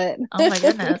points, but oh my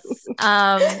goodness.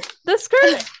 The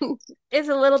skirt is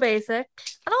a little basic.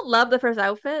 I don't love the first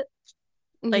outfit,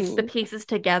 like the Mhm. pieces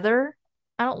together.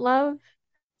 I don't love.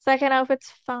 Second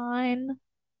outfit's fine.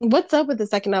 What's up with the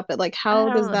second outfit? Like, I how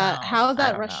does don't that? know. How is I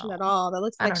that don't Russian at know. all? That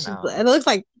looks I like don't she's. know. It looks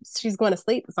like she's going to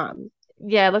sleep or something.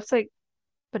 Yeah, it looks like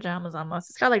pajamas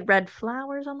almost. It's got like red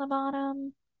flowers on the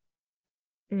bottom.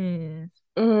 Mm,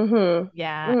 Mm-hmm.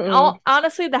 yeah. Mm-mm.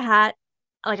 Honestly, the hat,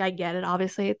 like I get it.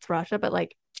 Obviously, it's Russia, but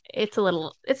like it's a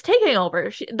little, it's taking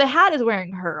over. The hat is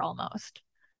wearing her almost.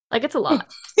 Like it's a lot.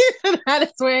 That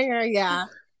is wearing her. Yeah,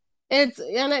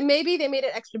 maybe they made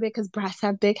it extra big because breasts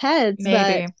have big heads, but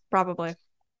Maybe, probably.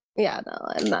 yeah, no,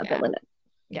 I'm not Yeah. feeling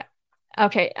Yeah.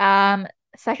 Okay.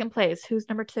 Second place. Who's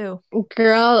number two? it.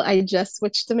 Girl, I just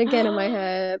switched them again in my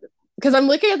head because I'm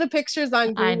looking at the pictures on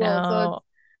I Google. So it's know.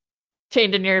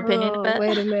 Changing your opinion a oh, bit.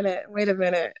 wait a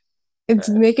minute. It's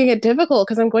making it difficult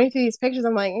because I'm going through these pictures.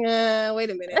 I'm like, wait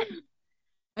a minute.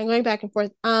 I'm going back and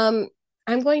forth. I'm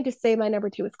going to say my number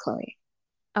two is Chloe.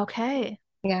 Okay.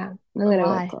 Yeah, I'm gonna go with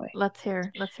Why? Chloe. Let's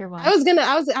hear. Let's hear I why. was gonna,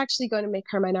 I was actually going to make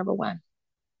her my number one,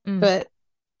 Mm. but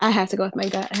I have to go with my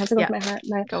gut. I have to go with Yeah. my heart.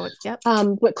 My Go with yep.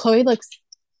 but Chloe looks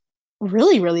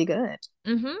really, really good.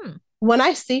 Mm-hmm. When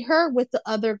I see her with the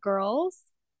other girls,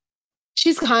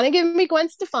 she's kind of giving me Gwen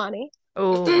Stefani.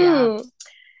 Oh yeah.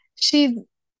 she's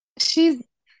she's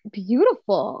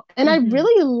beautiful, and I Mm-hmm.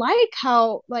 really like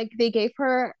how like they gave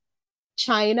her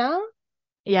China.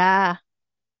 Yeah.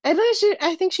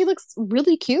 I think she looks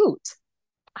really cute.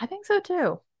 I think so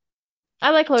too.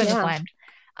 I like Chloe in this Yeah. line.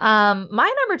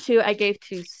 My number two I gave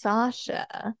to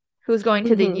Sasha, who's going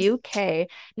to the Hmm. UK.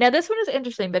 Now this one is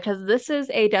interesting because this is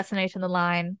a destination the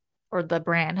line or the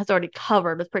brand has already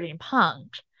covered with Pretty and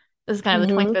Punk. This is kind of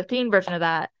the Hmm. 2015 version of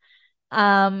that.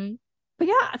 But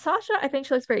yeah, Sasha, I think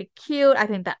she looks very cute. I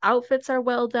think the outfits are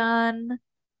well done.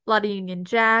 A lot of Union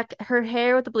Jack. Her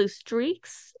hair with the blue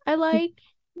streaks, I like.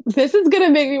 This is gonna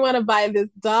make me want to buy this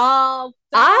doll.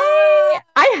 I Stop.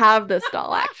 I have this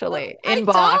doll actually I in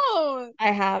box. don't.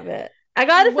 I have it. I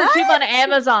got it for cheap on What?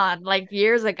 Amazon like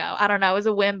years ago. I don't know. It was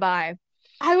a whim buy.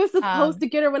 I was supposed Um, to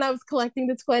get her when I was collecting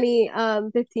the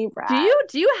 2015 do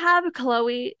brat. you have a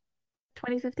Chloe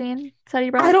 2015 Teddy I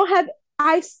Brat? don't have.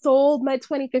 I sold my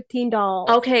 2015 dolls.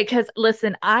 Okay, because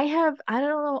listen, I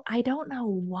don't know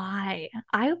why.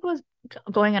 I was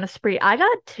going on a spree. I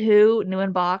got two new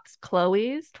in box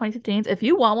Chloe's 2015s. If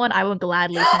you want one, I will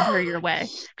gladly send her your way.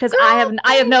 Because Girl, I have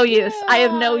no thank use. I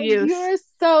have no you. use. You're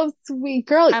so sweet,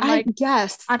 girl. I'm I like,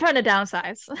 guess I'm trying to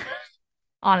downsize,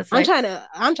 honestly. I'm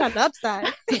trying to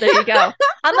upsize. There you go.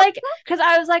 I'm like, because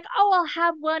I was like, oh, I'll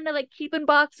have one to like keep in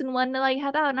box and one to like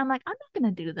have out. And I'm like, I'm not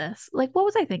gonna do this. Like, what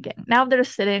was I thinking? Now they're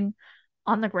sitting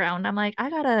on the ground. I'm like, I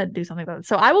gotta do something about it.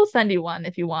 So I will send you one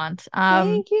if you want.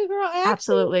 Thank you, girl.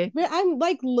 Absolutely. I'm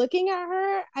like looking at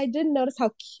her. I didn't notice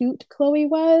how cute Chloe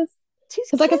was. She's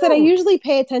Because, like I said, I cute. usually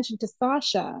pay attention to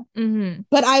Sasha, Mm-hmm.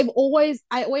 but I always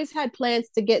had plans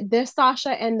to get this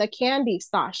Sasha and the candy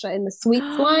Sasha in the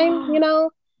sweets line, you know,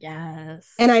 and Yes.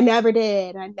 I never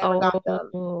did. I never got them.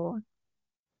 Oh,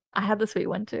 I had the sweet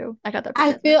one too. I got that for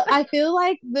Christmas. I feel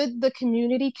like the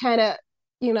community kind of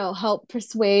helped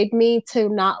persuade me to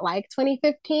not like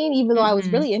 2015, even though I was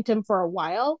Hmm. really into him for a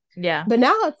while. Yeah. But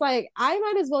now it's like I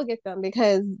might as well get them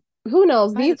because who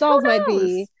knows, these Who dolls might knows?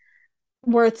 be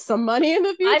worth some money in the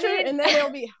I future, mean, and then it'll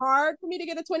be hard for me to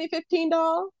get a 2015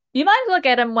 doll. you might as well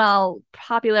get them while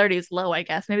popularity is low, I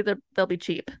guess. Maybe they'll be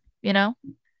cheap, you know?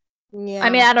 I mean,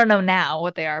 Yeah. I don't know now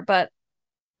what they are, but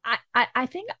I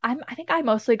think I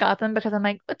mostly got them because I'm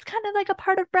like, it's kind of like a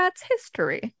part of Brad's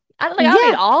history. I don't need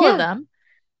Yeah, all of yeah. them,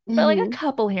 but like a Mhm.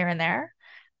 couple here and there.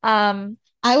 Um,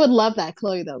 I would love that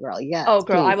Chloe though, girl. Yes, oh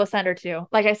girl, I please. will send her to you.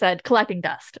 Like I said, collecting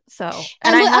dust. So, and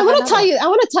And I I have want to another tell one. you, I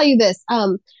want to tell you this.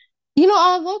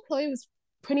 Although Chloe was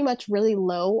pretty much really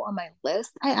low on my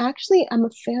list, I actually am a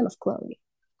fan of Chloe.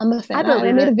 I'm a I fan. I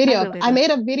believe made a it. I video. believe I it. made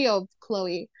a video of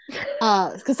Chloe.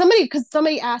 Because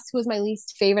somebody asked who was my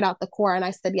least favorite out the core, and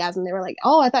I said Yasmin. They were like,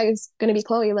 "Oh, I thought it was gonna be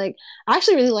Chloe." Like, I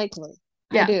actually really like Chloe.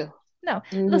 I Yeah. do. No,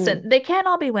 Hmm. listen, they can't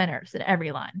all be winners in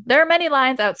every line. There are many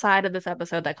lines outside of this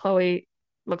episode that Chloe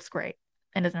looks great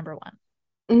and is number one.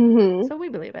 Hmm. So we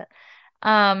believe it.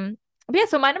 But yeah,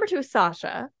 so my number two is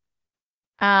Sasha.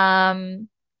 Um,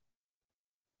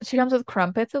 she comes with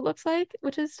crumpets, it looks like,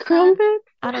 which is fun. Crumpet.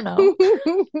 I don't know.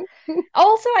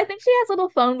 Also, I think she has little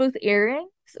phone booth earrings,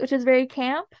 which is very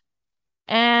camp.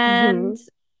 And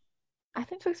Hmm. I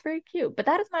think she looks very cute. But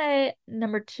that is my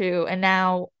number two. And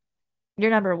now your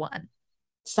number one,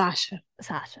 Sasha.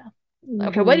 Sasha.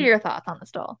 Okay, what are Hmm. your thoughts on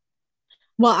this doll?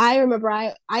 Well, I remember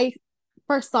I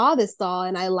first saw this doll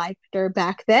and I liked her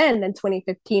back then in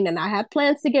 2015, and I had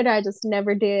plans to get her. I just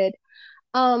never did.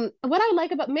 What I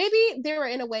like about, maybe they were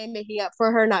in a way making up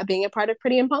for her not being a part of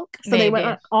Pretty and Punk, so they Maybe.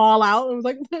 went all out and was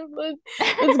like,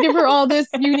 let's give her all this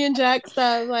Union Jack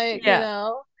stuff, like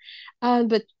Yeah,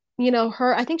 But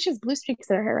her, I think she has blue streaks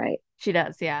in her hair, right? she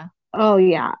does. Yeah. Oh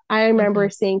yeah, I remember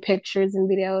Hmm. seeing pictures and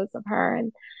videos of her,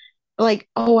 and like,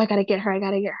 oh, I gotta get her, I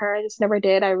gotta get her. I just never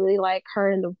did. I really like her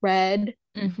in the red.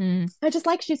 Hmm. I just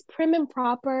like she's prim and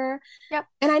proper, Yep.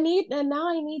 and now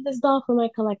I need this doll for my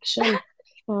collection.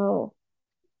 So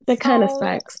that kind of So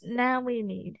sucks. now we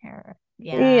need her.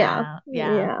 Yeah, Yeah.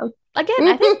 Yeah. yeah. Again,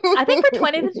 I think for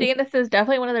 2015, this is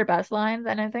definitely one of their best lines,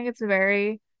 and I think it's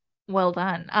very well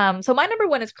done. So my number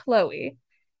one is Chloe,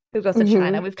 who goes to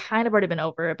China. Hmm. We've kind of already been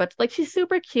over it, but like she's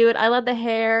super cute. I love the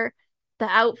hair, the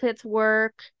outfits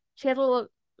work. She has a little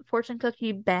fortune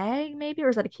cookie bag, maybe, or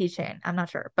is that a keychain? I'm not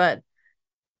sure, but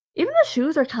even the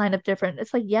shoes are kind of different.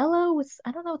 It's like yellow with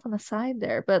I don't know what's on the side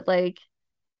there, but like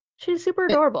she's super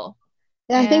adorable.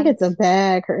 I think And it's a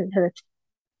bag, her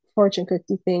fortune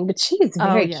cookie thing, but she is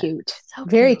oh very yeah, cute. so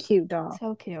Very cute, cute doll.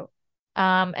 so cute.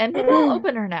 And maybe I'll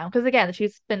open her now because again,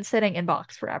 she's been sitting in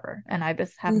box forever, and I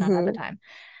just have not had the Hmm. time.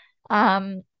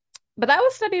 Um, but that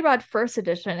was Study Abroad first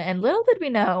edition, and little did we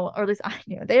know, or at least I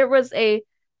knew, there was a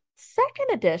second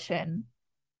edition,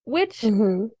 which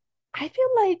Hmm. I feel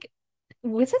like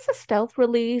was this a stealth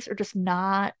release or just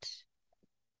not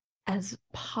as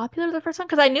popular as the first one?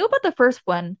 Because I knew about the first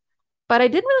one, but I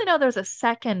didn't really know there was a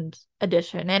second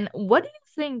edition. And what do you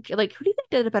think? Like, who do you think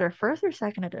did it better, first or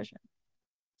second edition?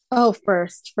 Oh,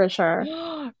 first for sure.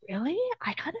 Really?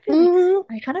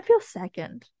 Hmm. I kind of feel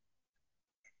second.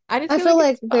 I just I feel feel like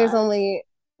like it's there's fun. only,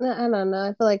 I don't know.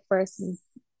 I feel like first is,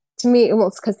 to me, well,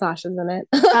 it's because Sasha's in it.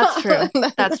 That's true.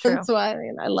 That's true. That's why,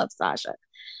 I love Sasha.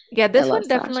 Yeah, I this love one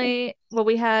Sasha. definitely. Well,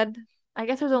 we had. I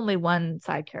guess there's only one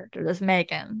side character. There's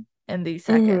Megan in the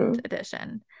second Hmm.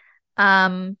 edition.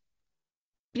 Um,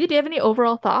 do you have any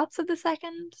overall thoughts of the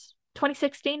second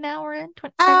 2016 now we're in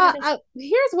 22nd edition?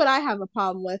 Here's what I have a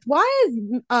problem with. Why is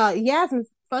Yasmin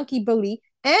Funky Booty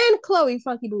and Chloe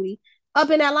Funky Booty up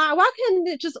in that line? Why couldn't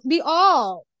it just be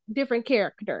all different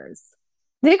characters?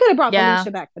 They could have brought Yeah,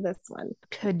 Felicia back for this one.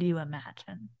 could you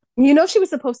imagine? She was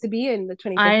supposed to be in the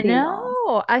I 2015 dolls.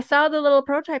 know. I saw the little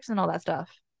prototypes and all that stuff.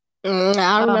 I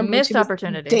Oh, remember when she missed was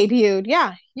opportunity. debuted.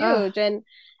 Yeah, Ugh. huge. And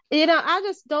I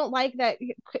just don't like that.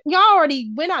 Y'all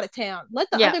already went out of town.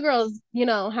 Let the Yeah, other girls,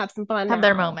 have some fun have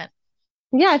their now. moment.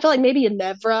 Yeah, I feel like maybe a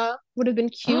Nevra would have been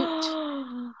cute.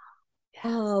 Yes.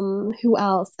 Who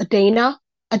else? A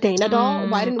Dana doll.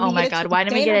 Why didn't Oh we my get God, a why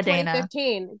didn't we Dana get in a Dana?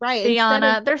 2015? Right. Instead of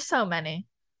Diana, there's so many.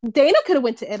 Dana could have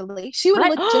went to Italy. She would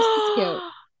have I looked just as cute.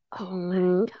 oh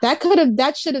my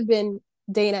That should have been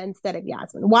Dana instead of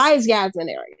Yasmin. Why is Yasmin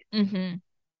arrogant? God.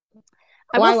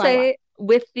 I will Why? say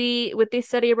with the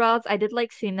study abroads, I did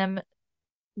like seeing them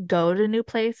go to new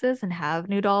places and have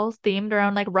new dolls themed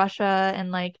around like Russia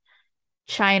and like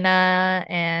China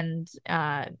and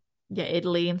yeah,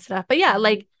 Italy and stuff. But yeah,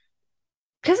 like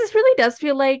because this really does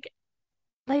feel like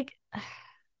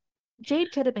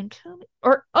Jade could have been Kumi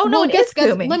or oh no, Well, it is guess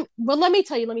Kumi. let me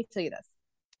tell you this.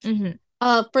 Hmm.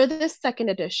 For this second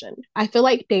edition, I feel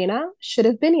like Dana should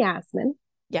have been Yasmin,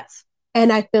 Yes.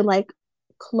 and I feel like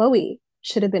Chloe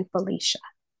should have been Felicia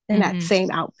in that Hmm.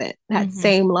 same outfit, that Hmm.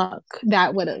 same look.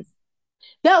 That would have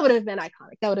been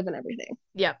iconic. That would have been everything.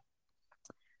 Yep.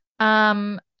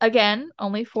 Again,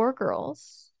 only four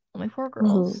girls. Only four Mm-hmm.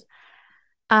 girls.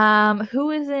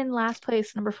 Who is in last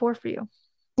place, number four for you?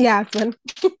 Yasmin,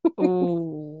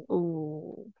 Ooh,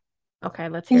 ooh. Okay,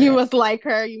 let's hear you it. must like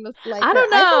her. You must like I her.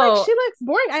 don't I feel like know. she looks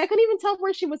boring. I couldn't even tell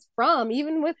where she was from,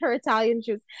 even with her Italian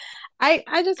shoes. I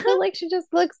just feel like she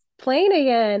just looks plain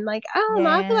again. Like, I don't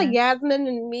know. I feel like Yeah. Yasmin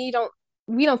and me don't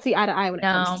we don't see eye to eye when it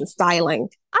comes No. to styling.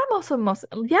 I'm also most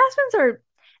Yasmin's are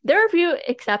there are a few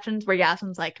exceptions where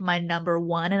Yasmin's like my number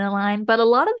one in a line, but a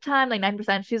lot of the time, like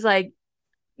 90%, she's like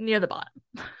near the bottom.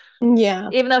 Yeah.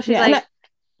 Even though she's Yeah. like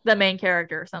the main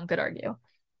character, some could argue.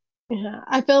 Yeah,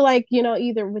 I feel like,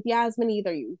 either with Yasmin,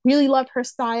 either you really love her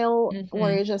style or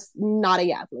Hmm. you're just not a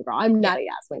Yasmin girl. I'm Yeah. not a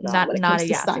Yasmin girl Not when it not a comes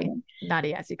to Yassie. styling. Not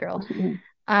a Yassie girl.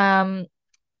 Um,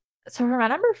 so for my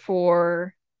number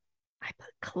four, I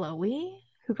put Chloe,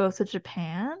 who goes to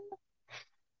Japan.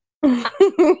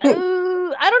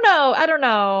 I don't know. I don't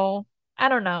know. I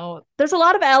don't know. There's a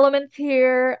lot of elements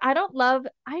here. I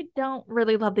don't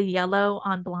really love the yellow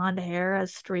on blonde hair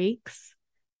as streaks.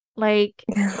 Like,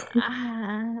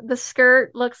 the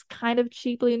skirt looks kind of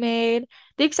cheaply made.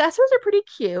 The accessories are pretty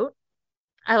cute.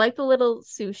 I like the little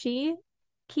sushi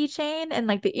keychain and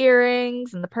like the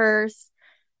earrings and the purse.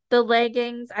 The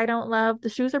leggings I don't love. The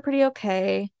shoes are pretty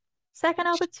okay. Second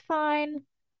outfit's fine.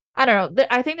 I don't know.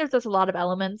 I think there's just a lot of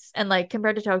elements, and like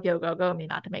compared to Tokyo Go-Go, I mean,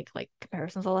 not to make like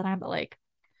comparisons all the time, but like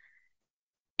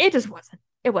it just wasn't.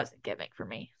 It wasn't giving for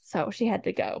me. So she had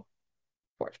to go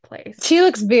fourth place. She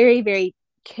looks very, very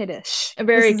kiddish.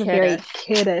 Very This is a very kiddish.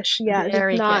 kiddish. Yeah, just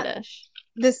Very not. kiddish.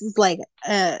 This is like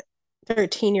a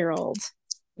 13-year-old,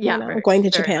 Yeah, going to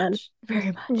very Japan. much.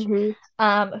 Very much.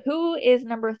 Mm-hmm. Who is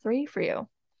number 3 for you?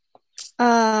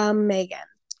 Megan.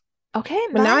 Okay,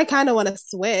 But now I kind of want to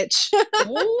switch.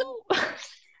 Ooh.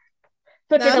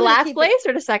 So No, to I'm the gonna last keep place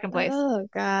or to second place? Oh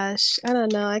gosh, I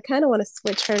don't know. I kind of want to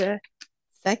switch her to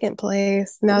second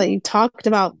place now that you talked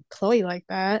about Chloe like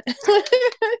that.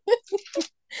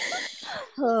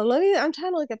 I'm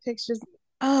trying to look at pictures.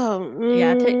 Oh,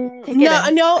 Yeah, take it no,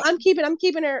 in. no, I'm keeping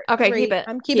her Okay, 3. keep it.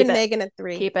 I'm keeping Keep it. Megan at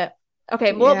 3. Keep it.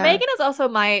 Okay, well, Yeah. Megan is also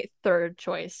my third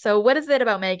choice. So what is it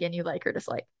about Megan you like or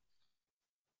dislike?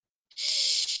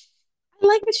 I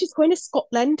like that she's going to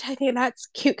Scotland. I think that's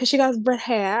cute because she got red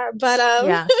hair. But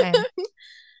Yeah, same.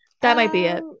 That might be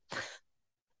it.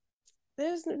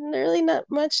 There's really not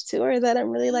much to her that I'm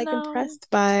really like No. impressed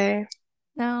by.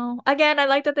 No. Again, I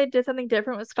like that they did something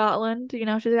different with Scotland. You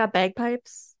know, she's got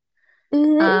bagpipes.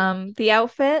 Mhm. The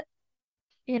outfit,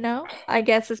 you know, I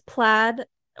guess is plaid.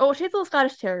 Oh, she has little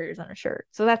Scottish Terriers on her shirt,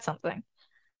 so that's something.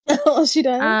 Oh, she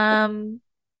does.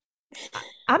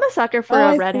 I'm a sucker for Oh,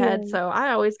 a I redhead, see. so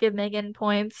I always give Megan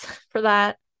points for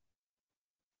that.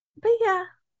 But yeah,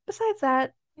 besides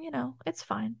that, you know, it's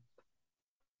fine.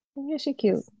 Yeah, she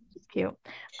cute. She's cute.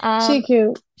 She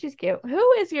cute. She's cute.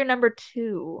 Who is your number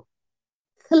 2?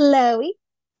 Chloe.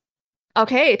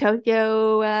 Okay,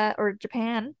 Tokyo or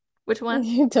Japan. Which one?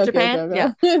 Tokyo Japan? Go-Go.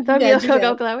 Yeah. Yeah, Tokyo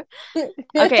Go Japan. Chloe.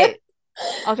 Okay.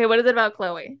 Okay, what is it about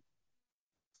Chloe?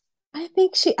 I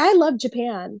think I love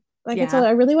Japan. Like I told Yeah, you,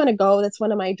 I really want to go. That's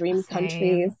one of my dream countries.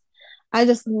 same. I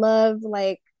just love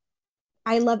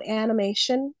I love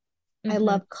animation. I Mm-hmm.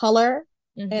 love color.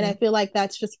 And Mm-hmm. I feel like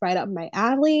that's just right up my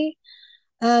alley.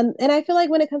 And I feel like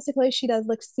when it comes to Chloe, she does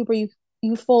look super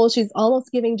youthful. She's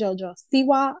almost giving JoJo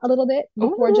Siwa a little bit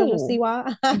before JoJo Ooh.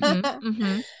 Siwa. Mm-hmm.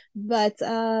 Mm-hmm. But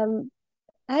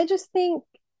I just think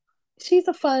she's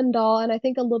a fun doll, and I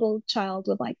think a little child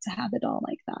would like to have a doll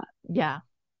like that. Yeah,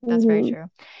 that's very Mhm. true.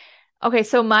 Okay,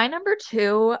 so my number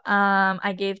 2,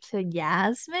 I gave to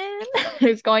Yasmin,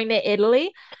 who's going to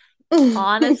Italy.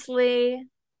 Honestly,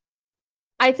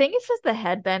 I think it's just the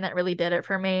headband that really did it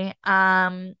for me.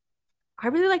 I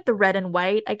really like the red and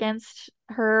white against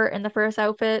her in the first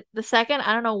outfit. The second,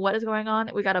 I don't know what is going on.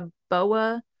 We got a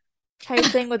boa type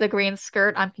thing with a green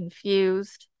skirt. I'm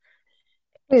confused.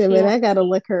 Wait a She, minute, I gotta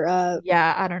look her up.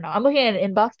 yeah, I don't know. I'm looking at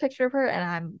an inbox picture of her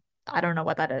and I don't know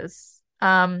what that is.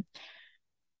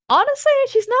 Honestly,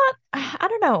 she's not, I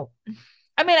don't know.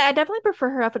 I mean, I definitely prefer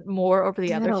her outfit more over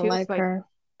the I other don't two. like So her.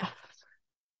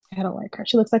 I don't like her.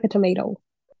 She looks like a tomato.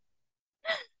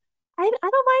 I don't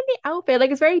mind the outfit. Like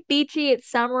it's very beachy, it's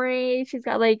summery. She's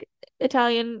got like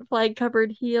Italian flag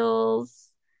covered heels.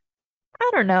 I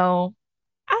don't know.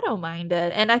 I don't mind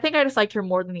it. And I think I just liked her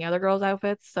more than the other girls'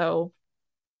 outfits, so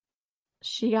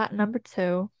she got number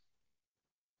 2.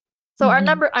 So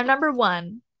Mhm. our number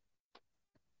 1,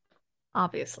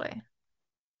 obviously,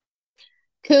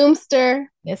 Coomster.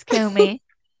 Miss Kumi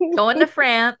going to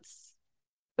France,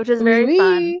 which is Oui, very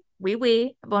fun. oui. Oui,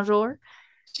 oui. Bonjour.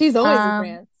 She's always in Um,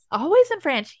 France. always in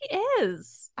France. She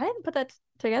is. I didn't put that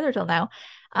together till now.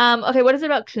 Okay, what is it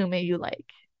about Kumi you like?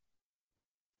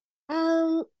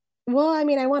 Um, well, I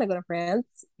mean, I want to go to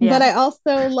France, but Yeah. I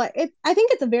also like it. I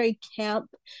think it's a very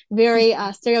camp, very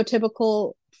Mhm.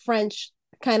 stereotypical French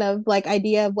kind of like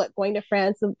idea of what going to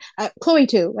France. Chloe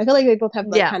too. I feel like they both have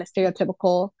like Yeah. kind of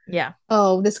stereotypical. Yeah.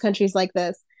 Oh, this country's like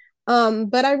this.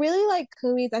 But I really like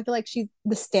Kumi's. I feel like she's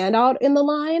the standout in the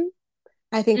line.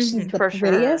 I think she's the For sure.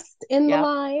 prettiest in the Yep.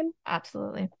 line.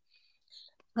 Absolutely.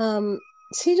 Um,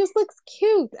 she just looks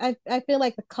cute. I feel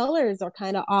like the colors are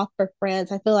kind of off for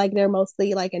France. I feel like they're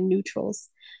mostly like in neutrals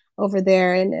over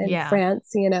there in Yeah.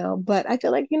 France, But I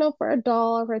feel like, for a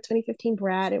doll, for a 2015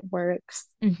 Brat, it works.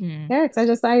 Hmm. It works. I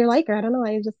like her. I don't know.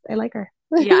 I like her.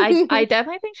 Yeah, I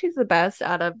definitely think she's the best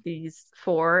out of these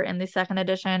 4 in the second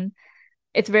edition.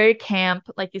 It's very camp,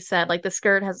 like you said. Like the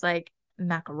skirt has like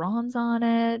macarons on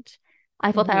it,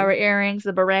 Eiffel Tower Mhm. earrings,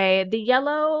 the beret, the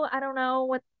yellow. I don't know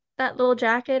what that little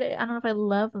jacket. I don't know if I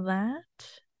love that.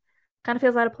 Kind of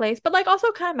feels out of place, but like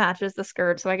also kind of matches the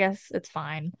skirt, so I guess it's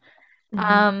fine. Mhm.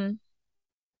 Um,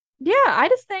 yeah, I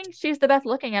just think she's the best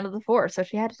looking out of the 4, so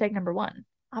she had to take number 1.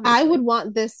 I would obviously.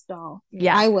 want this doll.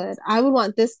 Yeah. I would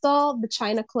want this doll, the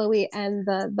China Chloe, and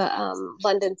the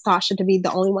London Sasha to be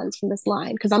the only ones from this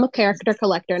line because I'm a character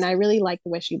collector and I really like the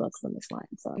way she looks in this line.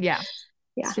 So Yeah.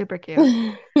 yeah. Super cute.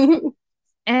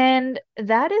 And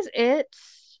that is it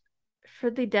for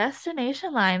the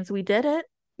destination lines. We did it.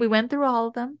 We went through all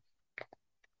of them.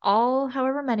 All,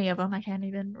 however many of them. I can't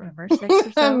even remember, 6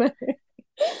 or so.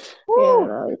 Woo!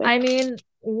 Yeah, I mean,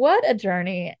 what a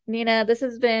journey. Nina, this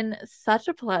has been such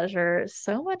a pleasure.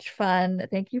 So much fun.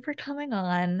 Thank you for coming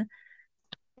on.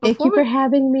 thank you Before we, for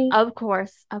having me. of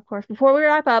course, of course. Before we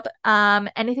wrap up,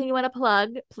 anything you want to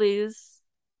plug, please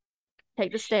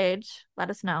take the stage. Let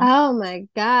us know. Oh my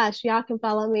gosh, y'all can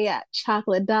follow me at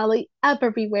Chocolate Dolly up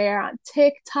everywhere on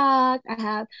TikTok. I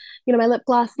have, my lip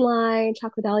gloss line,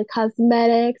 Chocolate Dolly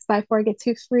Cosmetics, Buy Four Get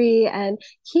Two Free, and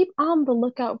keep on the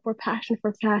lookout for Passion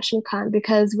for Fashion Con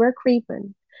because we're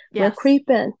creeping. We're Yes.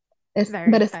 creeping.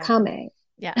 Very But excited. it's coming.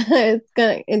 Yeah.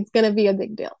 It's gonna be a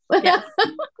big deal. Yes.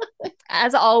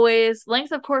 As always,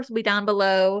 links, of course, will be down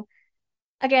below.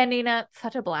 Again, Nina,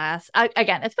 such a blast.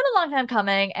 Again, it's been a long time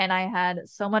coming, and I had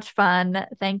so much fun.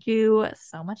 Thank you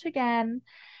so much again.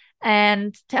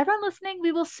 And to everyone listening,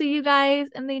 we will see you guys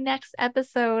in the next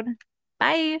episode.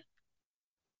 Bye.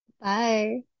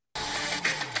 Bye.